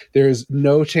doing it. There's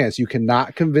no chance. You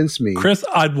cannot convince me. Chris,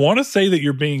 I'd want to say that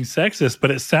you're being sexist, but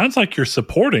it sounds like you're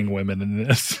supporting women in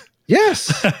this.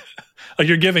 Yes. Like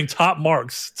you're giving top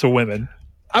marks to women.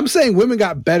 I'm saying women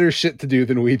got better shit to do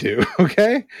than we do,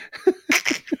 okay?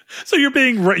 So you're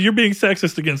being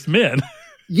sexist against men.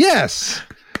 Yes.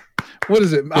 What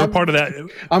is it? We're part of that.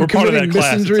 I'm committing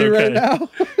misandry right now.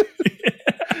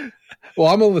 Yeah. Well,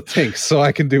 I'm a Latinx, so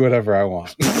I can do whatever I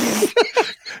want.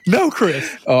 No,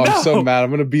 Chris. Oh, I'm so mad. I'm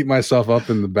going to beat myself up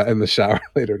in the shower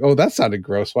later. Oh, that sounded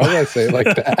gross. Why did I say it like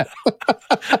that?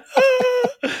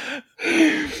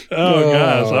 Oh,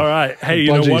 guys. All right. Hey,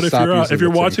 you know what? If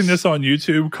you're watching this on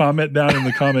YouTube, comment down in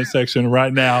the comment section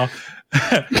right now.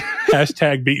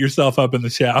 Hashtag beat yourself up in the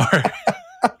shower.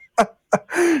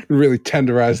 Really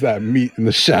tenderize that meat in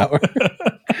the shower.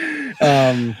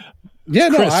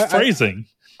 Chris, phrasing.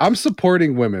 I'm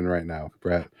supporting women right now,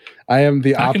 Brett. I am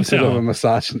the opposite of a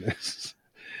misogynist.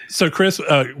 So, Chris,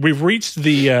 we've reached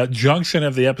the junction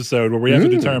of the episode where we have to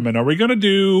determine, are we going to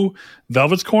do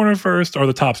Velvet's Corner first or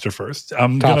the Topster first?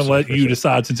 I'm going to let you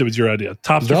decide since it was your idea.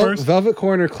 Topster first? Velvet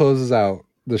Corner closes out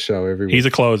the show every week. He's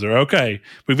a closer. Okay.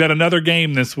 We've got another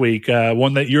game this week,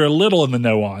 one that you're a little in the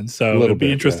know on. So it'll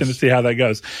be interesting to see how that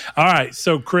goes. All right.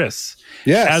 So, Chris,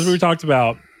 as we talked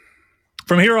about,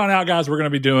 From here on out, guys, we're going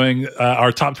to be doing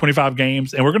our top 25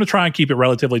 games, and we're going to try and keep it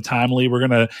relatively timely. We're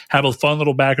going to have a fun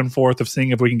little back and forth of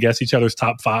seeing if we can guess each other's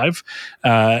top 5.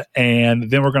 And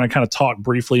then we're going to kind of talk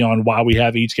briefly on why we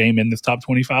have each game in this top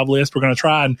 25 list. We're going to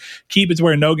try and keep it to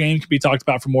where no game can be talked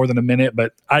about for more than a minute,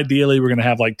 but ideally we're going to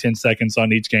have like 10 seconds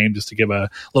on each game just to give a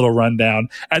little rundown.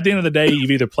 At the end of the day,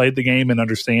 you've either played the game and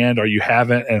understand, or you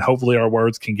haven't, and hopefully our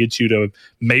words can get you to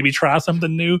maybe try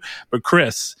something new. But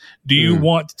Chris, do you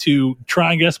want to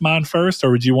try and guess mine first,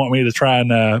 or would you want me to try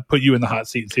and put you in the hot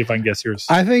seat and see if I can guess yours?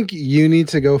 I think you need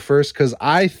to go first because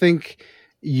I think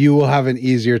you will have an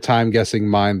easier time guessing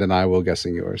mine than I will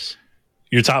guessing yours.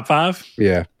 Your top 5?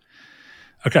 Yeah.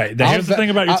 Okay. Then here's the thing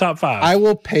about your top 5. I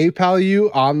will PayPal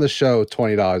you on the show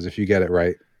 $20 if you get it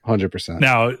right. 100%.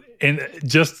 Now, in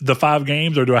just the 5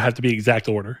 games, or do I have to be exact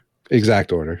order?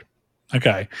 Exact order.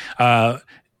 Okay.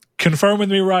 Confirm with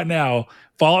me right now.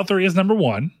 Fallout 3 is number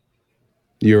 1.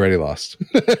 You already lost.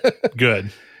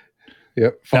 Good.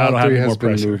 Yep. Fallout 3 has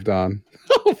been moved on.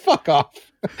 Oh, fuck off.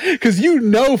 Because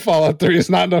Fallout 3 is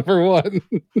not number 1.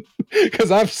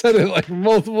 Because I've said it like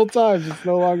multiple times. It's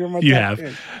no longer my top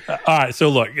game. All right. So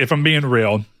look, if I'm being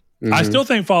real, I still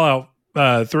think Fallout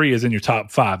 3 is in your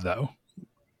top 5, though.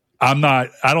 I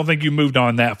don't think you moved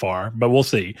on that far, but we'll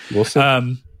see.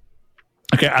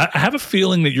 Okay. I have a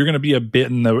feeling that you're going to be a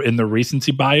bit in the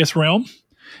recency bias realm.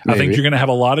 Maybe. I think you're going to have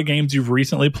a lot of games you've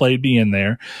recently played be in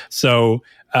there. So,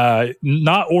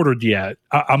 not ordered yet.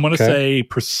 I'm going to say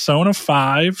Persona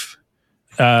 5,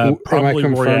 probably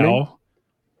Royale.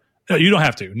 No, you don't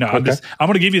have to. No, I'm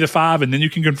going to give you the 5, and then you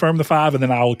can confirm the 5, and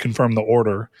then I'll confirm the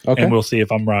order, and we'll see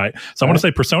if I'm right. So I'm going to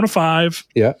say Persona 5.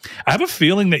 Yeah. I have a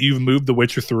feeling that you've moved The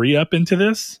Witcher 3 up into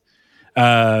this.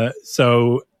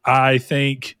 So I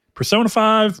think Persona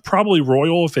 5, probably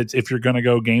Royal if you're going to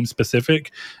go game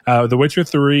specific. The Witcher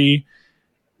 3.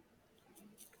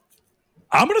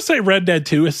 I'm going to say Red Dead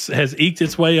 2 has eked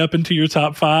its way up into your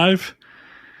top 5.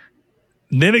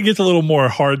 Then it gets a little more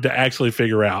hard to actually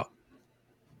figure out.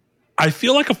 I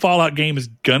feel like a Fallout game is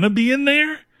going to be in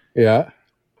there. Yeah.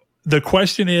 The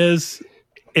question is,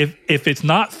 if it's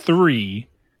not 3,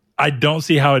 I don't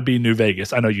see how it'd be New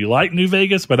Vegas. I know you like New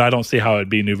Vegas, but I don't see how it'd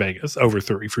be New Vegas over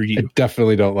 3 for you. I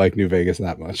definitely don't like New Vegas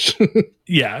that much.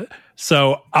 Yeah.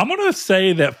 So I'm going to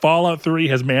say that Fallout 3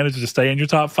 has managed to stay in your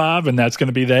top 5, and that's going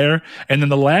to be there. And then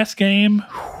the last game,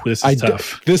 this is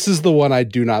tough. This is the one I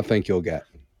do not think you'll get.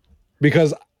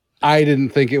 Because I didn't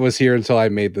think it was here until I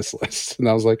made this list. And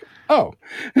I was like, oh.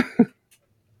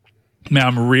 Now,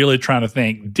 I'm really trying to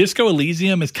think. Disco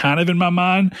Elysium is kind of in my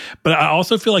mind, but I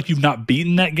also feel like you've not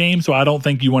beaten that game, so I don't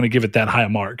think you want to give it that high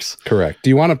marks. Correct.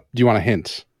 Do you want a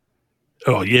hint?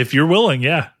 Oh, if you're willing,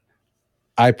 yeah.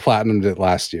 I platinumed it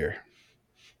last year.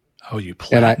 Oh, you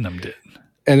platinumed it.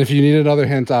 And if you need another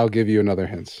hint, I'll give you another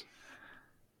hint.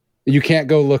 You can't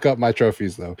go look up my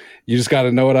trophies, though. You just got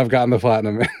to know what I've gotten the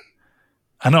platinum in.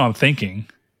 I know, I'm thinking.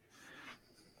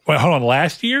 Wait, hold on.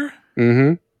 Last year?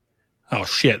 Mm-hmm. Oh,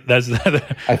 shit. I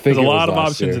think there's a lot of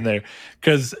options in there.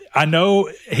 Because I know,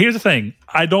 here's the thing.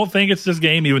 I don't think it's this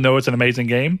game, even though it's an amazing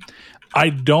game. I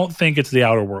don't think it's the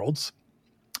Outer Worlds.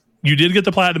 You did get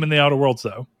the platinum in the Outer Worlds,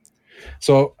 though.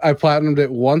 So I platinumed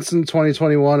it once in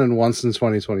 2021 and once in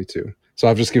 2022. So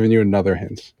I've just given you another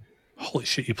hint. Holy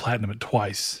shit, you platinumed it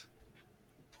twice.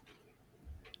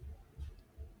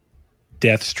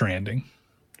 Death Stranding.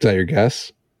 Is that your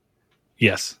guess?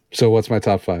 Yes. So what's my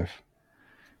top 5?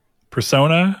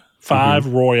 Persona 5,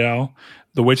 Royale,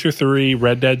 The Witcher 3,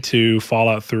 Red Dead 2,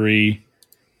 Fallout 3,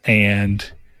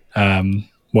 and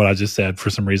what I just said. For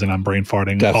some reason, I'm brain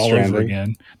farting Death all Stranding. over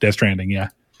again. Death Stranding, yeah.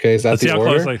 Okay, is that the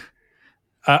order?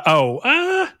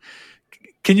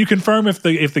 Can you confirm if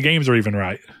the games are even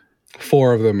right?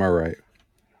 4 of them are right.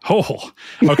 Oh,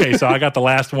 okay. So I got the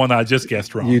last one that I just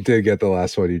guessed wrong. You did get the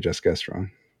last one you just guessed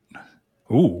wrong.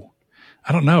 Ooh,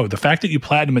 I don't know. The fact that you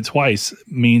platinum it twice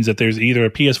means that there's either a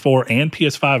PS4 and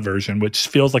PS5 version, which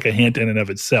feels like a hint in and of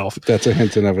itself. That's a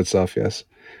hint in and of itself, yes.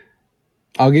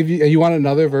 I'll give you. You want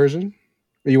another version?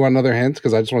 You want another hint?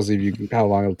 Because I just want to see how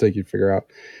long it'll take you to figure out.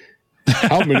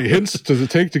 How many hints does it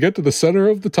take to get to the center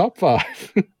of the top 5?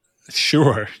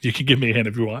 Sure. You can give me a hint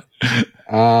if you want.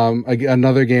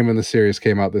 Another game in the series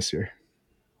came out this year.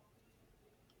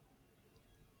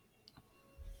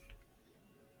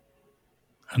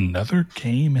 Another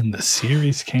game in the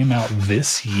series came out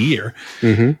this year.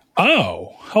 Mm-hmm.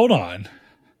 Oh, hold on.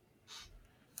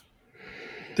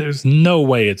 There's no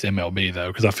way it's MLB, though,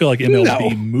 because I feel like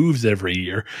MLB moves every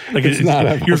year. Like it's not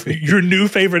MLB. Your new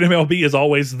favorite MLB is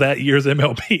always that year's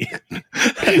MLB.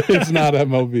 It's not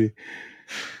MLB.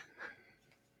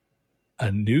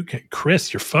 A new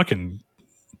Chris, you're fucking.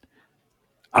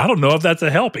 I don't know if that's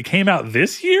a help. It came out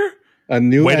this year? A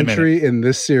new entry in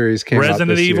this series came out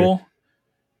this year.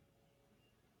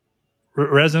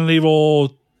 Resident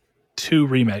Evil 2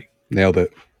 remake. Nailed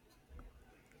it.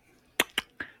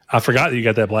 I forgot that you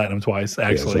got that platinum twice,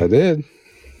 actually. Yes, I did.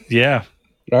 Yeah.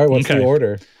 All right, what's the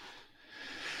order?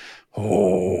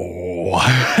 Oh.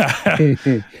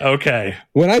 Okay.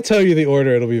 When I tell you the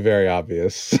order, it'll be very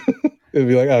obvious. It'll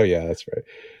be like, oh, yeah, that's right.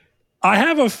 I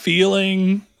have a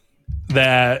feeling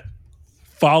that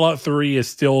Fallout 3 is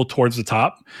still towards the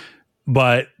top,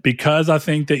 but because I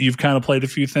think that you've kind of played a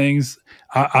few things,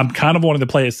 I'm kind of wanting to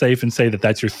play it safe and say that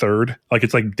that's your third. Like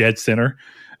it's like dead center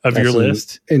of your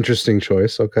list. Interesting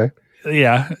choice. Okay.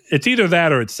 Yeah. It's either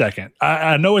that or it's second.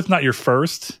 I know it's not your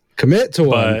first. Commit to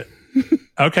one.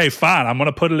 Okay, fine. I'm going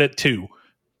to put it at 2.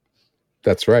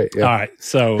 That's right. Yeah. All right.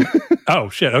 So, oh,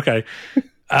 shit. Okay.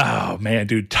 Oh, man,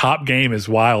 dude. Top Game is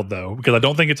wild, though, because I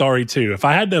don't think it's RE2. If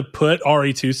I had to put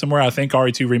RE2 somewhere, I think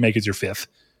RE2 Remake is your 5th.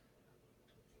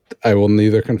 I will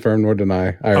neither confirm nor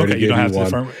deny. I already gave you one.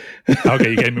 Confirm. Okay,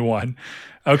 you gave me one.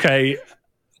 Okay.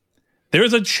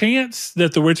 There's a chance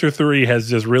that The Witcher 3 has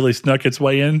just really snuck its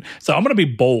way in. So I'm going to be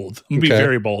bold. I'm going to be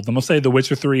very bold. I'm going to say The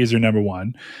Witcher 3 is your number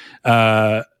 1.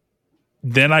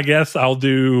 Then I guess I'll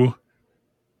do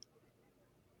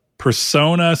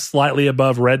Persona slightly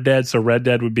above Red Dead. So Red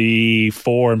Dead would be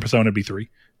 4 and Persona would be 3.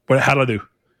 How do I do?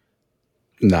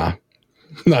 Nah.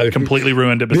 Not completely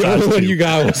ruined it. The only one you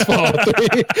got was Fallout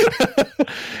 3.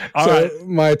 All right.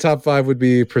 My top 5 would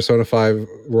be Persona 5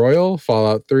 Royal,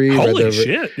 Fallout 3, Holy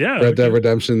shit, yeah. Red Dead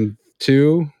Redemption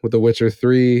 2, with The Witcher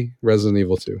 3, Resident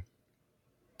Evil 2.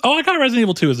 Oh, I got Resident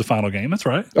Evil 2 as the final game. That's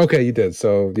right. Okay, you did.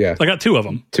 So, yeah. So I got 2 of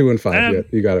them. 2 and 5. Yeah,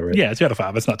 you got it right. Yeah, 2 out of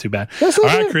 5. That's not too bad. All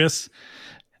right, Chris.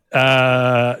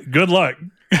 Good luck.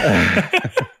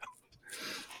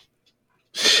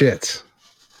 Shit.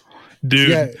 Dude,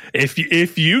 yeah.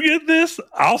 if you get this,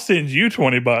 I'll send you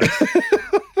 $20.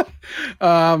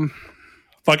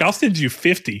 I'll send you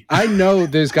 50. I know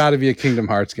there's got to be a Kingdom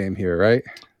Hearts game here, right?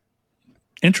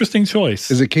 Interesting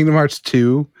choice. Is it Kingdom Hearts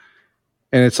 2?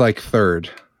 And it's like 3rd.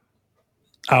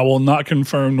 I will not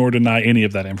confirm nor deny any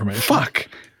of that information. Fuck.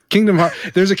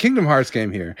 There's a Kingdom Hearts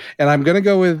game here, and I'm gonna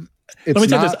go with. Let me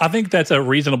tell you this. I think that's a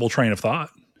reasonable train of thought.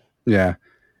 Yeah.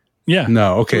 Yeah.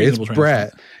 No. Okay. It's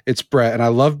Brett. It's Brett, and I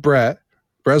love Brett.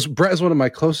 Brett is one of my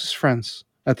closest friends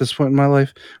at this point in my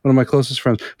life. One of my closest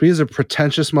friends, but he's a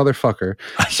pretentious motherfucker.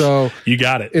 So you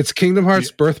got it. It's Kingdom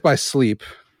Hearts: Birth by Sleep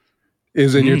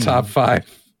is in your top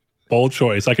 5. Bold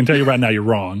choice. I can tell you right now, you're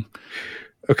wrong.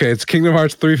 Okay, it's Kingdom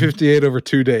Hearts 358 over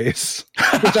 2 days,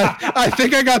 which I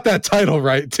think I got that title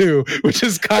right too, which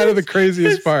is kind of the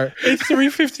craziest part. It's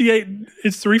 358.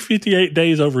 It's 358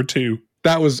 days over 2.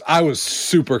 I was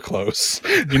super close.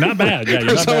 You're not bad. Yeah,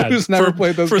 you're not bad. Who's never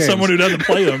played those games. For someone who doesn't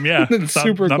play them, yeah, it's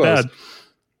super not close. Bad.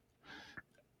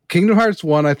 Kingdom Hearts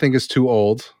 1, I think, is too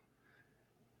old.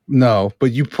 No,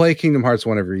 but you play Kingdom Hearts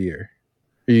 1 every year.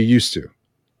 Or you used to.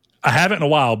 I haven't in a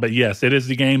while, but yes, it is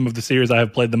the game of the series I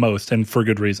have played the most, and for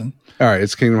good reason. All right,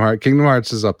 it's Kingdom Hearts. Kingdom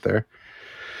Hearts is up there.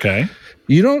 Okay.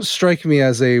 You don't strike me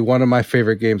as one of my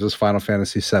favorite games as Final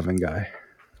Fantasy VII guy.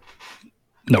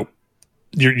 Nope.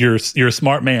 You're a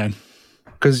smart man.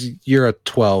 Because you're a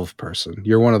 12 person.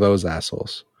 You're one of those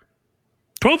assholes.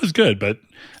 12 is good, but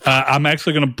I'm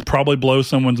actually going to probably blow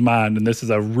someone's mind, and this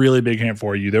is a really big hint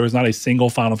for you. There was not a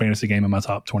single Final Fantasy game in my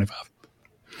top 25.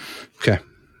 Okay.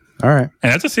 All right.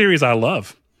 And that's a series I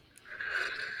love.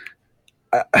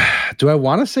 Do I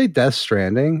want to say Death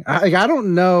Stranding? I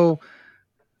don't know.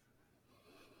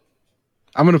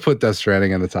 I'm going to put Death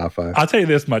Stranding in the top 5. I'll tell you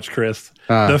this much, Chris.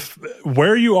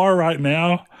 Where you are right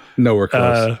now, nowhere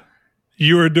close.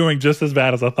 You are doing just as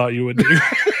bad as I thought you would do.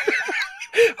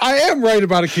 I am right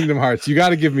about a Kingdom Hearts. You got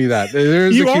to give me that. There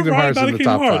is a Kingdom Hearts in the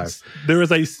top 5. There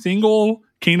is a single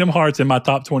Kingdom Hearts in my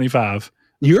top 25.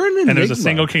 You're an enigma. And there's a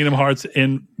single Kingdom Hearts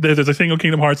in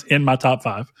my top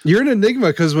 5. You're an enigma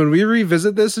because when we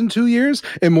revisit this in 2 years,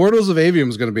 Immortals of Avium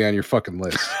is going to be on your fucking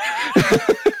list.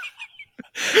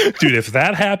 Dude, if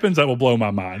that happens, that will blow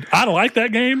my mind. I don't like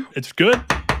that game. It's good.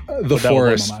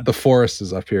 The Forest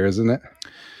is up here, isn't it?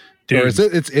 Dude, or is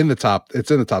it? It's in the top.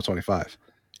 It's in the top 25.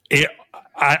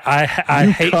 I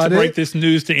hate to break this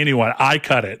news to anyone. I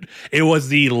cut it. It was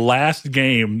the last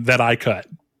game that I cut.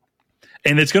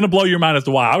 And it's going to blow your mind as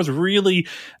to why. Let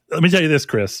me tell you this,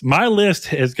 Chris. My list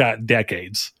has got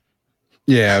decades.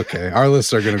 Yeah, okay. Our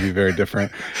lists are going to be very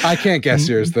different. I can't guess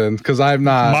yours then, because I'm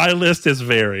not. My list is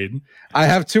varied. I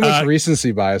have too much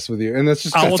recency bias with you, and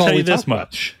I will tell you this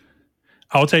much.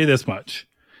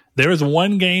 There is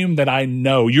one game that I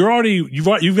know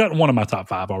you've got one of my top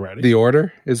 5 already. The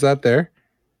Order, is that there?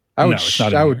 I would. No, it's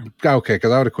not in I here. would. Okay,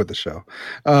 because I would have quit the show.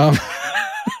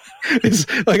 It's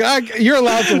like you're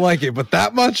allowed to like it, but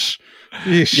that much.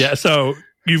 Yeesh. Yeah. So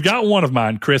you've got one of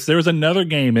mine, Chris. There's another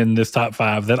game in this top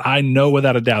 5 that I know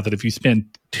without a doubt that if you spend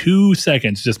 2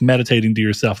 seconds just meditating to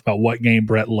yourself about what game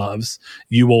Brett loves,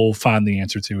 you will find the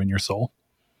answer to in your soul.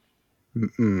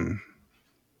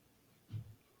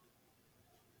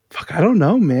 Fuck, I don't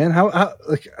know, man. How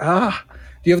do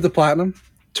you have the platinum?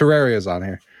 Terraria's on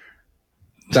here.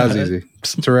 That was easy.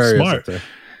 Terraria's Smart. up there.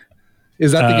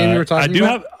 Is that the game you were talking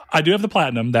about? I do have the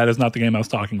platinum. That is not the game I was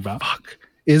talking about. Fuck.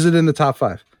 Is it in the top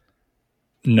 5?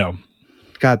 No.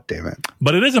 God damn it.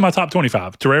 But it is in my top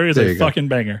 25. Terraria is a fucking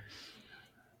banger.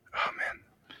 Oh,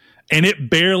 man. And it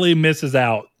barely misses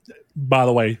out, by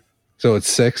the way. So it's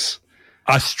 6?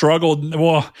 I struggled, and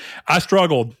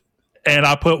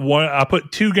I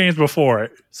put 2 games before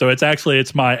it. So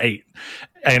it's my 8.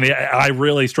 And I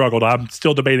really struggled. I'm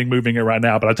still debating moving it right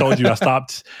now, but I told you I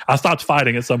stopped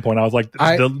fighting at some point. I was like,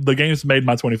 the game's made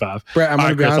my 25. Brett, I'm going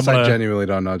to be honest, I genuinely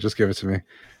don't know. Just give it to me.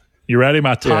 You ready?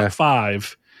 My top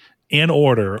 5 in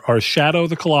order are Shadow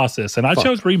of the Colossus. And I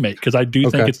chose Remake because I do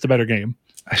think it's the better game.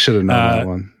 I should have known that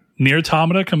one. Nier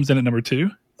Automata comes in at number 2.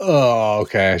 Oh,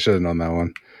 okay. I should have known that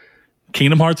one.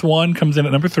 Kingdom Hearts 1 comes in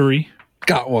at number 3.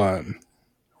 Got one.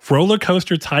 Roller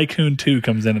Coaster Tycoon 2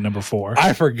 comes in at number 4.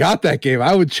 I forgot that game.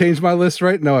 I would change my list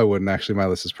No, I wouldn't. Actually, my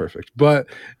list is perfect. But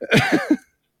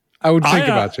I would think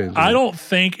about changing I don't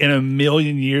think in a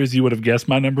million years you would have guessed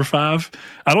my number 5.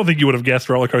 I don't think you would have guessed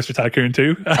Roller Coaster Tycoon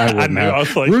 2. I wouldn't have. I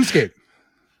was like, RuneScape.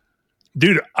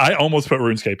 Dude, I almost put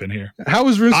RuneScape in here. How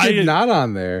is RuneScape not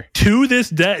on there? To this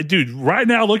day, dude, right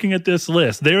now looking at this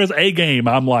list, there is a game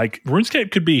I'm like, RuneScape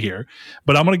could be here.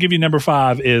 But I'm going to give you number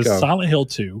 5 is Silent Hill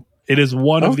 2. It is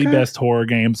one of the best horror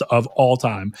games of all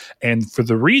time. And for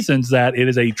the reasons that it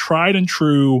is a tried and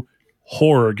true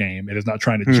horror game. It is not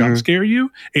trying to jump scare you.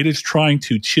 It is trying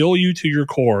to chill you to your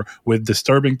core with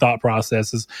disturbing thought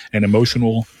processes and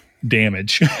emotional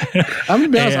damage. I'm going to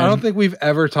be honest, I don't think we've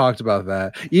ever talked about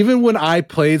that. Even when I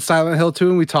played Silent Hill 2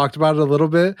 and we talked about it a little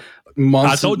bit,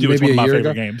 I told you it's one of my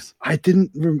favorite games. I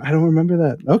don't remember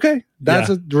that. Okay. That's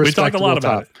a respectable we talked a lot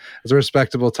about top. It's a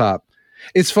respectable top.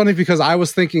 It's funny because I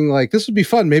was thinking like this would be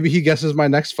fun. Maybe he guesses my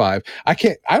next 5. I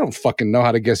don't fucking know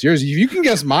how to guess yours. If you can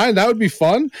guess mine, that would be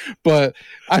fun. But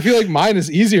I feel like mine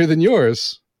is easier than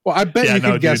yours. Well, I bet you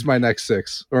can guess my next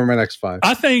 6 or my next 5.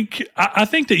 I think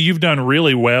that you've done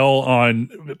really well on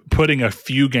putting a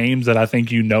few games that I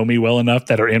think you know me well enough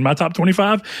that are in my top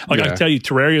 25. Like I can tell you,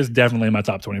 Terraria is definitely in my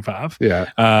top 25.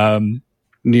 Yeah.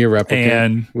 Nier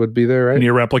Replicant would be there, right?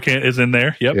 Nier Replicant is in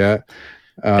there. Yep. Yeah.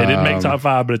 It didn't make top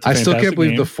 5, but it's I still can't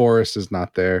believe game. The Forest is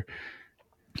not there.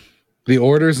 The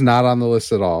Order's not on the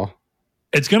list at all.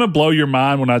 It's going to blow your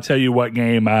mind when I tell you what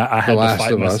game I had to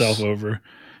fight myself over.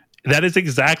 That is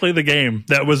exactly the game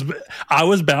I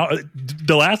was bound.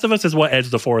 The Last of Us is what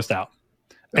edged The Forest out.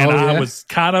 And I was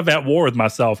kind of at war with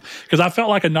myself because I felt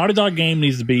like a Naughty Dog game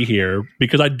needs to be here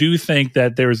because I do think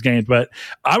that there's games, but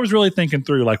I was really thinking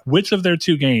through like which of their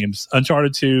 2 games,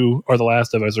 Uncharted 2 or The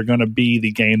Last of Us, are going to be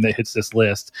the game that hits this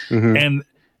list. And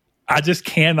I just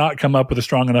cannot come up with a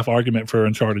strong enough argument for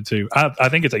Uncharted 2. I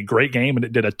think it's a great game and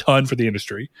it did a ton for the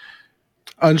industry.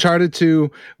 Uncharted 2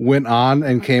 went on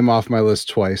and came off my list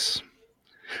twice.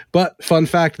 But fun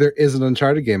fact, there is an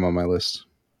Uncharted game on my list.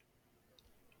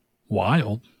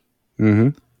 Wild.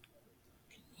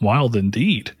 Wild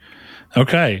indeed.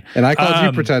 Okay. And I called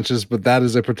you pretentious, but that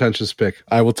is a pretentious pick.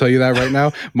 I will tell you that right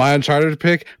now. My Uncharted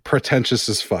pick, pretentious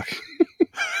as fuck.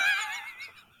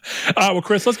 All right, well,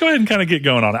 Chris, let's go ahead and kind of get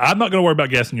going on it. I'm not going to worry about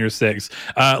guessing your 6.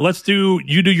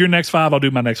 You do your next 5. I'll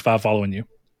do my next 5 following you.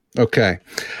 Okay.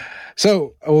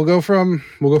 So we'll go from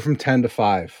 10 to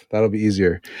 5. That'll be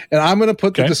easier. And I'm going to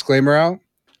put the disclaimer out.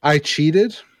 I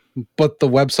cheated, but the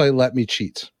website let me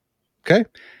cheat. Okay.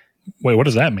 Wait, what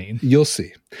does that mean? You'll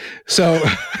see. So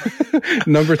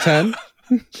number 10,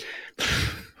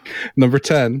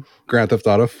 Grand Theft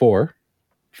Auto 4.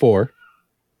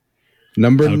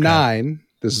 Number 9,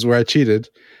 this is where I cheated,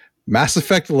 Mass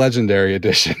Effect Legendary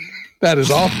Edition. That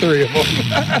is all 3 of them.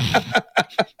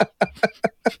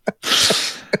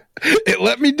 It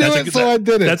let me do it, so I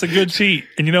did it. That's a good cheat.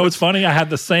 And you know what's funny? I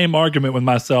had the same argument with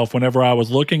myself whenever I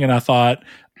was looking, and I thought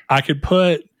I could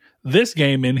put this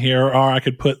game in here, or I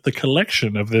could put the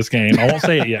collection of this game. I won't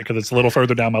say it yet because it's a little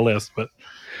further down my list. But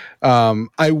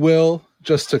I will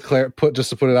just to put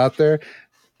it out there.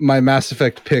 My Mass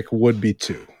Effect pick would be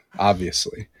 2.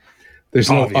 Obviously,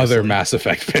 there's no other Mass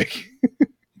Effect pick.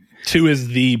 2 is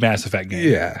the Mass Effect game.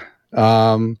 Yeah.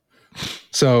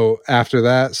 So after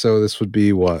that, this would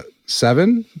be what,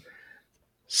 7?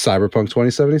 Cyberpunk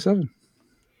 2077.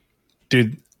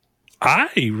 Dude,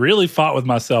 I really fought with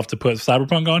myself to put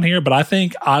Cyberpunk on here, but I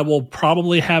think I will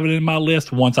probably have it in my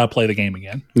list once I play the game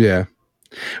again. Yeah.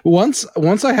 Once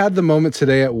I had the moment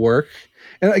today at work,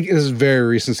 and it is very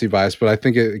recency bias, but I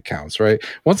think it counts, right?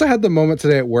 Once I had the moment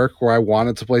today at work where I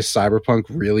wanted to play Cyberpunk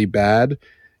really bad,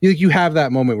 you have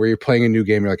that moment where you're playing a new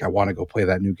game, you're like, I want to go play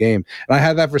that new game. And I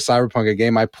had that for Cyberpunk, a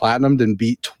game I platinumed and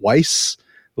beat twice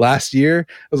last year.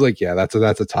 I was like, yeah, that's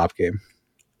a top game.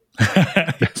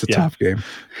 That's a top game.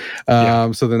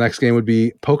 So the next game would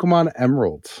be Pokemon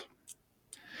Emerald.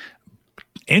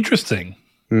 Interesting.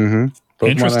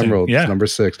 Pokemon Emerald, number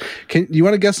 6. You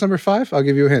want to guess number 5? I'll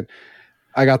give you a hint.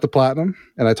 I got the platinum,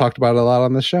 and I talked about it a lot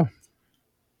on this show.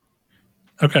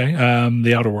 Okay,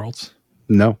 The Outer Worlds.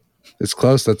 No, it's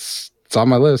close. It's on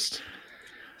my list.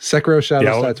 Sekiro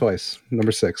Shadows Die Twice,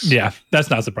 number 6. Yeah, that's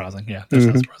not surprising. Yeah, that's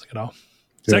not surprising at all.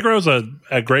 Sekiro's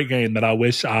a great game that I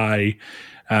wish I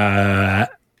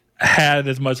had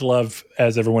as much love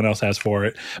as everyone else has for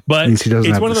it. But it's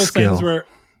one of those things where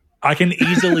I can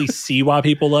easily see why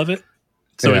people love it.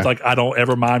 So it's like, I don't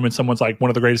ever mind when someone's like,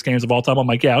 one of the greatest games of all time. I'm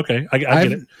like, yeah, okay, I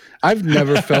get it. I've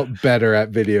never felt better at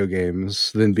video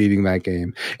games than beating that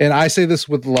game. And I say this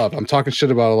with love. I'm talking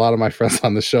shit about a lot of my friends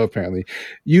on the show, apparently.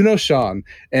 You know Sean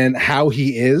and how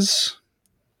he is.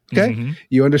 Okay?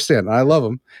 You understand. I love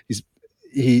him.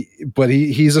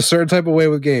 He's a certain type of way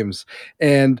with games.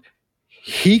 And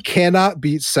he cannot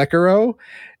beat Sekiro.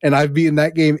 And I've beaten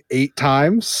that game 8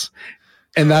 times.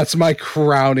 And that's my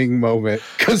crowning moment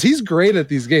because he's great at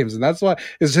these games. And that's why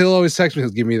he'll always text me. He'll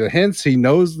give me the hints. He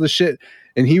knows the shit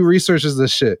and he researches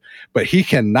this shit, but he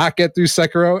cannot get through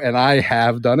Sekiro. And I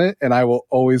have done it. And I will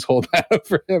always hold that up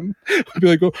for him. I'll be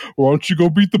like, oh, why don't you go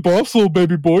beat the boss, little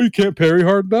baby boy? You can't parry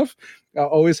hard enough. I'll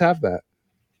always have that.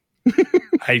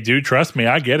 I do. Trust me.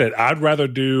 I get it.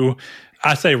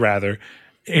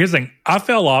 Here's the thing. I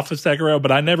fell off of Sekiro,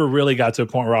 but I never really got to a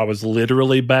point where I was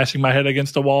literally bashing my head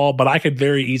against a wall. But I could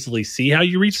very easily see how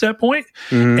you reach that point.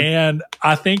 And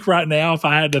I think right now, if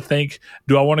I had to think,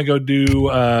 do I want to go do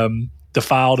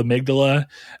Defiled Amygdala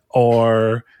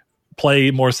or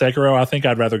play more Sekiro? I think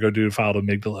I'd rather go do Defiled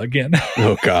Amygdala again.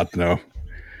 Oh, God, no.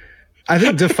 I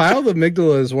think Defiled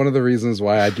Amygdala is one of the reasons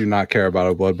why I do not care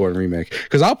about a Bloodborne remake.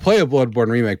 Because I'll play a Bloodborne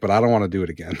remake, but I don't want to do it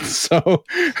again. So, all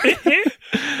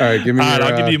right, give me.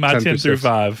 I'll give you my 10 through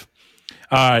 5.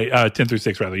 All right, 10 through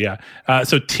 6 rather. Yeah.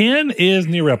 So 10 is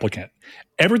Nier Replicant.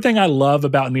 Everything I love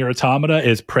about Nier Automata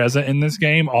is present in this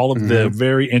game. All of the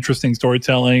very interesting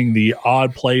storytelling, the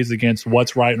odd plays against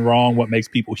what's right and wrong, what makes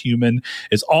people human,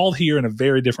 is all here in a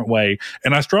very different way.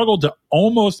 And I struggled to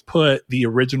almost put the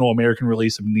original American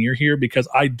release of Nier here because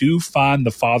I do find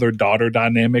the father-daughter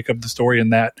dynamic of the story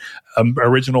in that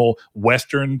original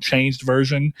Western changed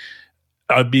version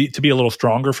to be a little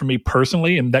stronger for me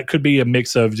personally. And that could be a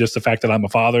mix of just the fact that I'm a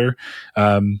father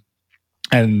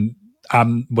and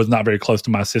I was not very close to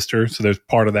my sister, so there's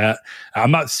part of that.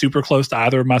 I'm not super close to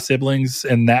either of my siblings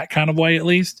in that kind of way, at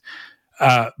least.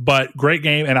 But great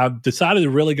game, and I've decided to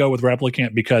really go with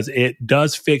Replicant because it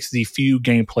does fix the few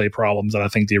gameplay problems that I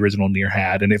think the original Nier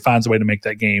had, and it finds a way to make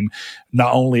that game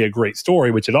not only a great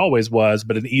story, which it always was,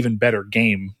 but an even better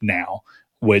game now,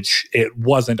 which it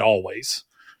wasn't always.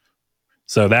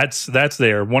 So that's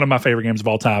there. One of my favorite games of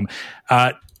all time.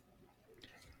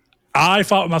 I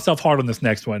fought myself hard on this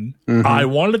next one. I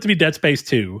wanted it to be Dead Space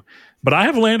 2, but I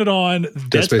have landed on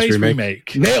Dead Space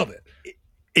Remake. Nailed it.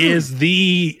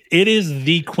 It is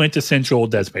the quintessential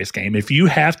Dead Space game. If you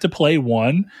have to play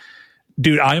one,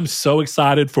 dude, I am so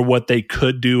excited for what they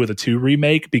could do with a 2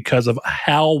 remake because of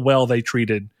how well they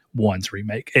treated 1's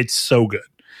remake. It's so good.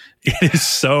 It is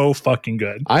so fucking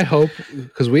good. I hope,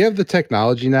 because we have the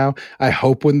technology now, I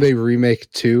hope when they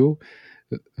remake 2,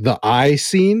 the eye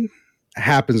scene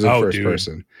happens in first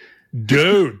person.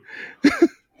 Dude.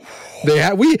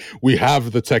 We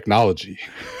have the technology.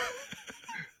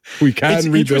 We can it's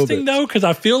rebuild interesting, though, because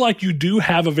I feel like you do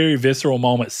have a very visceral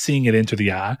moment seeing it into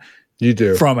the eye. You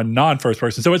do. From a non-first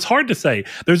person. So it's hard to say.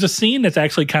 There's a scene that's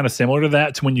actually kind of similar to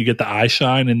that, to when you get the eye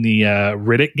shine in the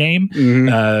Riddick game.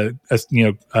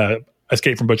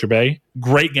 Escape from Butcher Bay.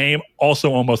 Great game.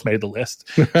 Also almost made the list.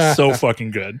 So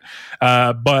fucking good.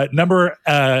 But number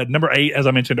 8, as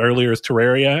I mentioned earlier, is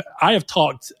Terraria. I have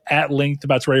talked at length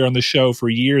about Terraria on the show for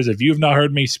years. If you have not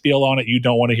heard me spiel on it, you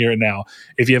don't want to hear it now.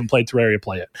 If you haven't played Terraria,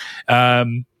 play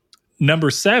it.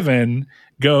 Number 7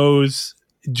 goes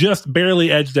just barely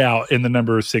edged out in the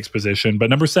number 6 position, but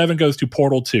number 7 goes to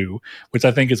Portal 2, which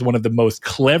I think is one of the most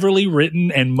cleverly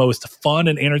written and most fun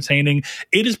and entertaining.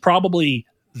 It is probably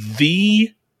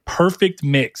the perfect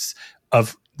mix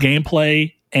of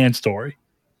gameplay and story.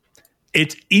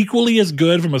 it's equally as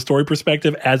good from a story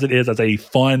perspective as it is as a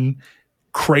fun,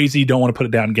 crazy, don't want to put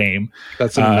it down game.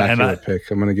 That's an immaculate pick.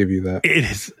 I'm going to give you that. It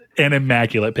is an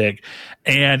immaculate pick.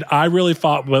 And I really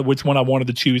thought which one I wanted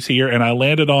to choose here, and I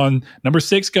landed on number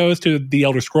 6 goes to The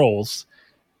Elder Scrolls.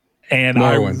 And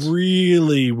Morrowind. I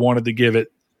really wanted to give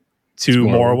it to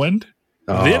Morrowind.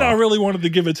 Then I really wanted to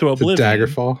give it to Oblivion. To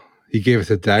Daggerfall? He gave it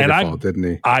to Daggerfall, didn't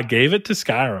he? I gave it to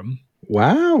Skyrim.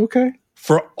 Wow, okay.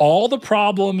 For all the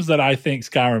problems that I think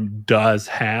Skyrim does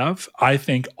have, I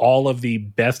think all of the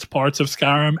best parts of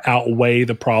Skyrim outweigh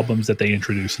the problems that they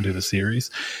introduce into the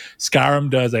series. Skyrim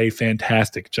does a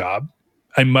fantastic job,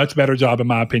 a much better job, in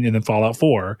my opinion, than Fallout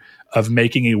 4, of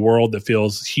making a world that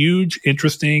feels huge,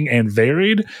 interesting, and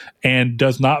varied, and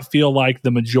does not feel like the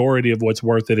majority of what's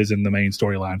worth it is in the main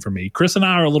storyline for me. Chris and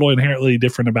I are a little inherently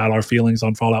different about our feelings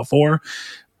on Fallout 4,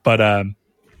 but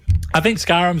I think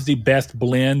Skyrim's the best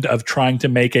blend of trying to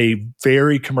make a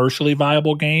very commercially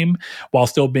viable game while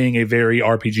still being a very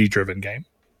RPG-driven game.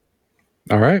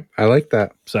 All right. I like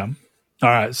that. So, all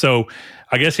right. So,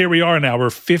 I guess here we are now. We're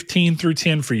 15 through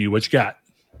 10 for you. What you got?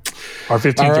 Or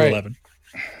 15 through 11.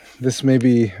 This may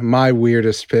be my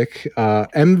weirdest pick.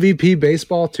 MVP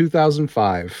Baseball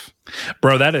 2005.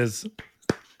 Bro, that is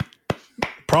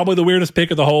probably the weirdest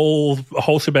pick of the whole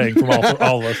shebang from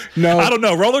all of us. No, I don't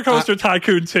know. Roller Coaster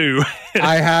Tycoon 2.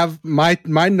 I have my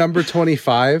number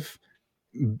 25.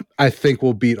 I think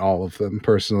will beat all of them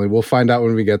personally. We'll find out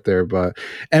when we get there. But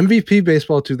MVP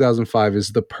Baseball 2005 is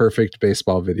the perfect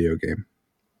baseball video game.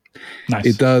 Nice.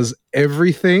 It does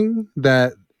everything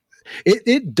that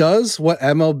it does what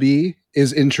MLB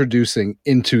is introducing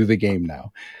into the game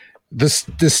now. The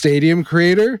stadium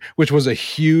creator, which was a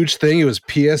huge thing, it was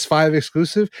PS5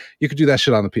 exclusive. You could do that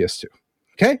shit on the PS2.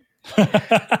 Okay?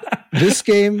 This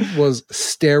game was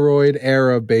steroid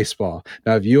era baseball.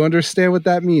 Now, if you understand what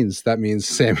that means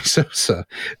Sammy Sosa.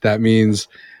 That means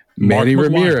Manny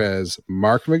Ramirez,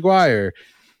 Mark McGwire.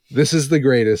 This is the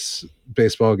greatest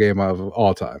baseball game of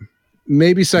all time.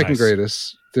 Maybe second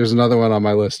greatest. There's another one on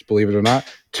my list, believe it or not.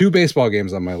 2 baseball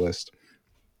games on my list.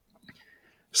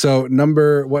 So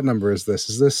what number is this?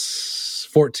 Is this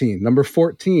 14? Number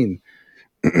 14.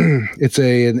 It's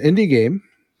an indie game,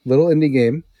 little indie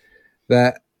game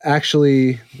that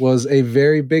actually was a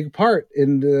very big part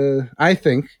I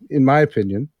think, in my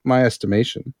opinion, my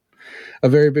estimation, a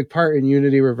very big part in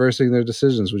Unity reversing their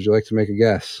decisions. Would you like to make a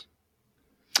guess?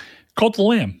 Cult of the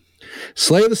Lamb.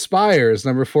 Slay the Spire is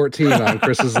number 14 on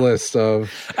Chris's list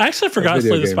of. I actually forgot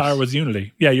Slay the Spire was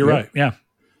Unity. Yeah, you're right. Yeah.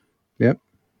 Yep.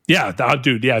 Yeah,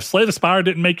 dude. Yeah, if Slay the Spire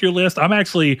didn't make your list, I'm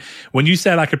actually, when you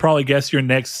said I could probably guess your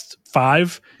next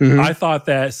 5, I thought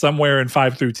that somewhere in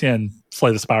 5 through 10,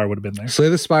 Slay the Spire would have been there. Slay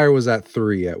the Spire was at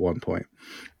 3 at one point.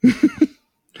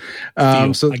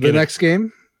 So the next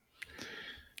game,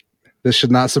 this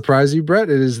should not surprise you, Brett.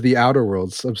 It is The Outer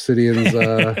Worlds, Obsidian's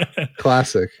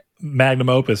classic. Magnum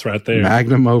opus right there.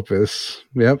 Magnum opus.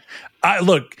 Yep.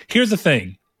 Look, here's the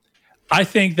thing. I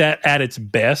think that at its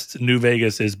best, New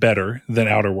Vegas is better than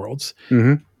Outer Worlds.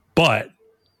 Mm-hmm. But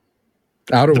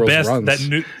Outer Worlds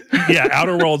runs.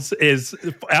 Outer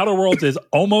Worlds is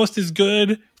almost as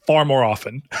good far more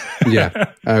often.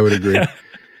 Yeah, I would agree.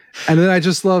 And then I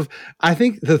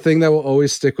think the thing that will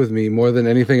always stick with me more than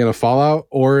anything in a Fallout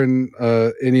or in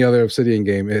any other Obsidian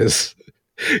game is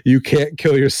you can't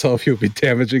kill yourself. You'll be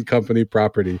damaging company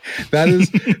property. That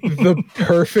is the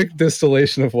perfect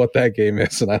distillation of what that game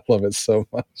is. And I love it so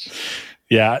much.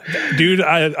 Yeah, dude,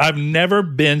 I've never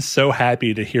been so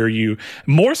happy to hear you,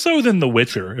 more so than The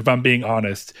Witcher, if I'm being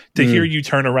honest, to hear you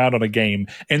turn around on a game.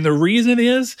 And the reason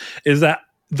is that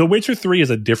The Witcher 3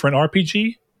 is a different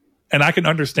RPG. And I can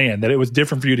understand that it was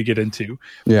different for you to get into.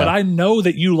 Yeah. But I know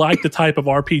that you like the type of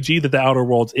RPG that The Outer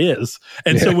Worlds is.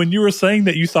 And so when you were saying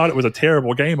that you thought it was a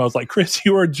terrible game, I was like, Chris,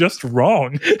 you are just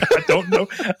wrong.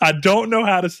 I don't know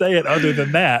how to say it other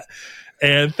than that.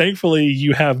 And thankfully,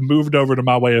 you have moved over to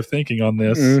my way of thinking on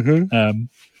this. Mm-hmm.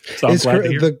 So I'm glad to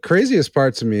hear. The craziest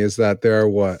part to me is that there are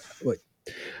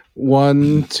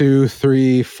 1, 2,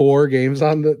 3, 4 games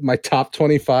on my top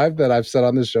 25 that I've said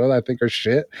on this show that I think are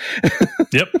shit.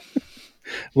 Yep.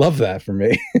 Love that for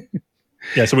me.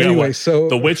 Yeah, so we got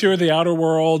The Witcher, The Outer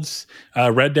Worlds,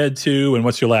 Red Dead 2, and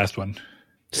what's your last one?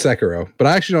 Sekiro. But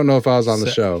I actually don't know if I was on the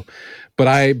show. But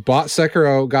I bought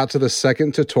Sekiro, got to the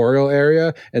second tutorial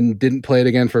area, and didn't play it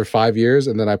again for 5 years,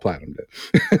 and then I platinumed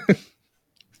it.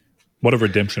 What a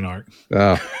redemption arc.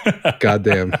 Oh,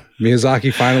 goddamn.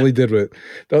 Miyazaki finally did it.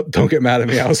 Don't get mad at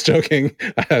me. I was joking.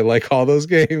 I like all those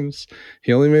games.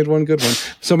 He only made one good one.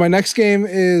 So my next game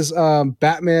is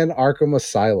Batman Arkham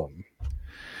Asylum.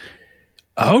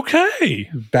 Okay.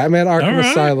 Batman Arkham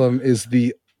Asylum is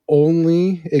the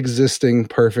only existing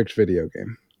perfect video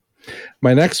game.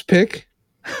 My next pick.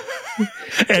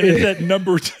 And it's at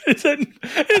number 13.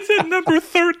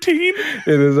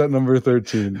 It is at number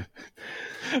 13.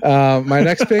 My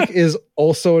next pick is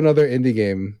also another indie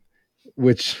game,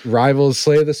 which rivals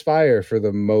Slay the Spire for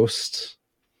the most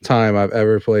time I've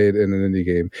ever played in an indie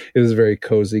game. It is a very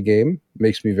cozy game.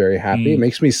 Makes me very happy. It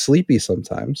makes me sleepy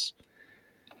sometimes.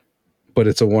 But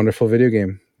it's a wonderful video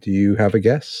game. Do you have a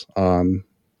guess on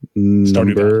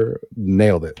number?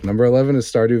 Nailed it. Number 11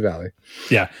 is Stardew Valley.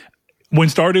 Yeah. When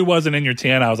Stardew wasn't in your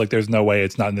 10, I was like, there's no way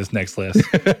it's not in this next list.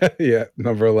 Yeah.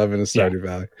 Number 11 is Stardew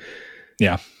Valley.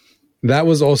 Yeah. That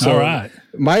was also all right.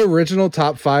 My original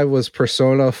top 5 was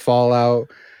Persona,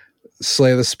 Fallout,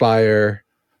 Slay the Spire.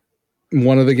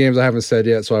 One of the games I haven't said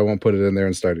yet, so I won't put it in there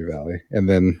in Stardew Valley. And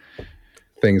then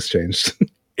things changed.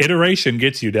 Iteration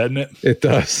gets you, doesn't it? It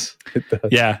does. It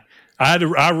does. Yeah.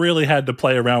 I really had to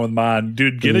play around with mine.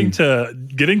 Dude, getting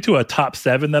to a top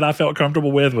 7 that I felt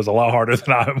comfortable with was a lot harder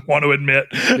than I want to admit.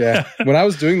 Yeah. When I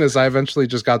was doing this, I eventually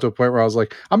just got to a point where I was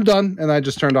like, I'm done. And I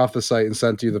just turned off the site and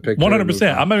sent you the picture.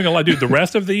 100%. I'm not even going to lie, dude. The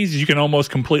rest of these, you can almost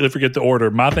completely forget the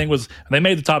order. My thing was, they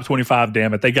made the top 25,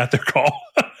 damn it. They got their call.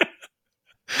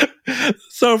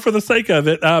 So for the sake of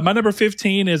it, my number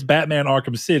 15 is Batman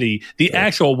Arkham City, the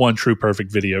actual one true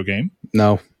perfect video game.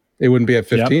 No. It wouldn't be at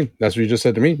 15. Yep. That's what you just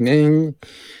said to me.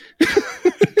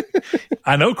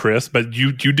 I know, Chris, but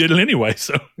you did it anyway.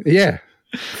 So yeah,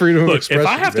 freedom of expression. If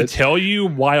I have to tell you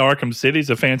why Arkham City is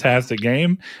a fantastic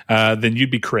game, then you'd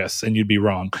be Chris and you'd be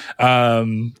wrong.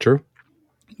 True.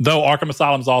 Though Arkham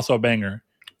Asylum is also a banger.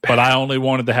 But I only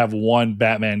wanted to have one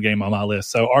Batman game on my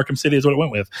list. So Arkham City is what it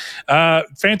went with.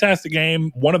 Fantastic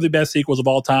game. One of the best sequels of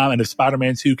all time. And if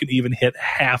Spider-Man 2 can even hit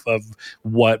half of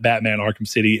what Batman Arkham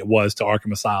City was to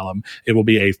Arkham Asylum, it will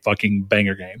be a fucking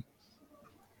banger game.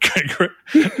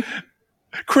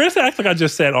 Chris acts like I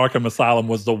just said Arkham Asylum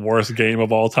was the worst game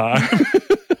of all time.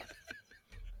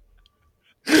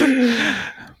 All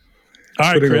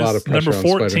right, Chris. Number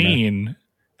 14.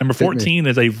 Number 14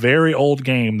 is a very old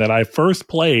game that I first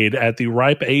played at the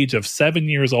ripe age of 7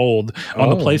 years old on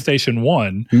the PlayStation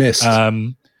 1. Missed.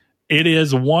 It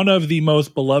is one of the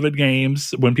most beloved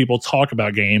games when people talk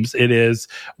about games. It is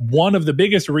one of the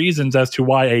biggest reasons as to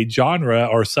why a genre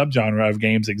or subgenre of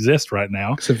games exist right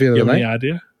now. Symphony of the Night? Any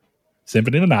idea?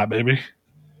 Symphony of the Night, baby.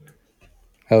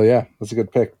 Hell yeah. That's a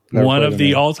good pick. One of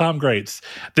the all-time greats.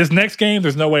 This next game,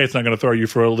 there's no way it's not going to throw you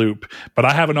for a loop. But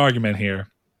I have an argument here.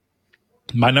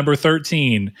 My number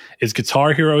 13 is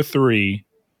Guitar Hero 3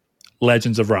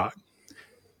 Legends of Rock.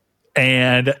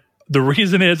 And the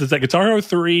reason is that Guitar Hero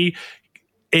 3,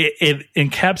 it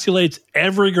encapsulates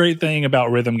every great thing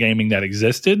about rhythm gaming that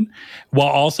existed while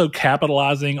also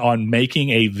capitalizing on making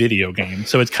a video game.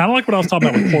 So it's kind of like what I was talking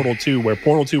about with Portal 2, where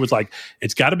Portal 2 was like,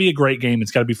 it's got to be a great game,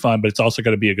 it's got to be fun, but it's also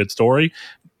got to be a good story.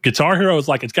 Guitar Hero is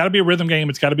like, it's got to be a rhythm game,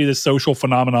 it's got to be this social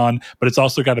phenomenon, but it's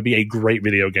also got to be a great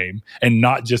video game and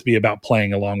not just be about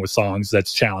playing along with songs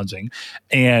that's challenging.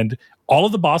 And all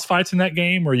of the boss fights in that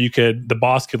game where the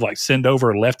boss could like send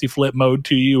over lefty flip mode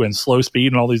to you and slow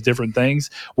speed and all these different things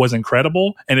was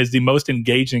incredible and is the most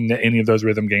engaging that any of those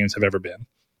rhythm games have ever been.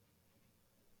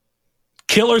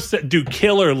 Killer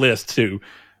list too.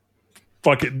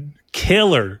 Fucking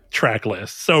killer track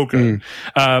list. So good.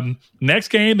 Next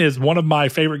game is one of my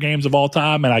favorite games of all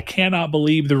time, and I cannot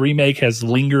believe the remake has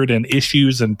lingered in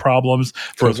issues and problems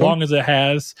for as long as it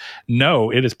has. No,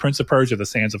 it is Prince of Persia: The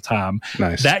Sands of Time.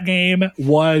 Nice. That game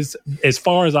was, as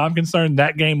far as I'm concerned,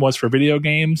 that game was for video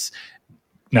games.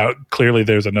 Now, clearly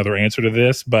there's another answer to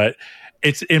this, but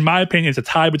it's, in my opinion, it's a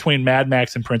tie between Mad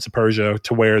Max and Prince of Persia,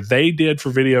 to where they did for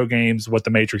video games what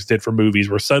The Matrix did for movies,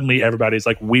 where suddenly everybody's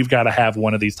like, we've got to have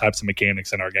one of these types of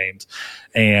mechanics in our games.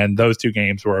 And those two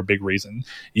games were a big reason.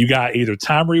 You got either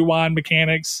time rewind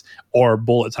mechanics or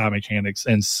bullet time mechanics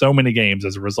in so many games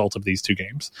as a result of these two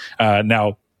games.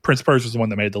 Now, Prince of Persia is the one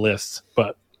that made the list,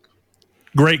 but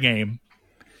great game.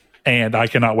 And I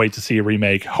cannot wait to see a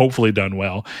remake, hopefully done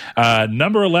well.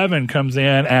 Number 11 comes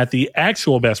in at the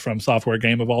actual best From Software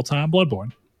game of all time,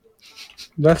 Bloodborne.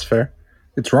 That's fair.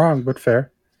 It's wrong, but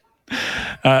fair.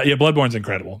 Yeah, Bloodborne's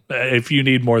incredible. If you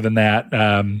need more than that,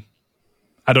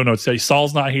 I don't know what to say.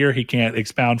 Saul's not here. He can't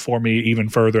expound for me even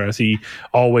further, as he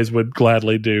always would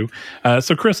gladly do.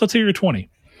 So, Chris, let's hear your 20.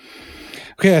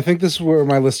 Okay, I think this is where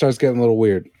my list starts getting a little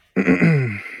weird.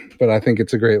 But I think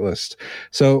it's a great list.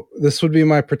 So this would be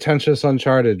my pretentious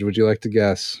Uncharted. Would you like to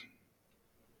guess?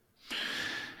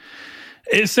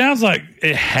 It sounds like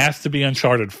it has to be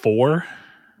Uncharted 4.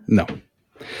 No.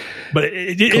 But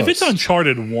if it's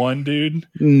Uncharted 1, dude.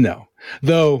 No.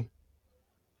 Though,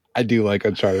 I do like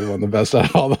Uncharted 1 the best out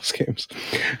of all those games.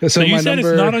 So you said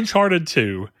it's not Uncharted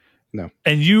 2. No.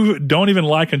 And you don't even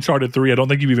like Uncharted 3. I don't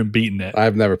think you've even beaten it.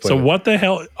 I've never played it. So what the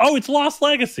hell? Oh, it's Lost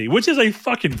Legacy, which is a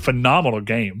fucking phenomenal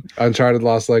game. Uncharted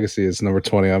Lost Legacy is number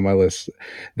 20 on my list.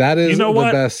 That is the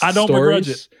best I don't begrudge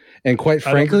it. And quite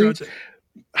frankly,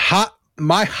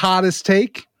 my hottest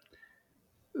take,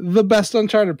 the best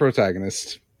Uncharted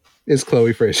protagonist is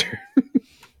Chloe Fraser.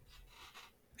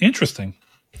 Interesting.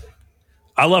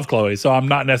 I love Chloe, so I'm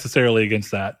not necessarily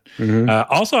against that.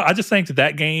 Mm-hmm. Also, I just think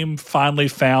that game finally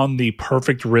found the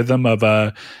perfect rhythm of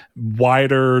a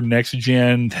wider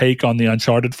next-gen take on the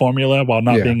Uncharted formula while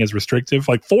not being as restrictive.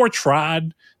 Like 4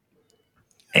 tried,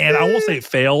 and I won't say it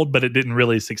failed, but it didn't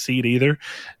really succeed either.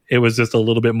 It was just a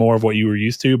little bit more of what you were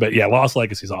used to. But yeah, Lost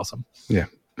Legacy is awesome. Yeah,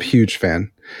 huge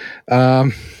fan.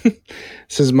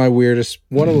 This is my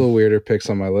one of the weirder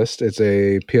picks on my list. It's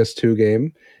a PS2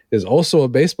 game. Is also a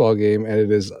baseball game, and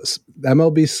it is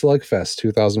MLB Slugfest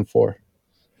 2004.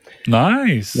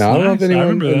 Nice. Now, I don't know if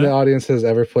anyone in the audience has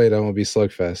ever played MLB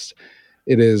Slugfest.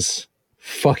 It is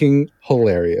fucking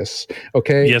hilarious.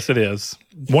 Okay? Yes, it is.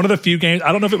 One of the few games,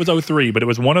 I don't know if it was 03, but it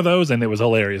was one of those, and it was a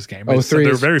hilarious game.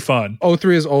 They're very fun.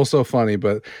 03 is also funny,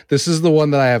 but this is the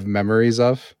one that I have memories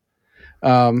of.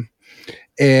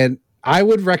 And I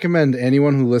would recommend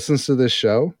anyone who listens to this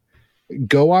show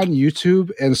go on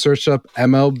YouTube and search up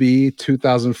MLB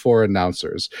 2004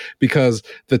 announcers, because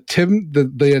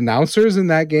the announcers in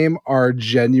that game are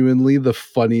genuinely the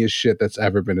funniest shit that's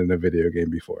ever been in a video game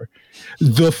before.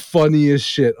 The funniest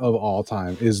shit of all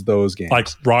time is those games. Like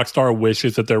Rockstar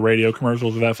wishes that their radio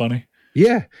commercials are that funny.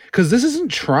 Yeah, because this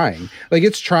isn't trying. Like,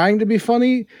 it's trying to be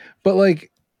funny, but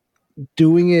like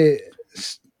doing it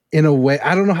in a way,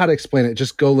 I don't know how to explain it.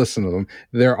 Just go listen to them.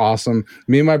 They're awesome.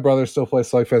 Me and my brother still play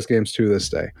Slugfest games to this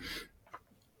day.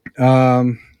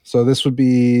 So this would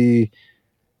be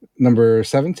number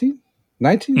 17?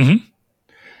 19? Mm-hmm.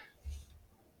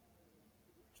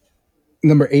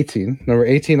 Number 18. Number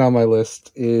 18 on my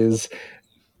list is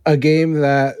a game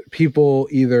that people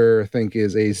either think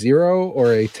is a 0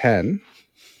 or a 10.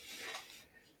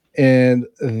 And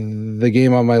the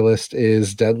game on my list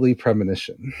is Deadly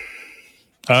Premonition.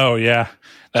 Oh yeah,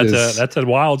 that's a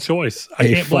wild choice. I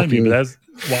can't blame you, but that's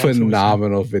a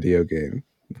phenomenal video game.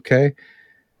 Okay,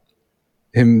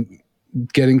 him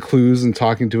getting clues and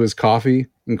talking to his coffee,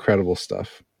 incredible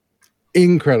stuff.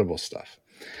 Brett,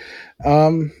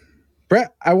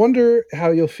 I wonder how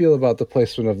you'll feel about the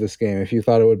placement of this game. If you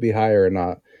thought it would be higher or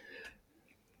not.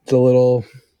 It's a little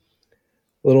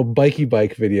bikey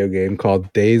bike video game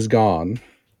called Days Gone.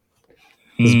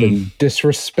 Has been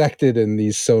disrespected in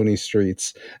these Sony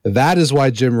streets. That is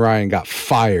why Jim Ryan got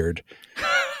fired.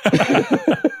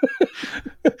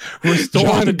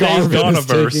 Restore the Days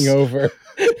Gone-averse. Taking over.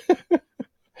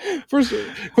 First,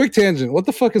 quick tangent. What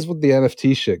the fuck is with the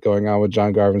NFT shit going on with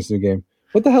John Garvin's new game?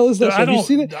 What the hell is that? Have you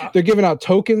seen it? They're giving out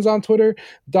tokens on Twitter.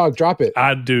 Dog, drop it.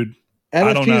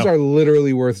 NFTs are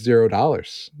literally worth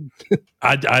 $0.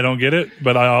 I don't get it,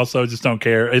 but I also just don't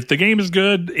care. If the game is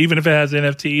good, even if it has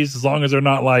NFTs, as long as they're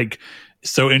not like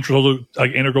so integral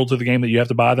to the game that you have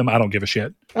to buy them, I don't give a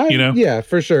shit. Yeah,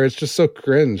 for sure. It's just so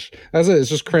cringe. That's it. It's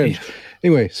just cringe. Yeah.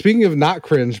 Anyway, speaking of not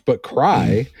cringe but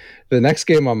cry, the next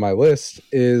game on my list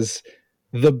is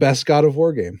the best God of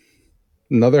War game.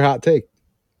 Another hot take.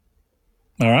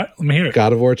 All right, let me hear it.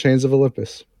 God of War: Chains of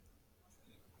Olympus.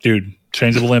 Dude,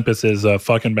 Chains of Olympus is a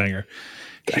fucking banger.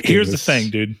 Here's the thing,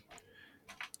 dude.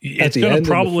 It's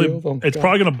probably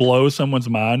going to blow someone's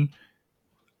mind.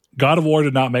 God of War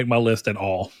did not make my list at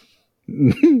all.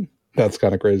 That's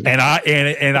kind of crazy. And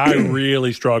I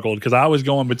really struggled because I was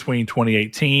going between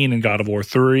 2018 and God of War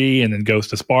 3 and then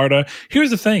Ghost of Sparta. Here's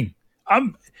the thing.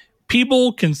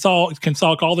 People can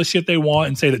sulk all the shit they want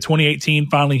and say that 2018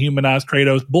 finally humanized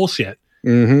Kratos. Bullshit.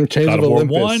 Mm-hmm. Chains God of War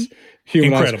Olympus. 1,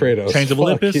 humanized incredible. Kratos. Chains of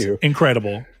Olympus,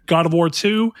 incredible. God of War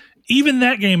 2, even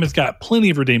that game has got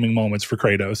plenty of redeeming moments for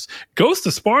Kratos. Ghost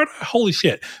of Sparta, holy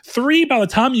shit. 3, by the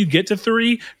time you get to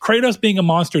 3, Kratos being a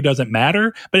monster doesn't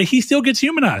matter, but he still gets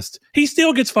humanized. He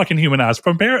still gets fucking humanized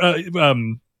from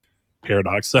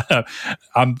Paradox.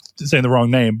 I'm saying the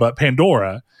wrong name, but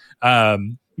Pandora.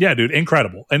 Yeah, dude,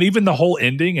 incredible. And even the whole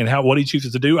ending and what he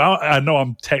chooses to do. I know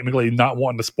I'm technically not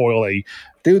wanting to spoil a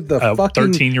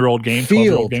 13-year-old game,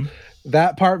 12-year-old game.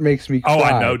 That part makes me cry. Oh,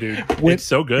 I know, dude. It's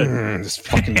so good. This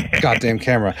fucking goddamn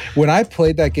camera. When I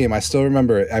played that game, I still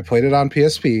remember it. I played it on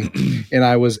PSP, and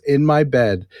I was in my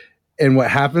bed. And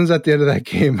what happens at the end of that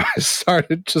game, I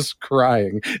started just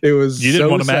crying. It was You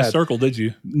didn't want a mass circle, did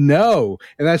you? No.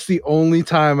 And that's the only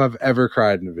time I've ever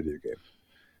cried in a video game.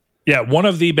 Yeah, one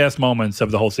of the best moments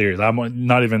of the whole series. I'm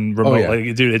not even remote. Oh, yeah.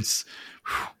 Like, dude, it's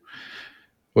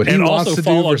what he and wants also to do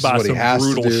followed versus by what he some has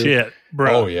to brutal do. shit,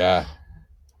 bro. Oh yeah,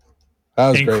 that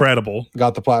was incredible. Great.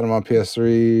 Got the platinum on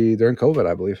PS3 during COVID,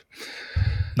 I believe.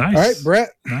 Nice. All right, Brett,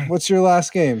 nice. What's your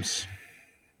last games?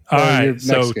 All right,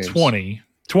 so games?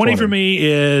 20 for me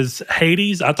is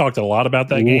Hades. I talked a lot about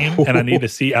that game, and I need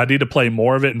to play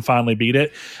more of it and finally beat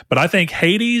it. But I think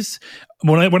Hades,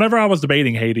 whenever I was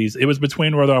debating Hades, it was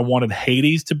between whether I wanted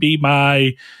Hades to be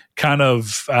my kind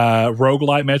of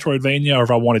roguelite Metroidvania or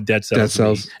if I wanted Dead Cells. Dead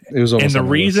Cells. It was almost.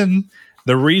 And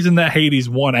the reason that Hades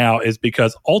won out is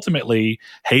because ultimately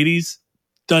Hades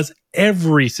does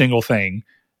every single thing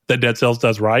that Dead Cells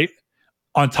does right,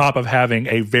 on top of having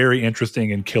a very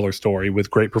interesting and killer story with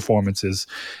great performances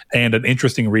and an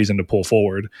interesting reason to pull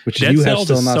forward. Which Dead Cells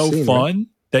is so fun, right?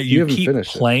 That you keep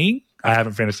playing. I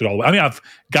haven't finished it all the way. I mean, I've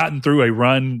gotten through a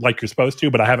run like you're supposed to,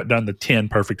 but I haven't done the 10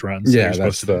 perfect runs. Yeah,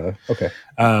 that's okay.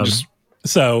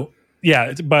 So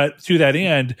yeah, but to that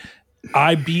end,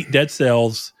 I beat Dead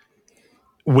Cells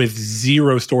with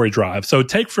zero story drive. So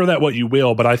take for that what you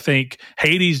will, but I think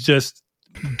Hades just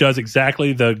does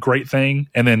exactly the great thing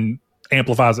and then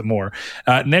amplifies it more.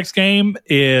 Next game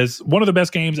is one of the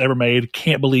best games ever made.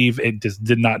 Can't believe it just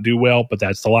did not do well, but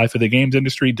that's the life of the games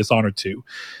industry. Dishonored 2.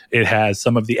 It has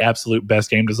some of the absolute best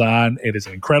game design. It is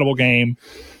an incredible game.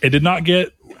 It did not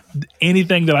get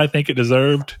anything that I think it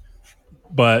deserved,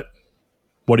 but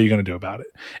what are you going to do about it?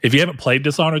 If you haven't played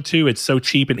Dishonored 2, it's so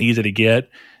cheap and easy to get.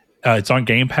 It's on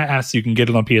Game Pass. You can get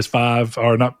it on PS5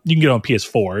 or not. You can get it on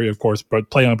PS4, of course, but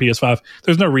play on PS5.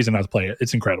 There's no reason not to play it.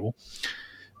 It's incredible.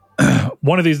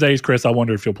 One of these days, Chris, I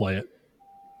wonder if you'll play it.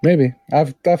 Maybe.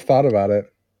 I've thought about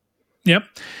it. Yep.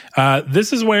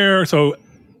 This is where,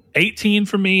 18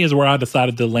 for me is where I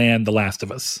decided to land The Last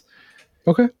of Us.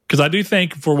 Okay. Because I do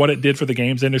think for what it did for the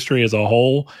games industry as a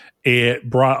whole, it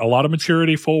brought a lot of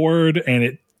maturity forward, and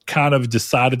it kind of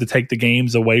decided to take the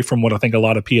games away from what I think a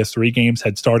lot of PS3 games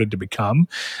had started to become,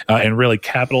 and really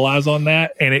capitalize on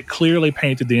that. And it clearly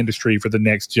painted the industry for the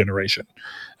next generation.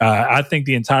 I think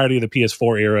the entirety of the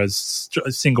PS4 era's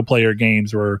single player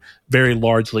games were very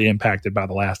largely impacted by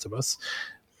The Last of Us.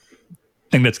 I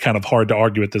think that's kind of hard to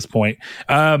argue at this point.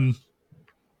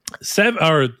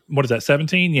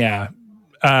 17? Yeah.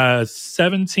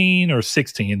 17 or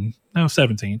 16. No,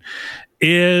 17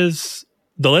 is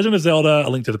The Legend of Zelda: A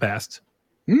Link to the Past.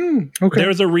 Okay.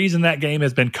 There's a reason that game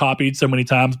has been copied so many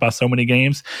times by so many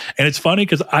games. And it's funny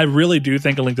because I really do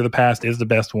think A Link to the Past is the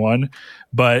best one.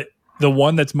 But the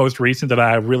one that's most recent that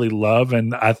I really love,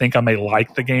 and I think I may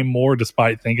like the game more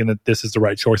despite thinking that this is the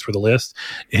right choice for the list,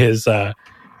 is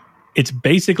it's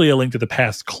basically A Link to the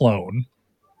Past clone.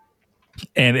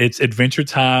 And it's Adventure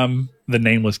Time: The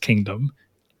Nameless Kingdom.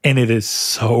 And it is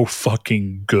so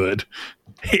fucking good.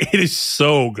 It is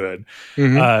so good.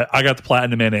 Mm-hmm. I got the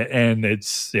platinum in it, and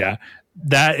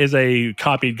that is a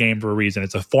copied game for a reason.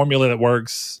 It's a formula that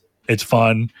works. It's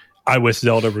fun. I wish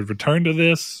Zelda would return to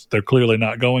this. They're clearly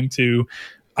not going to.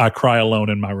 I cry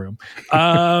alone in my room.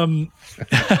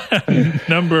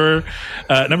 Number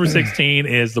 16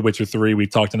 is The Witcher 3. We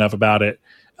talked enough about it.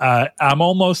 I'm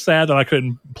almost sad that I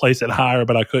couldn't place it higher,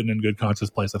 but I couldn't in good conscience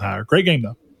place it higher. Great game,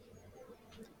 though.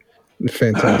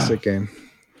 Fantastic game.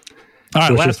 All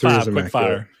right, last 5, quick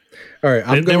fire. All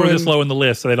right, they were this low in the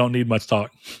list, so they don't need much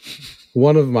talk.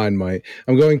 One of mine might.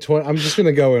 I'm just going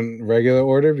to go in regular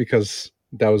order because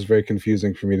that was very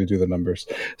confusing for me to do the numbers.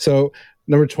 So,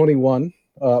 number 21,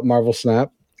 Marvel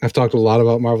Snap. I've talked a lot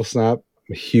about Marvel Snap.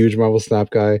 I'm a huge Marvel Snap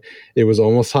guy. It was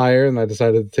almost higher, and I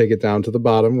decided to take it down to the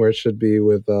bottom where it should be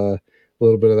with a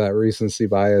little bit of that recency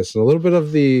bias and a little bit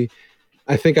of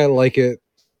I think I like it.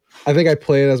 I think I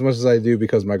play it as much as I do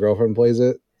because my girlfriend plays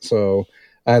it. So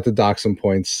I had to dock some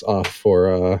points off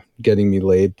for getting me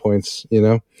laid points,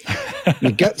 You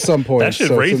get some points,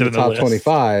 so it's in the top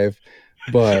 25,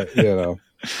 but,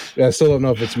 I still don't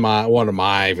know if it's one of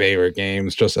my favorite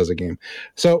games just as a game.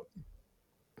 So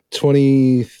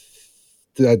 20,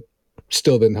 that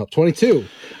still didn't help. 22.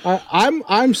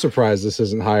 I'm surprised this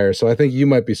isn't higher, so I think you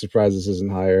might be surprised this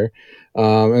isn't higher.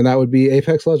 And that would be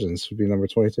Apex Legends, would be number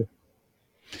 22.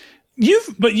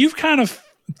 You've kind of,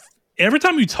 every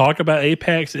time you talk about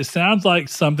Apex, it sounds like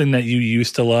something that you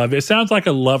used to love. It sounds like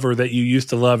a lover that you used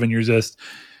to love, and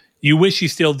you wish you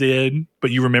still did,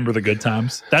 but you remember the good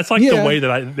times. That's like the way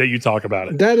that you talk about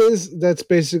it. That's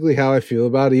basically how I feel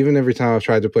about it. Even every time I've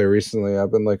tried to play recently,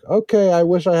 I've been like, okay, I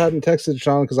wish I hadn't texted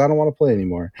Sean because I don't want to play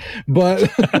anymore. But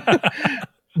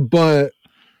but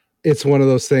it's one of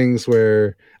those things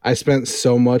where I spent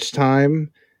so much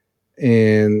time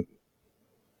and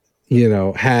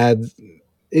had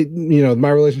my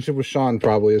relationship with Sean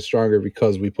probably is stronger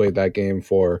because we played that game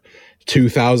for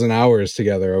 2,000 hours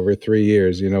together over 3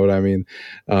 years. You know what I mean?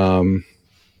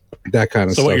 That kind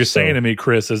of stuff. So what you're saying to me,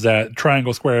 Chris, is that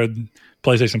Triangle Squared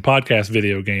PlayStation Podcast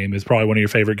video game is probably one of your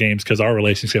favorite games because our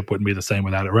relationship wouldn't be the same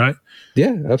without it, right?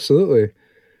 Yeah, absolutely.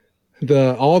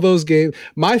 All those games.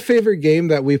 My favorite game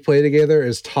that we play together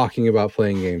is talking about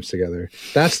playing games together.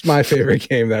 That's my favorite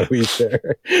game that we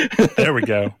share. There we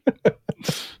go.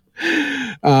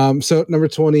 So number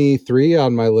 23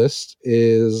 on my list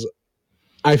is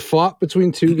I fought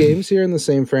between two games here in the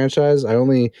same franchise.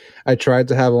 I tried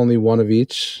to have only one of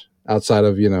each outside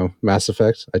of, Mass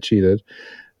Effect. I cheated,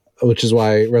 which is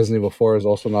why Resident Evil 4 is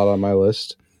also not on my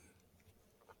list.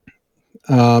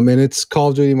 And it's Call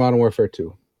of Duty Modern Warfare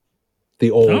 2.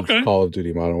 The old Call of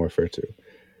Duty Modern Warfare 2.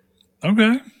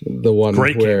 Okay. The one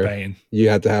Great where campaign. You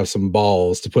had to have some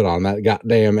balls to put on that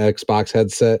goddamn Xbox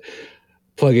headset,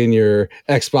 plug in your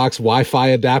Xbox Wi-Fi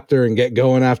adapter, and get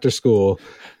going after school.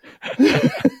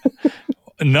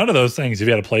 None of those things if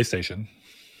you had a PlayStation.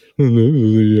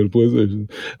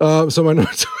 So my number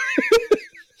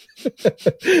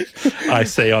I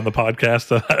say on the podcast,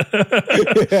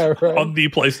 yeah, right. On the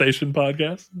PlayStation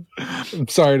podcast. I'm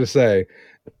sorry to say,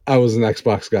 I was an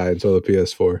Xbox guy until the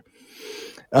PS4.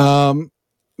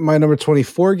 My number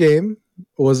 24 game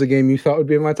was a game you thought would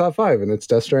be in my top 5, and it's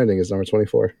Death Stranding is number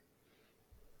 24.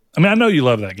 I mean, I know you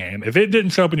love that game. If it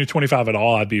didn't show up in your 25 at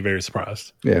all, I'd be very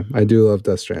surprised. Yeah, I do love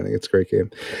Death Stranding. It's a great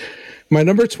game. My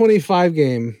number 25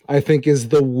 game, I think, is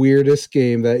the weirdest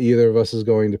game that either of us is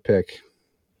going to pick.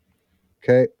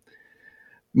 Okay.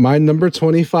 My number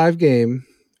 25 game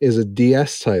is a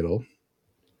DS title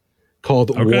called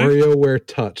WarioWare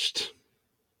Touched.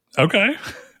 Okay.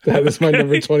 That is my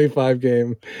number 25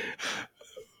 game.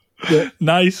 Yeah.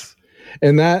 Nice.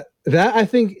 And that I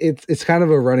think it's kind of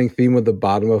a running theme with the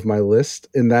bottom of my list.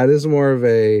 And that is more of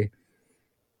a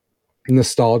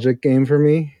nostalgic game for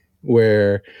me,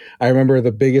 where I remember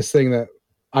the biggest thing that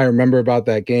I remember about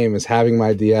that game is having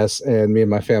my DS, and me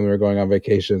and my family were going on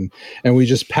vacation, and we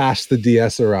just passed the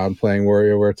DS around playing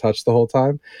WarioWare Touch the whole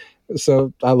time.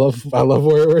 So I love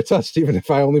WarioWare Touch, even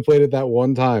if I only played it that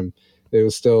one time. It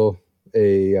was still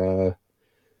a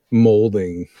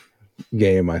molding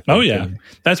game, I think. Oh yeah,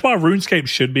 that's why RuneScape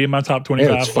should be in my top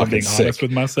 25. If I'm being honest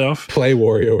with myself. Play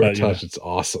WarioWare Touch; it's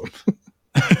awesome.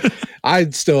 I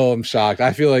still am shocked.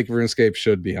 I feel like RuneScape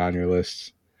should be on your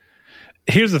list.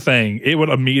 Here's the thing. It would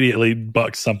immediately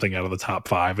buck something out of the top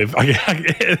 5. If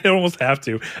it almost have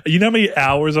to. You know how many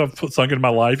hours I've sunk into my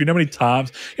life? You know how many times?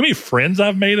 You know how many friends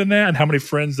I've made in that? And how many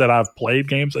friends that I've played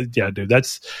games? Yeah, dude,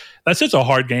 that's such a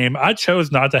hard game. I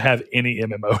chose not to have any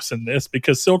MMOs in this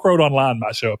because Silk Road Online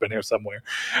might show up in here somewhere.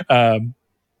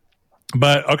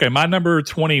 But, okay, my number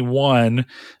 21,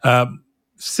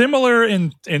 similar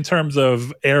in terms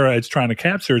of era it's trying to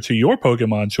capture to your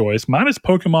Pokemon choice. Mine is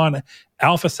Pokemon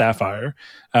Alpha Sapphire,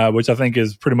 which I think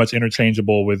is pretty much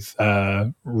interchangeable with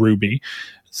Ruby.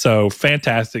 So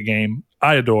fantastic game.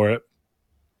 I adore it.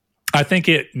 I think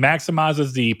it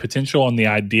maximizes the potential and the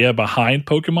idea behind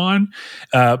Pokemon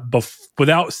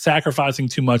without sacrificing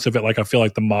too much of it like I feel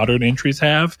like the modern entries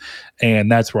have.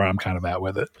 And that's where I'm kind of at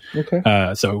with it.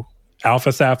 Okay. So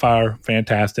Alpha Sapphire,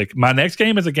 fantastic. My next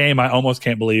game is a game I almost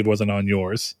can't believe wasn't on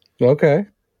yours. Okay.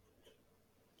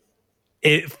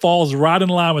 It falls right in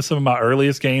line with some of my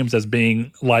earliest games as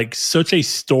being like such a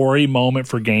story moment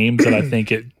for games that I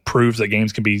think it proves that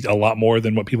games can be a lot more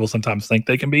than what people sometimes think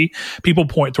they can be. People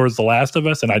point towards The Last of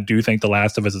Us, and I do think The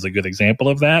Last of Us is a good example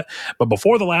of that. But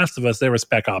before The Last of Us, there was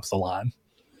Spec Ops: The Line.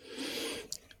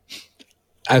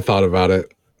 I thought about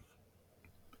it.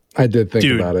 I did think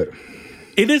about it.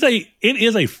 It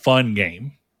is a fun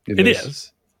game. It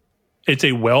is. It's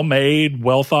a well-made,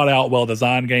 well-thought-out,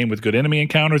 well-designed game with good enemy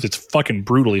encounters. It's fucking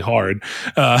brutally hard.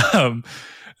 And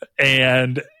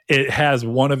it has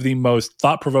one of the most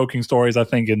thought-provoking stories, I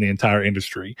think, in the entire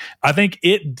industry. I think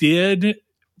it did,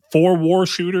 for war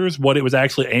shooters, what it was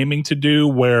actually aiming to do,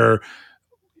 where,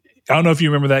 I don't know if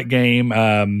you remember that game.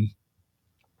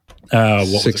 What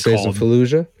 6 Days of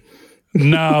Fallujah?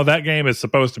 No, that game is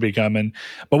supposed to be coming.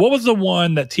 But what was the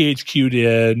one that THQ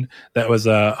did that was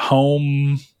a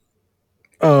home...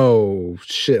 Oh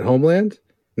shit! Homeland?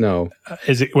 No.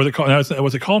 Was it called? No,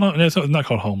 was it called? No, it's not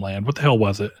called Homeland. What the hell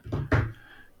was it?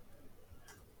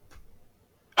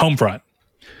 Homefront.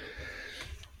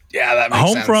 Yeah, that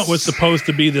makes sense. Homefront was supposed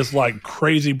to be this like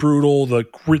crazy brutal,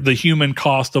 the human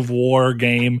cost of war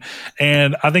game,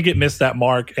 and I think it missed that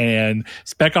mark. And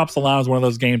Spec Ops: The Line is one of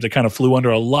those games that kind of flew under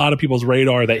a lot of people's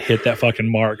radar that hit that fucking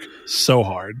mark so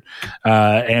hard,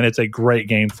 and it's a great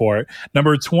game for it.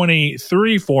 Number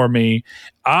 23 for me,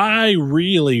 I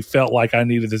really felt like I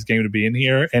needed this game to be in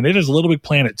here, and it is Little Big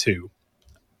Planet 2.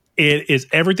 It is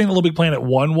everything that Little Big Planet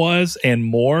 1 was and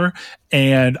more.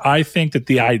 And I think that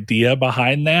the idea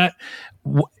behind that,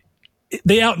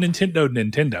 they out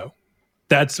Nintendo.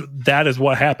 That is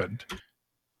what happened.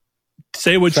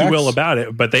 Say what you will about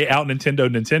it, but they out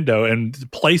Nintendo, and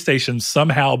PlayStation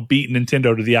somehow beat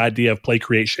Nintendo to the idea of play,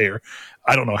 create, share.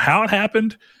 I don't know how it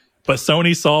happened, but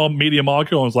Sony saw Media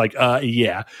Molecule and was like,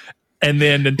 yeah. And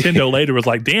then Nintendo later was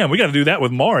like, damn, we got to do that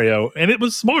with Mario. And it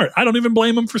was smart. I don't even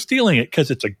blame them for stealing it because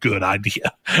it's a good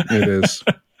idea. It is.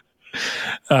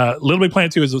 Little Big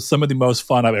Planet 2 is some of the most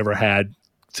fun I've ever had.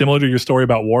 Similar to your story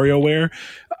about WarioWare,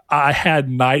 I had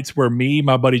nights where me,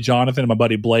 my buddy Jonathan, and my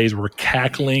buddy Blaze were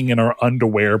cackling in our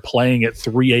underwear playing at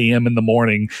 3 a.m. in the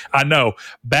morning. I know,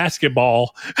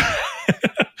 basketball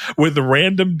with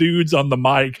random dudes on the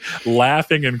mic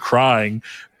laughing and crying,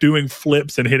 doing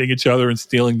flips and hitting each other and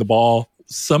stealing the ball.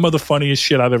 Some of the funniest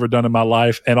shit I've ever done in my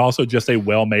life, and also just a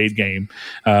well-made game.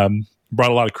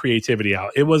 Brought a lot of creativity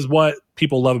out. It was what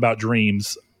people love about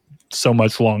Dreams so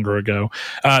much longer ago.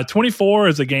 24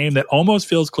 is a game that almost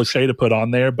feels cliche to put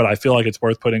on there, but I feel like it's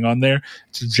worth putting on there.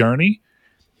 It's Journey.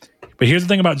 But here's the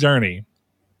thing about Journey.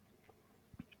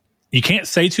 You can't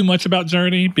say too much about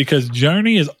Journey because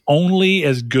Journey is only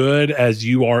as good as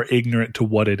you are ignorant to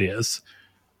what it is.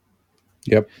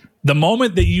 Yep. The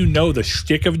moment that you know the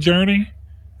shtick of Journey,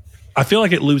 I feel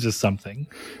like it loses something.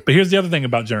 But here's the other thing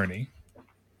about Journey.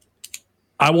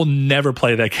 I will never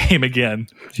play that game again.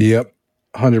 Yep.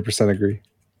 100% agree.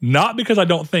 Not because I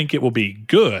don't think it will be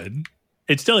good.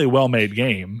 It's still a well-made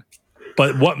game.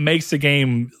 But what makes the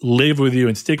game live with you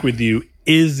and stick with you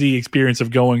is the experience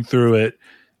of going through it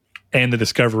and the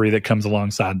discovery that comes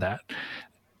alongside that.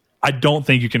 I don't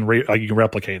think you can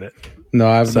replicate it. No,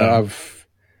 I've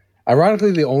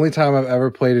ironically, the only time I've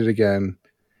ever played it again,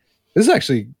 this is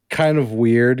actually kind of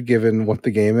weird given what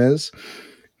the game is,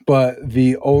 but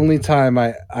the only time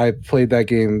I played that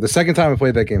game, the second time I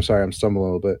played that game, sorry, I'm stumbling a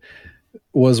little bit,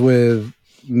 was with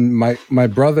my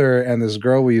brother and this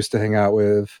girl we used to hang out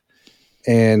with,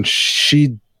 and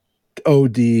she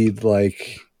OD'd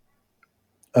like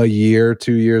a year,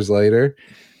 2 years later,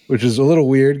 which is a little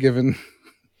weird given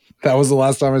that was the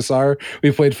last time I saw her.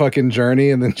 We played fucking Journey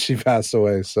and then she passed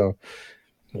away. So,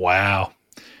 wow.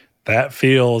 That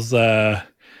feels, yeah.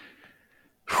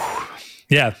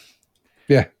 Yeah.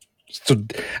 So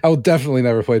I will definitely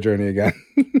never play Journey again.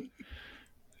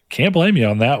 Can't blame you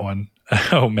on that one.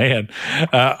 Oh, man.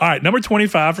 All right. Number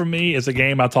 25 for me is a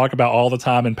game I talk about all the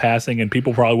time in passing, and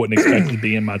people probably wouldn't expect it to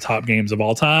be in my top games of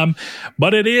all time.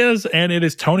 But it is, and it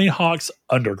is Tony Hawk's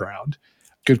Underground.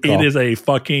 Good call. It is a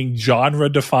fucking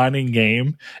genre-defining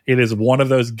game. It is one of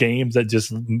those games that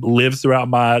just lives throughout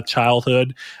my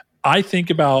childhood. I think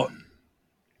about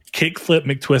kickflip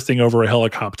McTwisting over a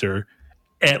helicopter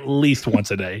at least once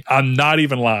a day. I'm not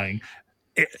even lying.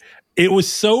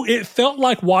 It felt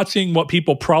like watching what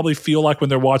people probably feel like when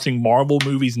they're watching Marvel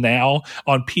movies now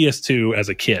on PS2 as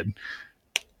a kid.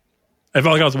 I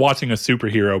felt like I was watching a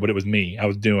superhero, but it was me. I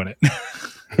was doing it.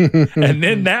 And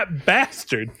then that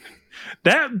bastard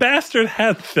had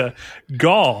the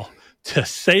gall to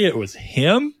say it was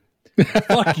him.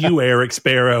 Fuck you, Eric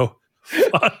Sparrow.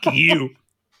 Fuck you.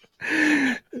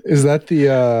 Is that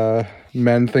the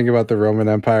men think about the Roman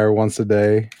Empire once a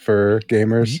day for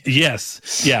gamers?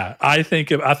 Yes. Yeah. I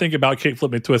think about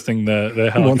kickflip McTwisting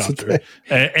the helicopter. Once a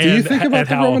day. Do you think about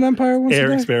the Roman Empire once a day?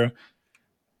 Eric Sparrow.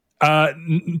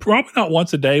 Probably not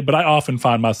once a day, but I often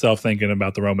find myself thinking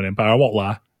about the Roman Empire. I won't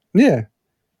lie. Yeah.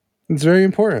 It's very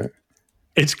important.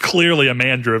 It's clearly a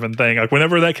man-driven thing. Like,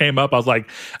 whenever that came up, I was like,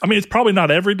 I mean, it's probably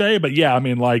not every day, but yeah, I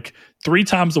mean, like 3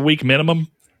 times a week minimum.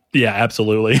 Yeah,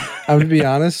 absolutely. I'm going to be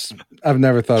honest, I've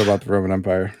never thought about the Roman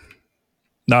Empire.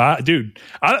 No,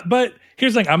 but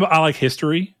here's the thing. I like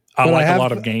history. I like a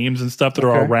lot of games and stuff that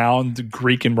are around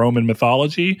Greek and Roman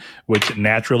mythology, which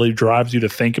naturally drives you to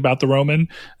think about the Roman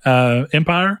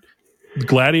Empire.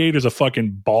 Gladiator's a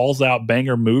fucking balls-out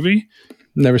banger movie.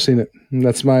 Never seen it.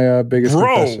 That's my biggest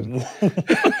confession.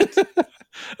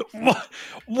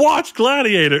 Watch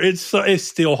Gladiator. It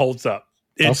still holds up.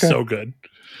 It's so good.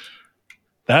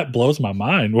 That blows my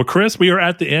mind. Well, Chris, we are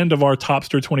at the end of our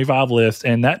Topster 25 list,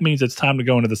 and that means it's time to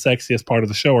go into the sexiest part of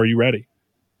the show. Are you ready?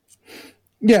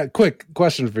 Yeah, quick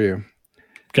question for you.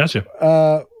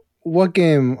 Gotcha. What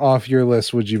game off your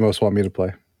list would you most want me to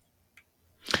play?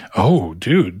 Oh,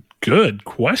 dude, good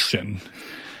question.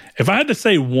 If I had to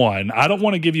say one, I don't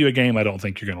want to give you a game I don't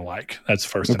think you're going to like. That's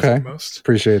first and foremost.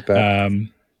 Appreciate that.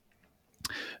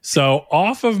 So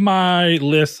off of my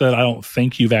list that I don't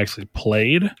think you've actually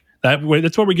played,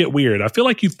 that's where we get weird. I feel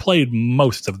like you've played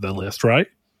most of the list, right?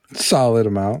 Solid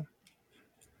amount.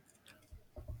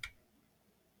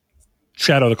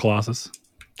 Shadow of the Colossus.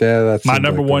 Yeah, that's my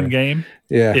number one game.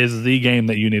 Yeah, is the game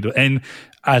that you need to. And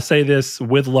I say this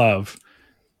with love.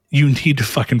 You need to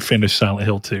fucking finish Silent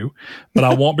Hill 2. But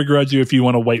I won't begrudge you if you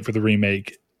want to wait for the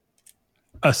remake,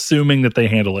 assuming that they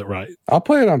handle it right. I'll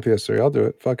play it on PS3. I'll do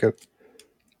it. Fuck it.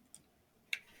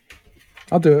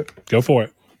 I'll do it. Go for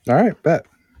it. All right, bet.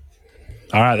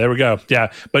 All right, there we go.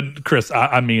 Yeah, but Chris,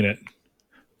 I mean it.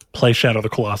 Play Shadow of the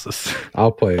Colossus.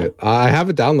 I'll play it. I have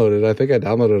it downloaded. I think I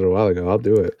downloaded it a while ago. I'll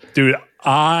do it. Dude,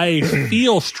 I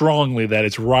feel strongly that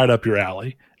it's right up your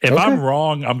alley. If I'm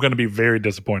wrong, I'm going to be very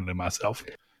disappointed in myself.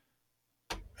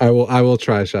 I will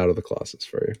try Shadow of the Colossus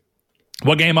for you.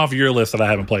 What game off of your list that I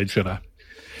haven't played should I?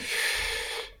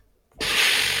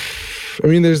 I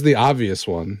mean, there's the obvious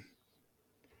one.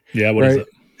 Yeah, what is it?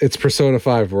 It's Persona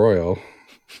 5 Royal.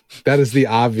 That is the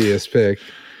obvious pick.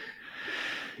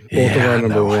 Both of our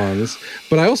number ones.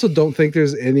 But I also don't think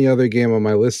there's any other game on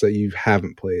my list that you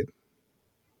haven't played.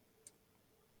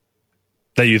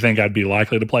 That you think I'd be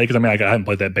likely to play? Because I mean, I haven't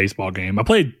played that baseball game. I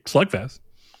played Slugfest.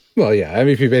 Well, yeah.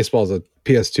 MVP Baseball is a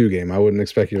PS2 game. I wouldn't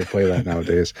expect you to play that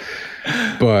nowadays.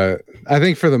 But I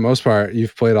think for the most part,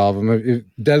 you've played all of them.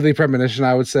 Deadly Premonition,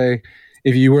 I would say,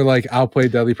 if you were like, I'll play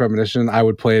Deadly Premonition, I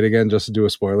would play it again just to do a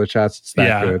spoiler chat. It's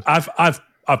that good.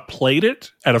 I've played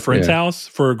it at a friend's house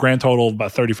for a grand total of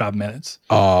about 35 minutes.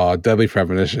 Oh, Deadly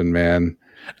Premonition, man.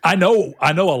 I know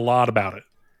a lot about it,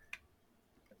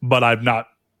 but I've not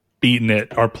beaten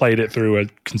it or played it through a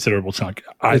considerable chunk.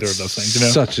 Either of those things, you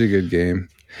know? Such a good game.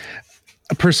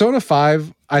 Persona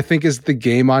 5, I think, is the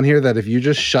game on here that if you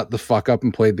just shut the fuck up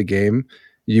and played the game,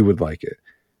 you would like it.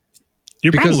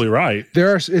 You're probably right.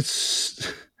 If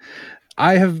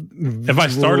I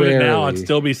started it now, I'd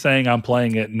still be saying I'm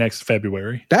playing it next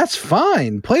February. That's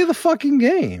fine. Play the fucking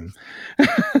game.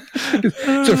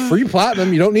 It's a free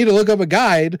platinum. You don't need to look up a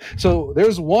guide. So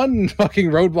there's one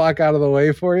fucking roadblock out of the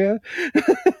way for you.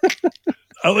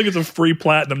 I don't think it's a free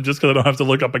platinum just because I don't have to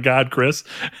look up a guide, Chris.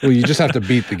 Well, you just have to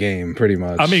beat the game, pretty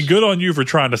much. I mean, good on you for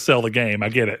trying to sell the game. I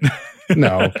get it.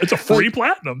 No. It's a free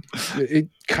platinum.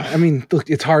 Look,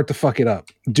 it's hard to fuck it up.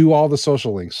 Do all the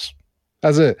social links.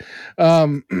 That's it.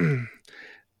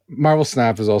 Marvel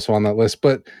Snap is also on that list,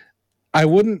 but I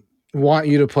wouldn't want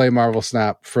you to play Marvel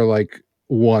Snap for like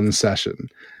one session.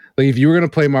 Like if you were going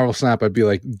to play Marvel Snap, I'd be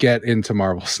like, get into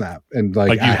Marvel Snap. And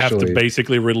like you have to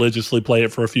basically religiously play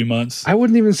it for a few months. I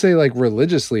wouldn't even say like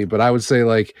religiously, but I would say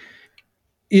like,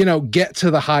 get to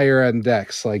the higher end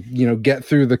decks, like, get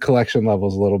through the collection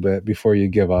levels a little bit before you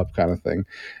give up kind of thing.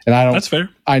 And that's fair.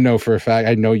 I know for a fact,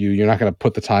 I know you're not going to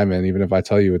put the time in, even if I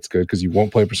tell you it's good, because you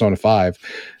won't play Persona 5,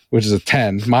 which is a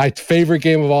 10, my favorite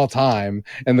game of all time.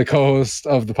 And the co-host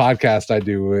of the podcast I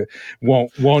do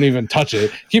won't even touch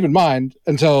it. Keep in mind,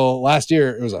 until last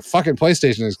year, it was a fucking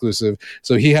PlayStation exclusive.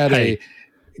 So he had a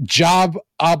job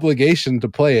obligation to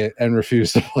play it and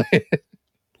refused to play it.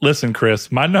 Listen,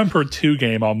 Chris, my number 2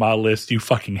 game on my list you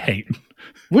fucking hate.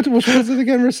 Which was it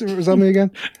again? Resell me again?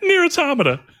 Nier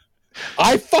Automata.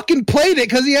 I fucking played it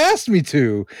because he asked me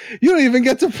to. You don't even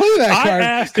get to play that card. I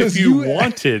asked if you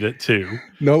wanted it to.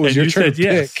 No, it was your turn to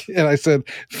pick. Yes. And I said,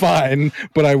 fine,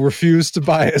 but I refused to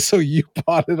buy it, so you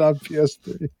bought it on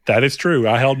PS3. That is true.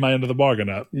 I held my end of the bargain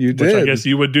up. You did. Which I guess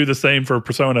you would do the same for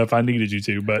Persona if I needed you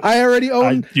to, but I already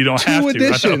own you don't 2 have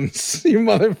editions, you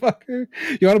motherfucker.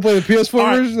 You want to play the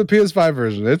PS4 version or the PS5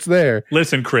 version? It's there.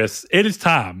 Listen, Chris, it is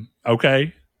time,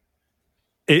 okay?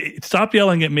 Stop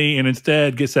yelling at me and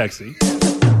instead get sexy. That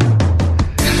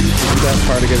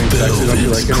part of getting sexy, don't you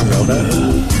like getting yelled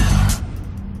at?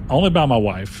 Only by my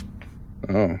wife.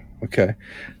 Oh, okay.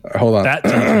 Hold on. That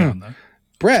turns me on, though.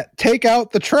 Brett, take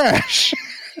out the trash.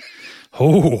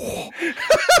 Oh.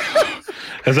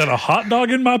 Is that a hot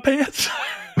dog in my pants?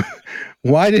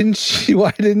 Why didn't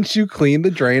you clean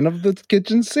the drain of the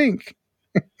kitchen sink?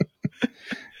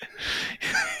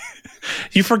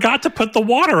 You forgot to put the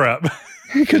water up.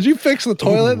 Could you fix the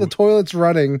toilet? Ooh. The toilet's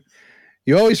running.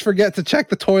 You always forget to check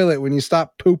the toilet when you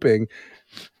stop pooping.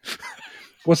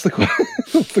 What's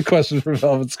the question for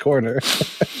Velvet's Corner?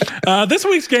 This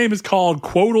week's game is called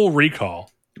Quotal Recall.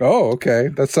 Oh, okay.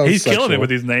 That sounds He's sexual. killing it with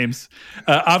these names.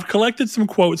 I've collected some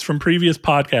quotes from previous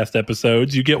podcast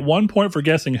episodes. You get 1 point for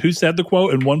guessing who said the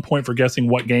quote and 1 point for guessing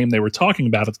what game they were talking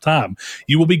about at the time.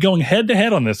 You will be going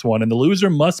head-to-head on this one, and the loser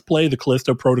must play the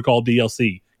Callisto Protocol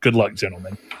DLC. Good luck,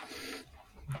 gentlemen.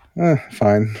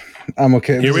 Fine. I'm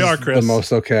okay. Here we are, Chris. The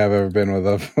most okay I've ever been with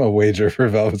a wager for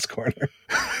Velvet's Corner.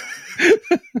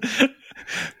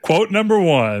 Quote number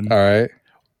 1. All right.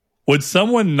 Would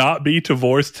someone not be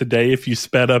divorced today if you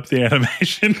sped up the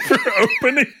animation for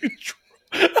opening?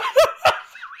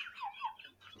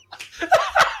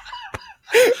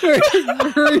 Wait,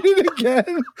 read it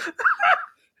again.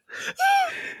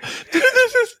 Dude,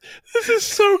 this is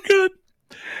so good.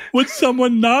 Would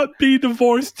someone not be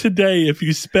divorced today if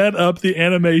you sped up the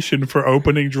animation for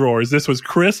opening drawers? This was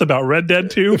Chris about Red Dead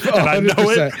 2, and 100%. I know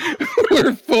it.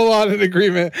 We're full on in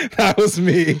agreement. That was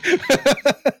me.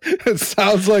 It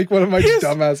sounds like one of my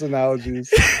dumbass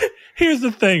analogies. Here's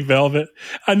the thing, Velvet.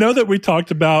 I know that we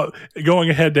talked about going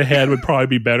head to head would probably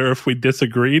be better if we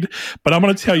disagreed, but I'm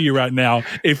going to tell you right now,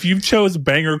 if you chose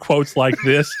banger quotes like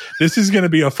this is going to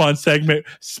be a fun segment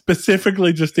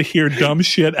specifically just to hear dumb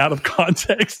shit out of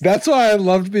context. That's why I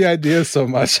loved the idea so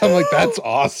much. I'm like, that's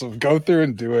awesome. Go through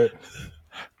and do it.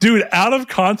 Dude, out of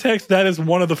context, that is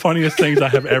one of the funniest things I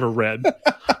have ever read.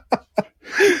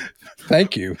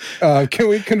 Thank you. Can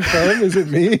we confirm? Is it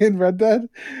me in Red Dead?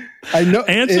 I know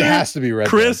Answer, it has to be Red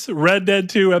Chris, Dead. Red Dead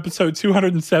 2, episode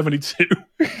 272.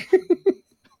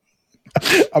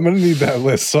 I'm going to need that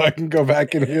list so I can go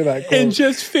back and hear that quote. In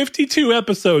just 52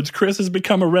 episodes, Chris has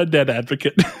become a Red Dead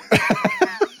advocate.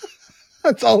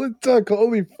 That's all it took.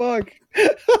 Holy fuck.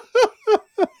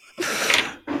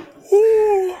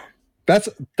 Ooh. That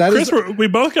Chris, we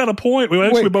both got a point.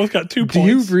 We both got 2 points. Do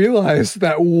you realize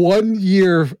that 1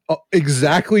 year,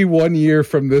 exactly 1 year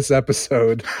from this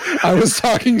episode, I was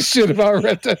talking shit about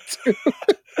Red Dead 2?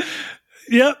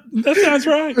 Yep, that sounds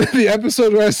right. The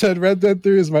episode where I said Red Dead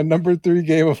 3 is my number 3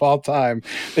 game of all time.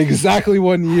 Exactly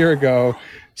 1 year ago,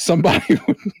 somebody,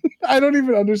 I don't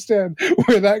even understand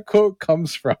where that quote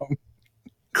comes from.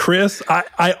 Chris,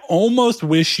 I almost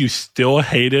wish you still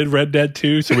hated Red Dead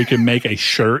 2 so we could make a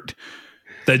shirt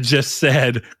that just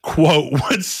said, quote,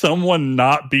 would someone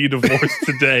not be divorced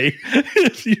today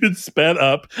if you'd sped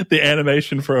up the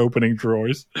animation for opening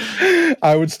drawers?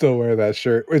 I would still wear that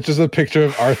shirt. It's just a picture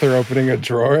of Arthur opening a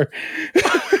drawer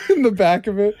in the back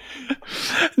of it.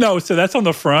 No, so that's on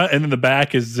the front, and then the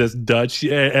back is just Dutch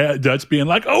being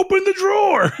like, open the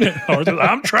drawer. Arthur's,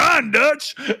 I'm trying,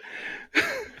 Dutch.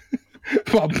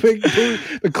 My big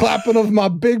the clapping of my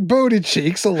big booty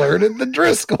cheeks alerted the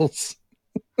Driscolls.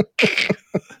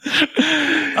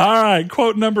 All right,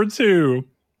 quote number 2.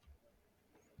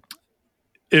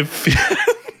 It feels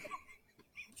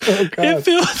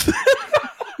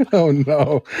oh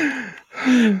no.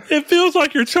 It feels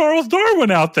like you're Charles Darwin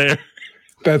out there.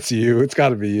 That's you. It's got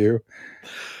to be you.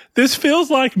 This feels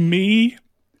like me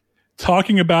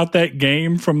talking about that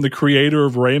game from the creator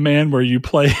of Rayman where you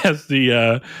play as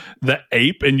the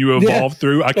ape and you evolve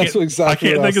through. I can't think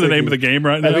of the name of the game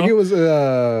right now. I think it was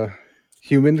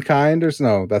Humankind or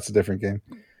no, that's a different game.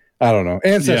 I don't know.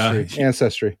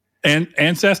 Ancestry. And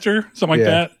Ancestor, something like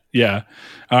that. Yeah.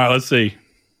 All right, let's see.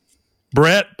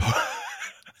 Brett,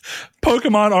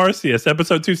 Pokemon Arceus,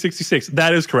 episode 266.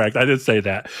 That is correct. I did say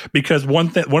that because one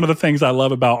of the things I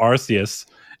love about Arceus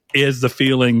is the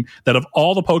feeling that of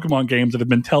all the Pokemon games that have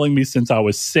been telling me since I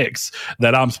was 6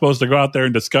 that I'm supposed to go out there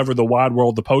and discover the wide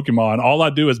world of Pokemon, all I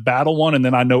do is battle one and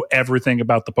then I know everything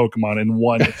about the Pokemon in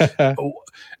one.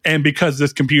 And because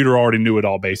this computer already knew it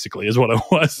all, basically, is what it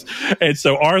was. And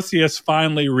so Arceus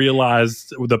finally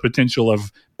realized the potential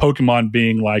of Pokemon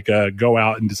being like go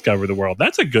out and discover the world.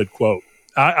 That's a good quote.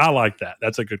 I like that.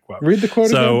 That's a good quote. Read the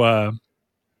quote again.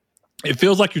 It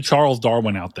feels like you're Charles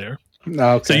Darwin out there.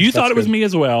 Okay, so you thought it was me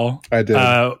as well. I did.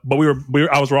 But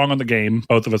I was wrong on the game.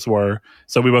 Both of us were.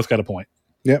 So we both got a point.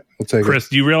 Yep, we'll take Chris,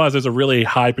 do you realize there's a really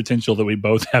high potential that we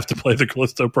both have to play the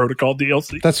Callisto Protocol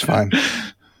DLC? That's fine. All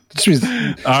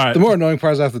right. The more annoying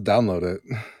part is I have to download it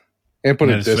and put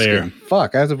a disc in.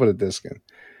 Fuck, I have to put a disc in.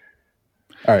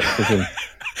 All right, continue.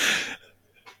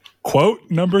 Quote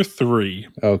number 3.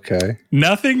 Okay.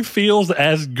 Nothing feels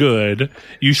as good,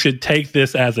 you should take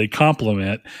this as a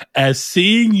compliment, as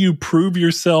seeing you prove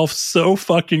yourself so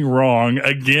fucking wrong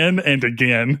again and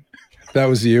again. That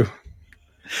was you.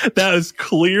 That is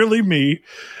clearly me.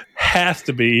 Has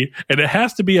to be. And it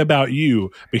has to be about you.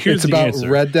 But here's the answer. It's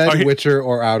about Red Dead, Witcher,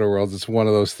 or Outer Worlds. It's one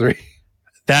of those 3.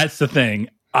 That's the thing.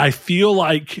 I feel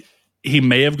like he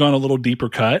may have gone a little deeper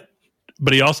cut.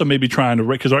 But he also may be trying to,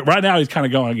 because right now he's kind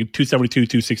of going 272,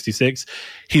 266.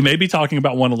 He may be talking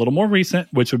about one a little more recent,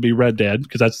 which would be Red Dead,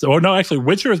 because that's, or no, actually,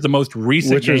 Witcher is the most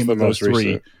recent game of those 3.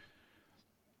 Recent.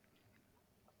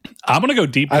 I'm going to go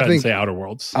deep cut and say Outer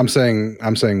Worlds. I'm saying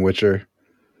Witcher.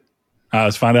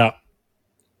 Let's find out.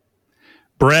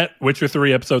 Brett, Witcher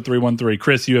 3, episode 313.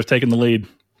 Chris, you have taken the lead.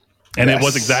 And It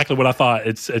was exactly what I thought.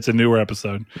 It's a newer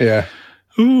episode. Yeah.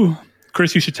 Ooh,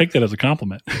 Chris, you should take that as a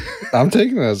compliment. I'm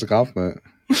taking it as a compliment.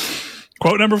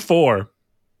 Quote number 4.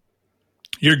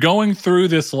 You're going through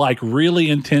this like really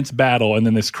intense battle, and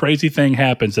then this crazy thing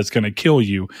happens that's going to kill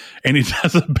you. And he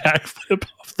does a backflip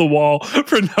off the wall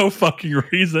for no fucking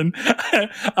reason.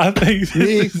 I think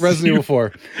me, Resident Evil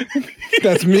 4.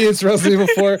 That's me. It's Resident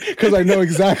Evil 4 because I know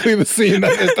exactly the scene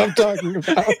that I'm talking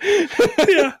about.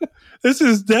 Yeah, this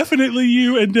is definitely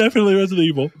you and definitely Resident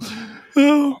Evil.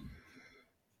 Oh.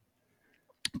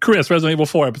 Chris, Resident Evil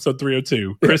 4, episode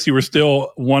 302. Chris, you were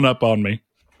still one up on me.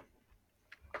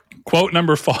 Quote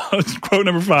number 5. Quote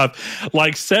number 5.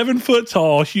 Like 7 foot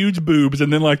tall, huge boobs,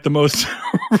 and then like the most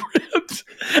ripped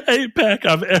 8-pack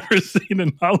I've ever seen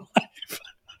in my life.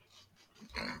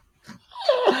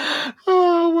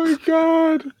 Oh my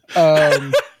god.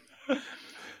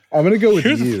 I'm gonna go with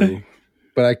you,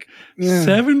 but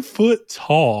 7 foot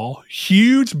tall,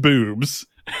 huge boobs,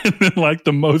 and then like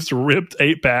the most ripped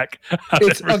 8-pack I've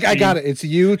ever seen. I got it. It's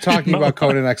you talking about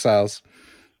Conan Exiles.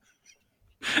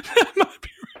 That might be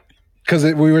right. Because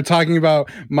we were talking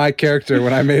about my character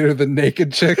when I made her the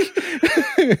naked chick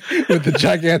with the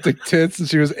gigantic tits, and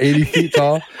she was 80 feet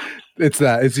tall. It's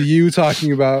that. It's you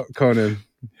talking about Conan.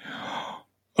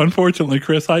 Unfortunately,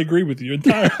 Chris, I agree with you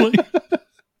entirely.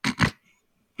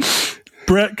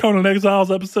 Brett, Conan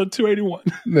Exiles, episode 281.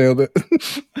 Nailed it.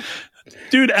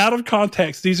 Dude, out of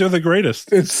context, these are the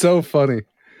greatest. It's so funny.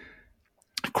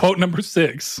 Quote number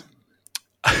 6.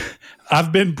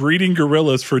 I've been breeding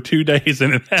gorillas for 2 days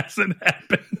and it hasn't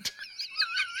happened.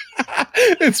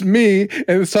 It's me,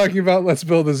 and it's talking about let's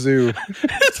build a zoo.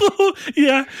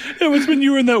 Yeah, it was when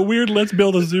you were in that weird let's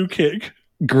build a zoo kick.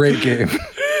 Great game.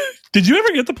 Did you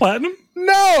ever get the platinum?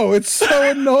 No, it's so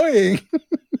annoying.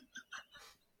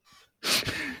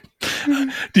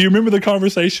 Do you remember the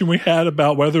conversation we had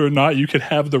about whether or not you could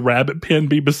have the rabbit pen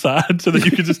be beside so that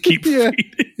you could just keep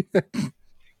feeding?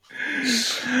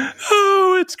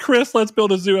 Oh, it's Chris. Let's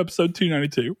build a zoo, episode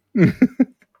 292.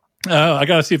 I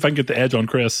got to see if I can get the edge on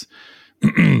Chris.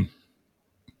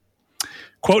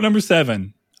 Quote number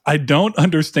 7. I don't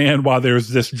understand why there's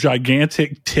this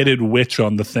gigantic titted witch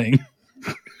on the thing.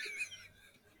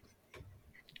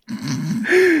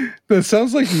 That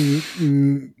sounds like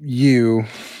you.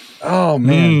 Oh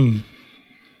man,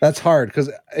 that's hard because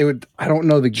it would. I don't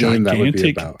know the game that would be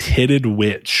about. Gigantic titted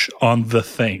witch on the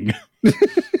thing.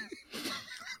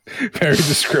 Very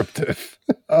descriptive.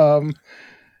 I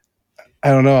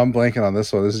don't know. I'm blanking on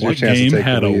this one. This is your chance to take the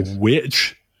lead. What game had a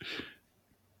witch?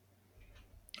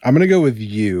 I'm gonna go with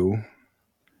you,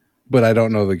 but I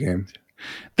don't know the game.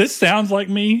 This sounds like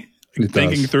me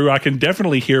thinking through. I can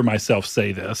definitely hear myself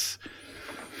say this,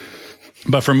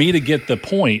 but for me to get the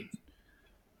point,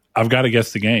 I've got to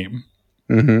guess the game.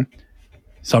 Mm-hmm.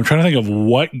 So I'm trying to think of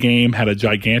what game had a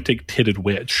gigantic titted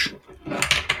witch.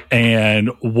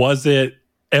 And was it,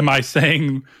 am I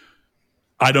saying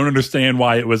I don't understand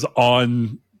why it was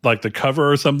on like the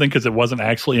cover or something because it wasn't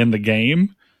actually in the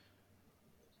game?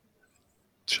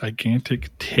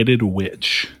 Gigantic titted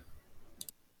witch.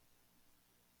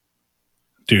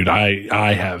 Dude,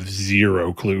 I have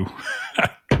zero clue.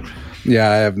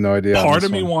 Yeah, I have no idea. Part of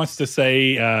me wants to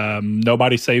say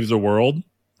Nobody Saves the World,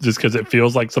 just because it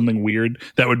feels like something weird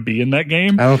that would be in that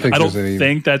game. I don't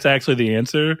think that's actually the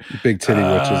answer. Big titty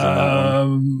witches in that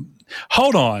one.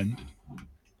 Hold on.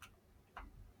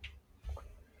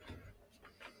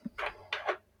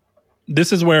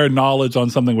 This is where knowledge on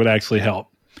something would actually help.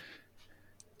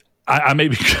 I may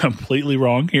be completely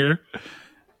wrong here.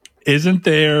 Isn't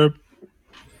there...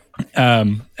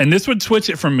 and this would switch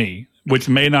it from me, which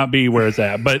may not be where it's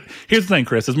at. But here's the thing,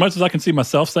 Chris. As much as I can see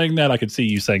myself saying that, I could see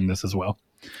you saying this as well.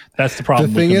 That's the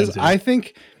problem. The thing is, I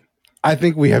think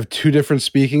we have two different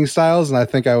speaking styles, and I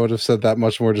think I would have said that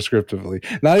much more descriptively.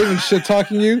 Not even shit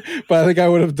talking you, but I think I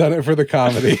would have done it for the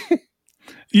comedy.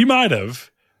 You might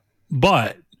have,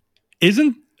 but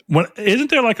isn't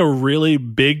there like a really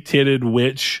big titted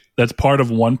witch that's part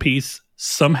of One Piece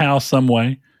somehow, some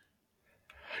way?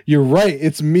 You're right.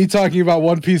 It's me talking about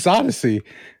One Piece Odyssey.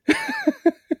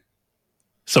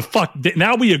 So fuck.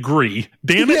 Now we agree.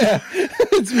 Damn it. Yeah,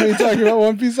 it's me talking about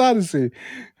One Piece Odyssey.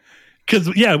 Because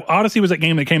Odyssey was that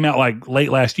game that came out like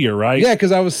late last year, right? Yeah,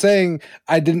 because I was saying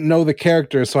I didn't know the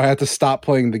character, so I had to stop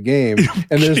playing the game.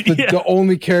 And there's the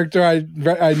only character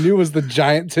I knew was the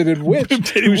giant titted witch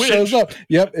who shows up.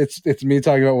 Yep, it's me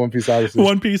talking about One Piece Odyssey.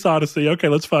 One Piece Odyssey. Okay,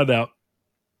 let's find out.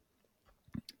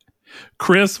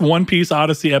 Chris, One Piece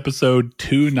Odyssey episode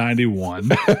 291.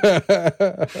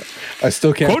 I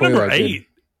still can't. Quote number 8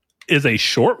 is a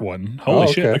short one.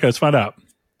 Holy shit. Okay, let's find out.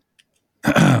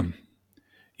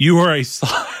 You are a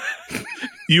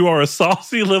You are a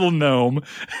saucy little gnome.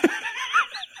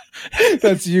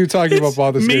 That's you talking about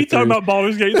Baldur's Gate 3. Me talking about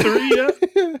Baldur's Gate 3,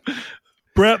 yeah.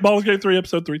 Brett, Baldur's Gate 3,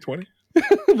 episode 320.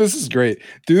 This is great.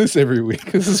 Do this every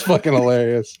week. This is fucking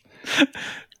hilarious.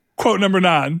 Quote number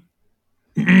 9.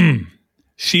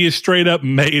 She is straight up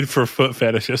made for foot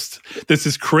fetishists. This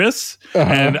is Chris,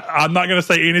 and I'm not going to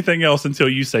say anything else until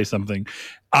you say something.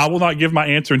 I will not give my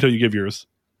answer until you give yours.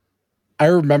 I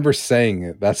remember saying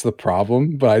it. That's the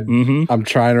problem, but I'm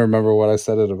trying to remember what I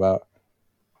said it about.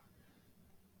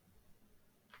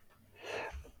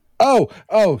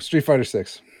 Oh, Street Fighter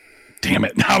 6. Damn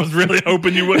it. I was really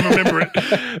hoping you wouldn't remember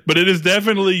it. But it is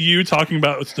definitely you talking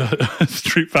about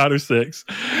Street Fighter 6.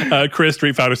 Chris,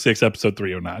 Street Fighter 6, episode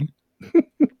 309.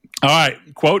 All right.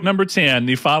 Quote number 10,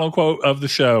 the final quote of the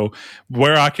show,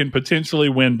 where I can potentially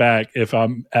win back if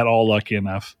I'm at all lucky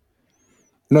enough.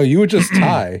 No, you would just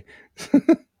tie.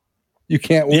 You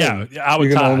can't win. Yeah, I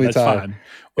would tie. That's fine.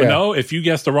 Well, no, if you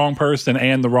guess the wrong person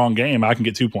and the wrong game, I can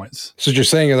get 2 points. So what you're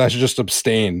saying is I should just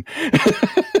abstain.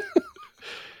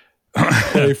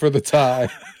 Play for the tie.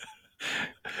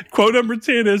 Quote number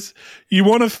 10 is, you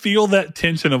want to feel that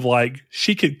tension of like,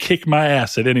 she could kick my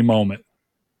ass at any moment.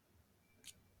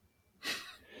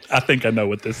 I think I know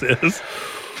what this is.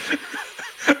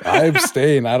 I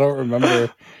abstain. I don't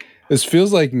remember. This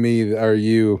feels like me or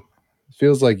you. It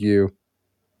feels like you.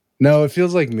 No, it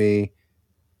feels like me.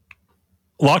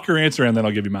 Lock your answer in, then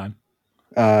I'll give you mine.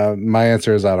 My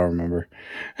answer is I don't remember.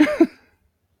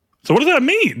 So what does that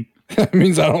mean? That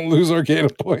means I don't lose or gain a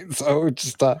point, so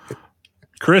just tie.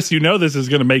 Chris, you know this is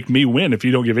going to make me win if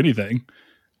you don't give anything.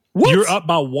 What? You're up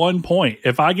by 1 point.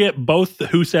 If I get both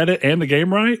who said it and the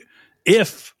game right,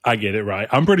 if I get it right,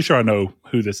 I'm pretty sure I know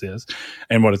who this is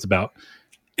and what it's about.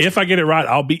 If I get it right,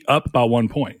 I'll be up by 1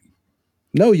 point.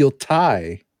 No, you'll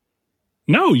tie.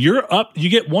 No, you're up. You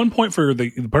get 1 point for the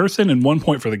person and 1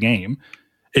 point for the game.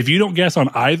 If you don't guess on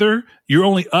either, you're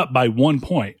only up by 1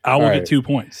 point. I will get 2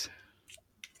 points.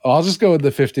 I'll just go with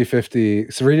the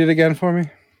 50-50. So read it again for me.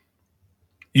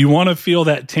 You want to feel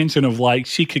that tension of like,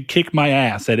 she could kick my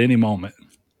ass at any moment.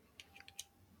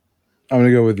 I'm going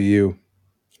to go with you.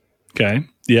 Okay.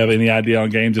 Do you have any idea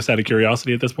on game, just out of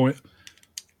curiosity at this point?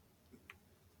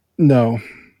 No.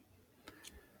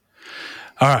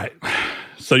 All right.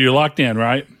 So you're locked in,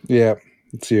 right? Yeah,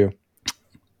 it's you.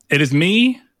 It is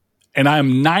me, and I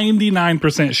am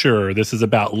 99% sure this is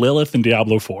about Lilith and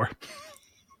Diablo 4.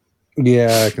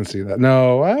 Yeah, I can see that.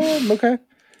 No, okay.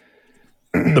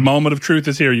 The moment of truth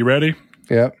is here. You ready?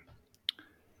 Yeah.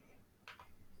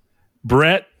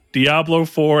 Brett, Diablo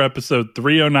 4, episode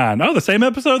 309. Oh, the same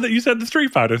episode that you said the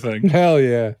Street Fighter thing. Hell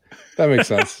yeah. That makes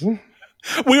sense.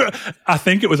 I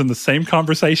think it was in the same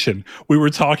conversation. We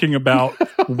were talking about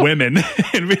women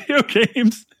in video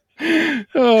games.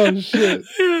 Oh, shit.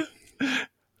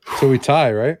 So we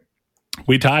tie, right?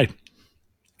 We tied.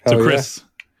 Hell so, Chris,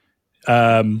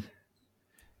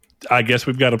 I guess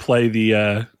we've got to play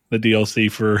the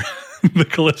DLC for the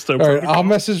Callisto. All right, I'll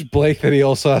message Blake that he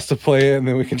also has to play it, and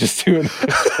then we can just do it.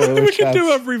 We can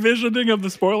do a revisioning of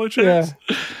the spoiler chats.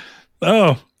 Yeah.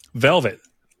 Oh, Velvet.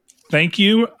 Thank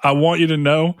you. I want you to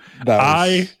know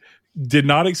I did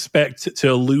not expect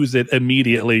to lose it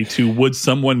immediately to would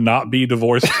someone not be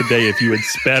divorced today if you had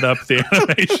sped up the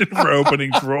animation for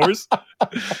opening drawers.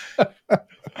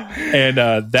 And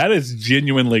that is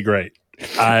genuinely great.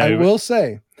 I will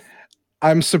say,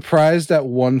 I'm surprised at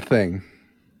one thing.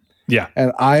 Yeah.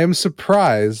 And I am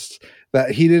surprised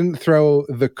that he didn't throw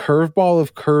the curveball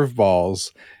of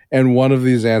curveballs, and one of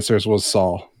these answers was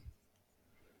Saul.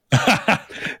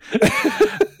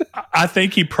 I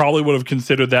think he probably would have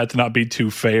considered that to not be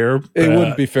too fair. It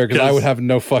wouldn't be fair because I would have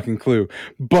no fucking clue.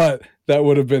 But that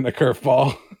would have been a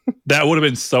curveball. That would have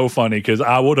been so funny because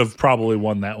I would have probably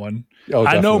won that one. Oh,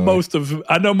 I know most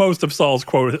of Saul's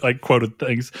quoted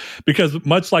things because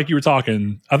much like you were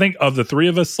talking, I think of the three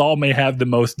of us, Saul may have the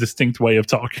most distinct way of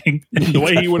talking. The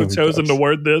way he would have chosen to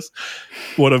word this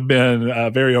would have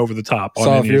been very over the top.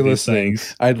 Saul, if you're listening,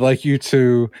 I'd like you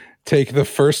to take the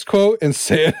first quote and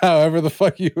say it however the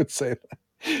fuck you would say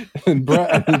that. And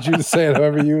Brett, I need you to say it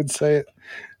however you would say it.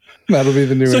 That'll be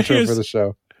the new intro for the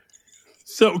show.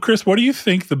 So, Chris, what do you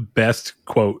think the best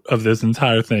quote of this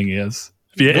entire thing is?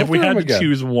 If we had to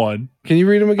choose one. Can you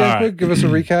read them again quick? Give us a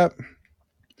recap.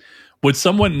 Would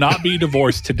someone not be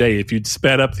divorced today if you'd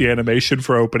sped up the animation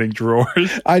for opening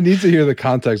drawers? I need to hear the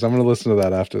context. I'm going to listen to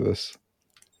that after this.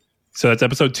 So that's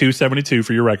episode 272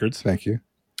 for your records. Thank you.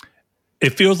 It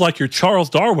feels like you're Charles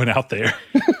Darwin out there.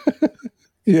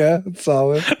 Yeah, it's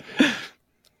solid.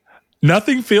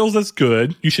 Nothing feels as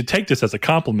good. You should take this as a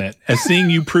compliment as seeing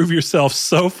you prove yourself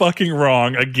so fucking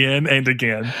wrong again and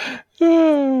again.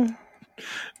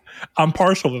 I'm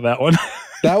partial to that one.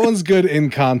 That one's good in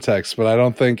context, but I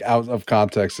don't think out of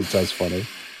context it's as funny.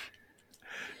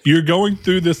 You're going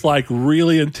through this like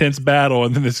really intense battle,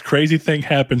 and then this crazy thing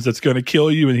happens that's going to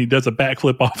kill you, and he does a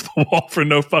backflip off the wall for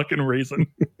no fucking reason.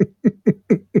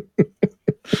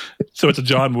 So it's a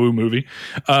John Woo movie.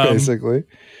 Basically.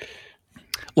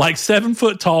 Like 7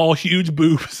 foot tall, huge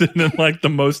boobs, and then like the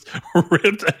most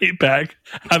ripped 8-pack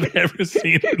I've ever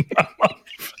seen in my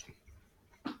life.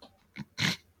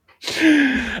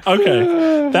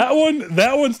 Okay,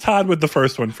 that one's tied with the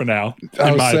first one for now.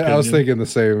 I was thinking the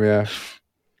same. Yeah,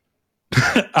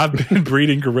 I've been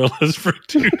breeding gorillas for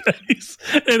 2 days,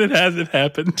 and it hasn't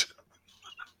happened.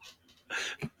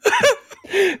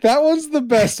 That one's the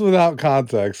best without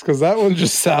context because that one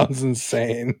just sounds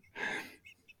insane.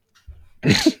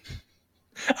 I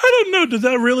don't know. Does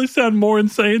that really sound more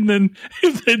insane than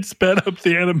if they'd sped up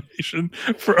the animation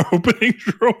for opening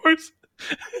drawers?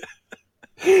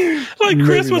 Like,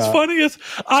 Chris, what's funny is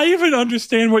I even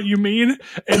understand what you mean,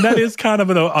 and that is kind of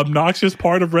an obnoxious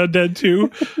part of Red Dead 2,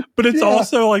 but it's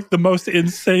also like the most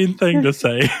insane thing to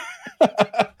say.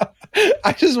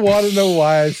 I just want to know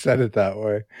why I said it that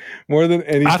way more than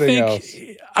anything else.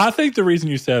 I think the reason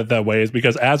you said it that way is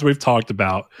because, as we've talked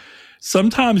about,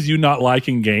 sometimes you not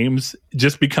liking games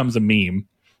just becomes a meme.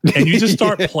 And you just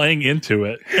start playing into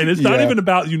it. And it's not even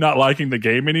about you not liking the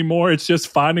game anymore. It's just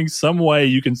finding some way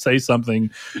you can say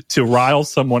something to rile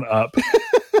someone up.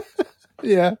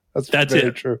 Yeah, that's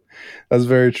very true. That's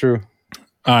very true.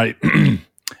 All right.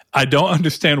 I don't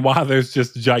understand why there's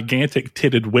just gigantic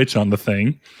titted witch on the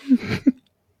thing.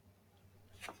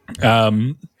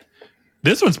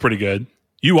 This one's pretty good.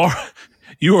 You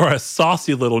are a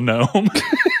saucy little gnome.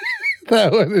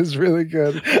 That one is really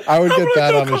good. I would get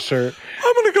that on a shirt.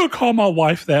 I'm going to go call my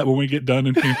wife that when we get done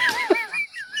in here.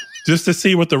 Just to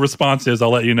see what the response is,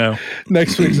 I'll let you know.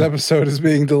 Next week's episode is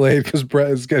being delayed because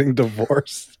Brett is getting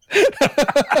divorced.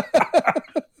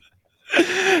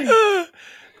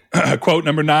 Quote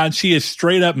number 9, she is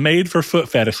straight up made for foot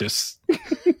fetishes.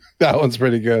 That one's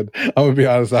pretty good. I'm going to be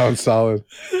honest, that one's solid.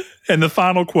 And the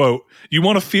final quote, you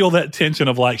want to feel that tension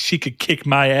of like, she could kick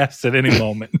my ass at any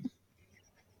moment.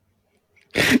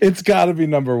 It's got to be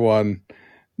number 1.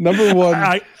 Number 1.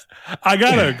 I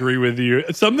got to agree with you.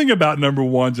 Something about number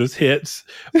 1 just hits,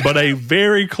 but a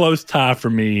very close tie for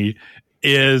me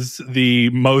is the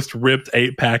most ripped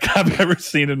 8-pack I've ever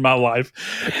seen in my life.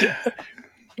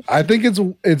 I think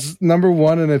it's number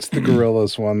 1 and it's the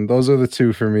Gorillas one. Those are the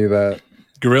two for me that...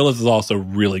 Gorillas is also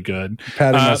really good.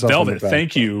 Velvet,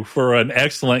 thank you for an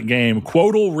excellent game.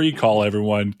 Quotal Recall,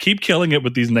 everyone. Keep killing it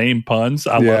with these name puns.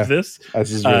 I love this.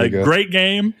 This is really good. Great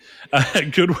game.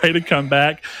 Good way to come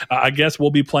back. I guess we'll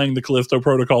be playing the Callisto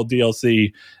Protocol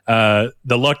DLC. The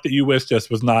luck that you wished us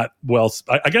was not well.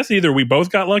 I guess either we both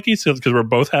got lucky because we're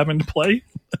both having to play.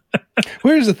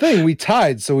 Well, here's the thing. We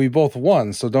tied, so we both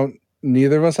won. So don't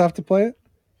neither of us have to play it?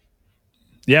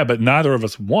 Yeah, but neither of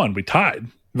us won. We tied.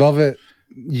 Velvet...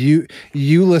 You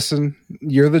listen.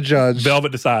 You're the judge.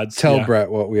 Velvet decides. Tell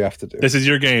Brett what we have to do. This is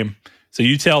your game. So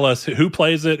you tell us who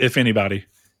plays it, if anybody.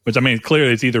 Which, I mean,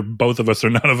 clearly it's either both of us or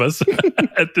none of us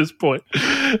at this point.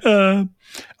 All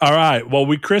right. Well,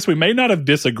 Chris, we may not have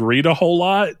disagreed a whole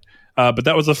lot, but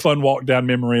that was a fun walk down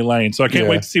memory lane. So I can't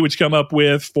wait to see what you come up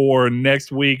with for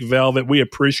next week, Velvet. We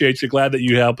appreciate you. Glad that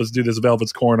you help us do this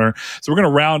Velvet's Corner. So we're going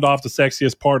to round off the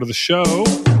sexiest part of the show.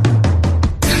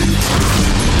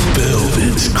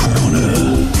 Velvet's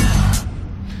Corner.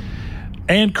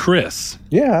 And Chris.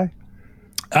 Yeah.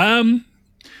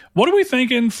 What are we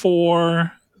thinking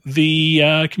for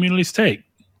the community's take? Do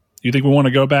you think we want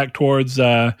to go back towards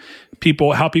how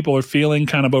people are feeling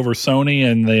kind of over Sony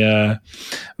and the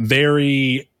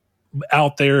very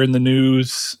out there in the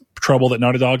news trouble that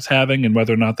Naughty Dog's having and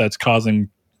whether or not that's causing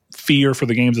fear for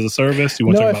the games as a service? You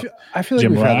want to talk about I feel like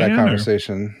Jim we've Ryan, had that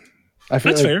conversation. I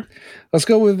feel that's fair. Let's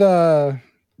go with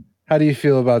how do you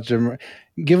feel about Jim?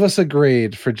 Give us a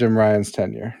grade for Jim Ryan's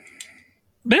tenure.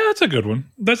 Yeah, that's a good one.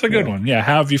 That's a good one. Yeah,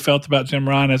 how have you felt about Jim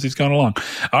Ryan as he's gone along?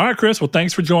 All right, Chris. Well,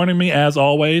 thanks for joining me as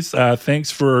always. Thanks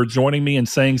for joining me and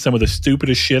saying some of the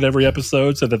stupidest shit every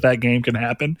episode so that game can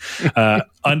happen.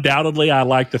 Undoubtedly, I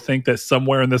like to think that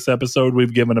somewhere in this episode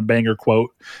we've given a banger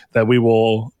quote that we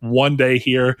will one day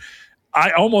hear.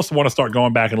 I almost want to start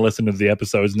going back and listening to the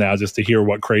episodes now just to hear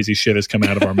what crazy shit has come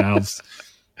out of our mouths.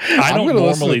 I don't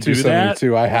normally do that.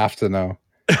 I have to know.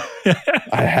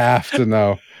 I have to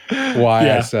know why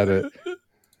I said it.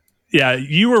 Yeah,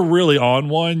 you were really on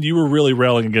one. You were really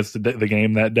railing against the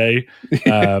game that day.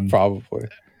 Probably.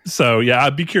 So, yeah,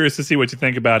 I'd be curious to see what you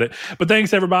think about it. But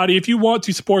thanks, everybody. If you want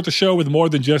to support the show with more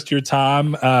than just your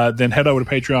time, then head over to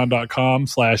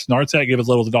patreon.com/Nartec. Give us a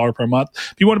little $1 per month.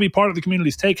 If you want to be part of the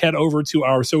community's take, head over to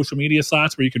our social media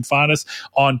sites where you can find us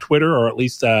on Twitter, or at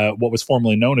least what was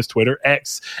formerly known as Twitter,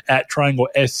 X at Triangle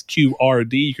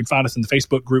SQRD. You can find us in the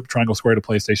Facebook group Triangle Square to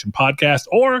PlayStation Podcast,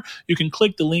 or you can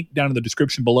click the link down in the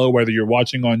description below, whether you're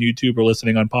watching on YouTube or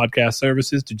listening on podcast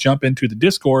services, to jump into the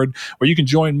Discord where you can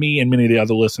join me and many of the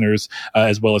other listeners,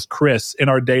 as well as Chris, in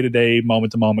our day-to-day,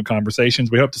 moment-to-moment conversations.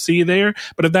 We hope to see you there,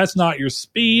 but if that's not your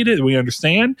speed, we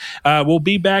understand. We'll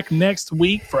be back next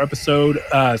week for episode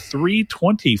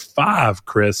 325,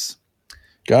 Chris.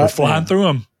 We're flying through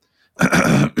them.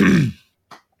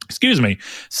 Excuse me.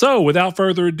 So, without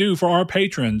further ado, for our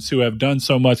patrons who have done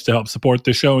so much to help support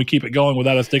the show and keep it going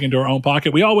without us digging to our own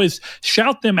pocket, we always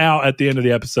shout them out at the end of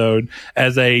the episode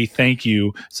as a thank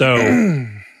you. So,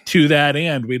 to that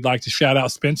end, we'd like to shout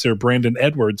out Spencer, Brandon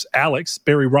Edwards, Alex,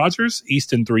 Barry Rogers,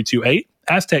 Easton328,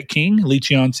 Aztec King,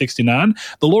 Lecheon69,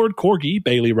 The Lord Corgi,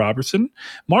 Bailey Robertson,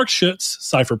 Mark Schutz,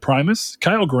 Cypher Primus,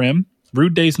 Kyle Grimm,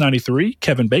 Rude Days 93,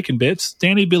 Kevin Bacon Bits,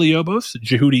 Danny Biliobos,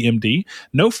 Jehudi MD,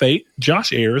 No Fate,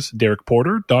 Josh Ayers, Derek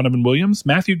Porter, Donovan Williams,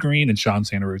 Matthew Green, and Sean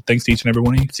Santaroo. Thanks to each and every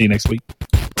one of you. See you next week.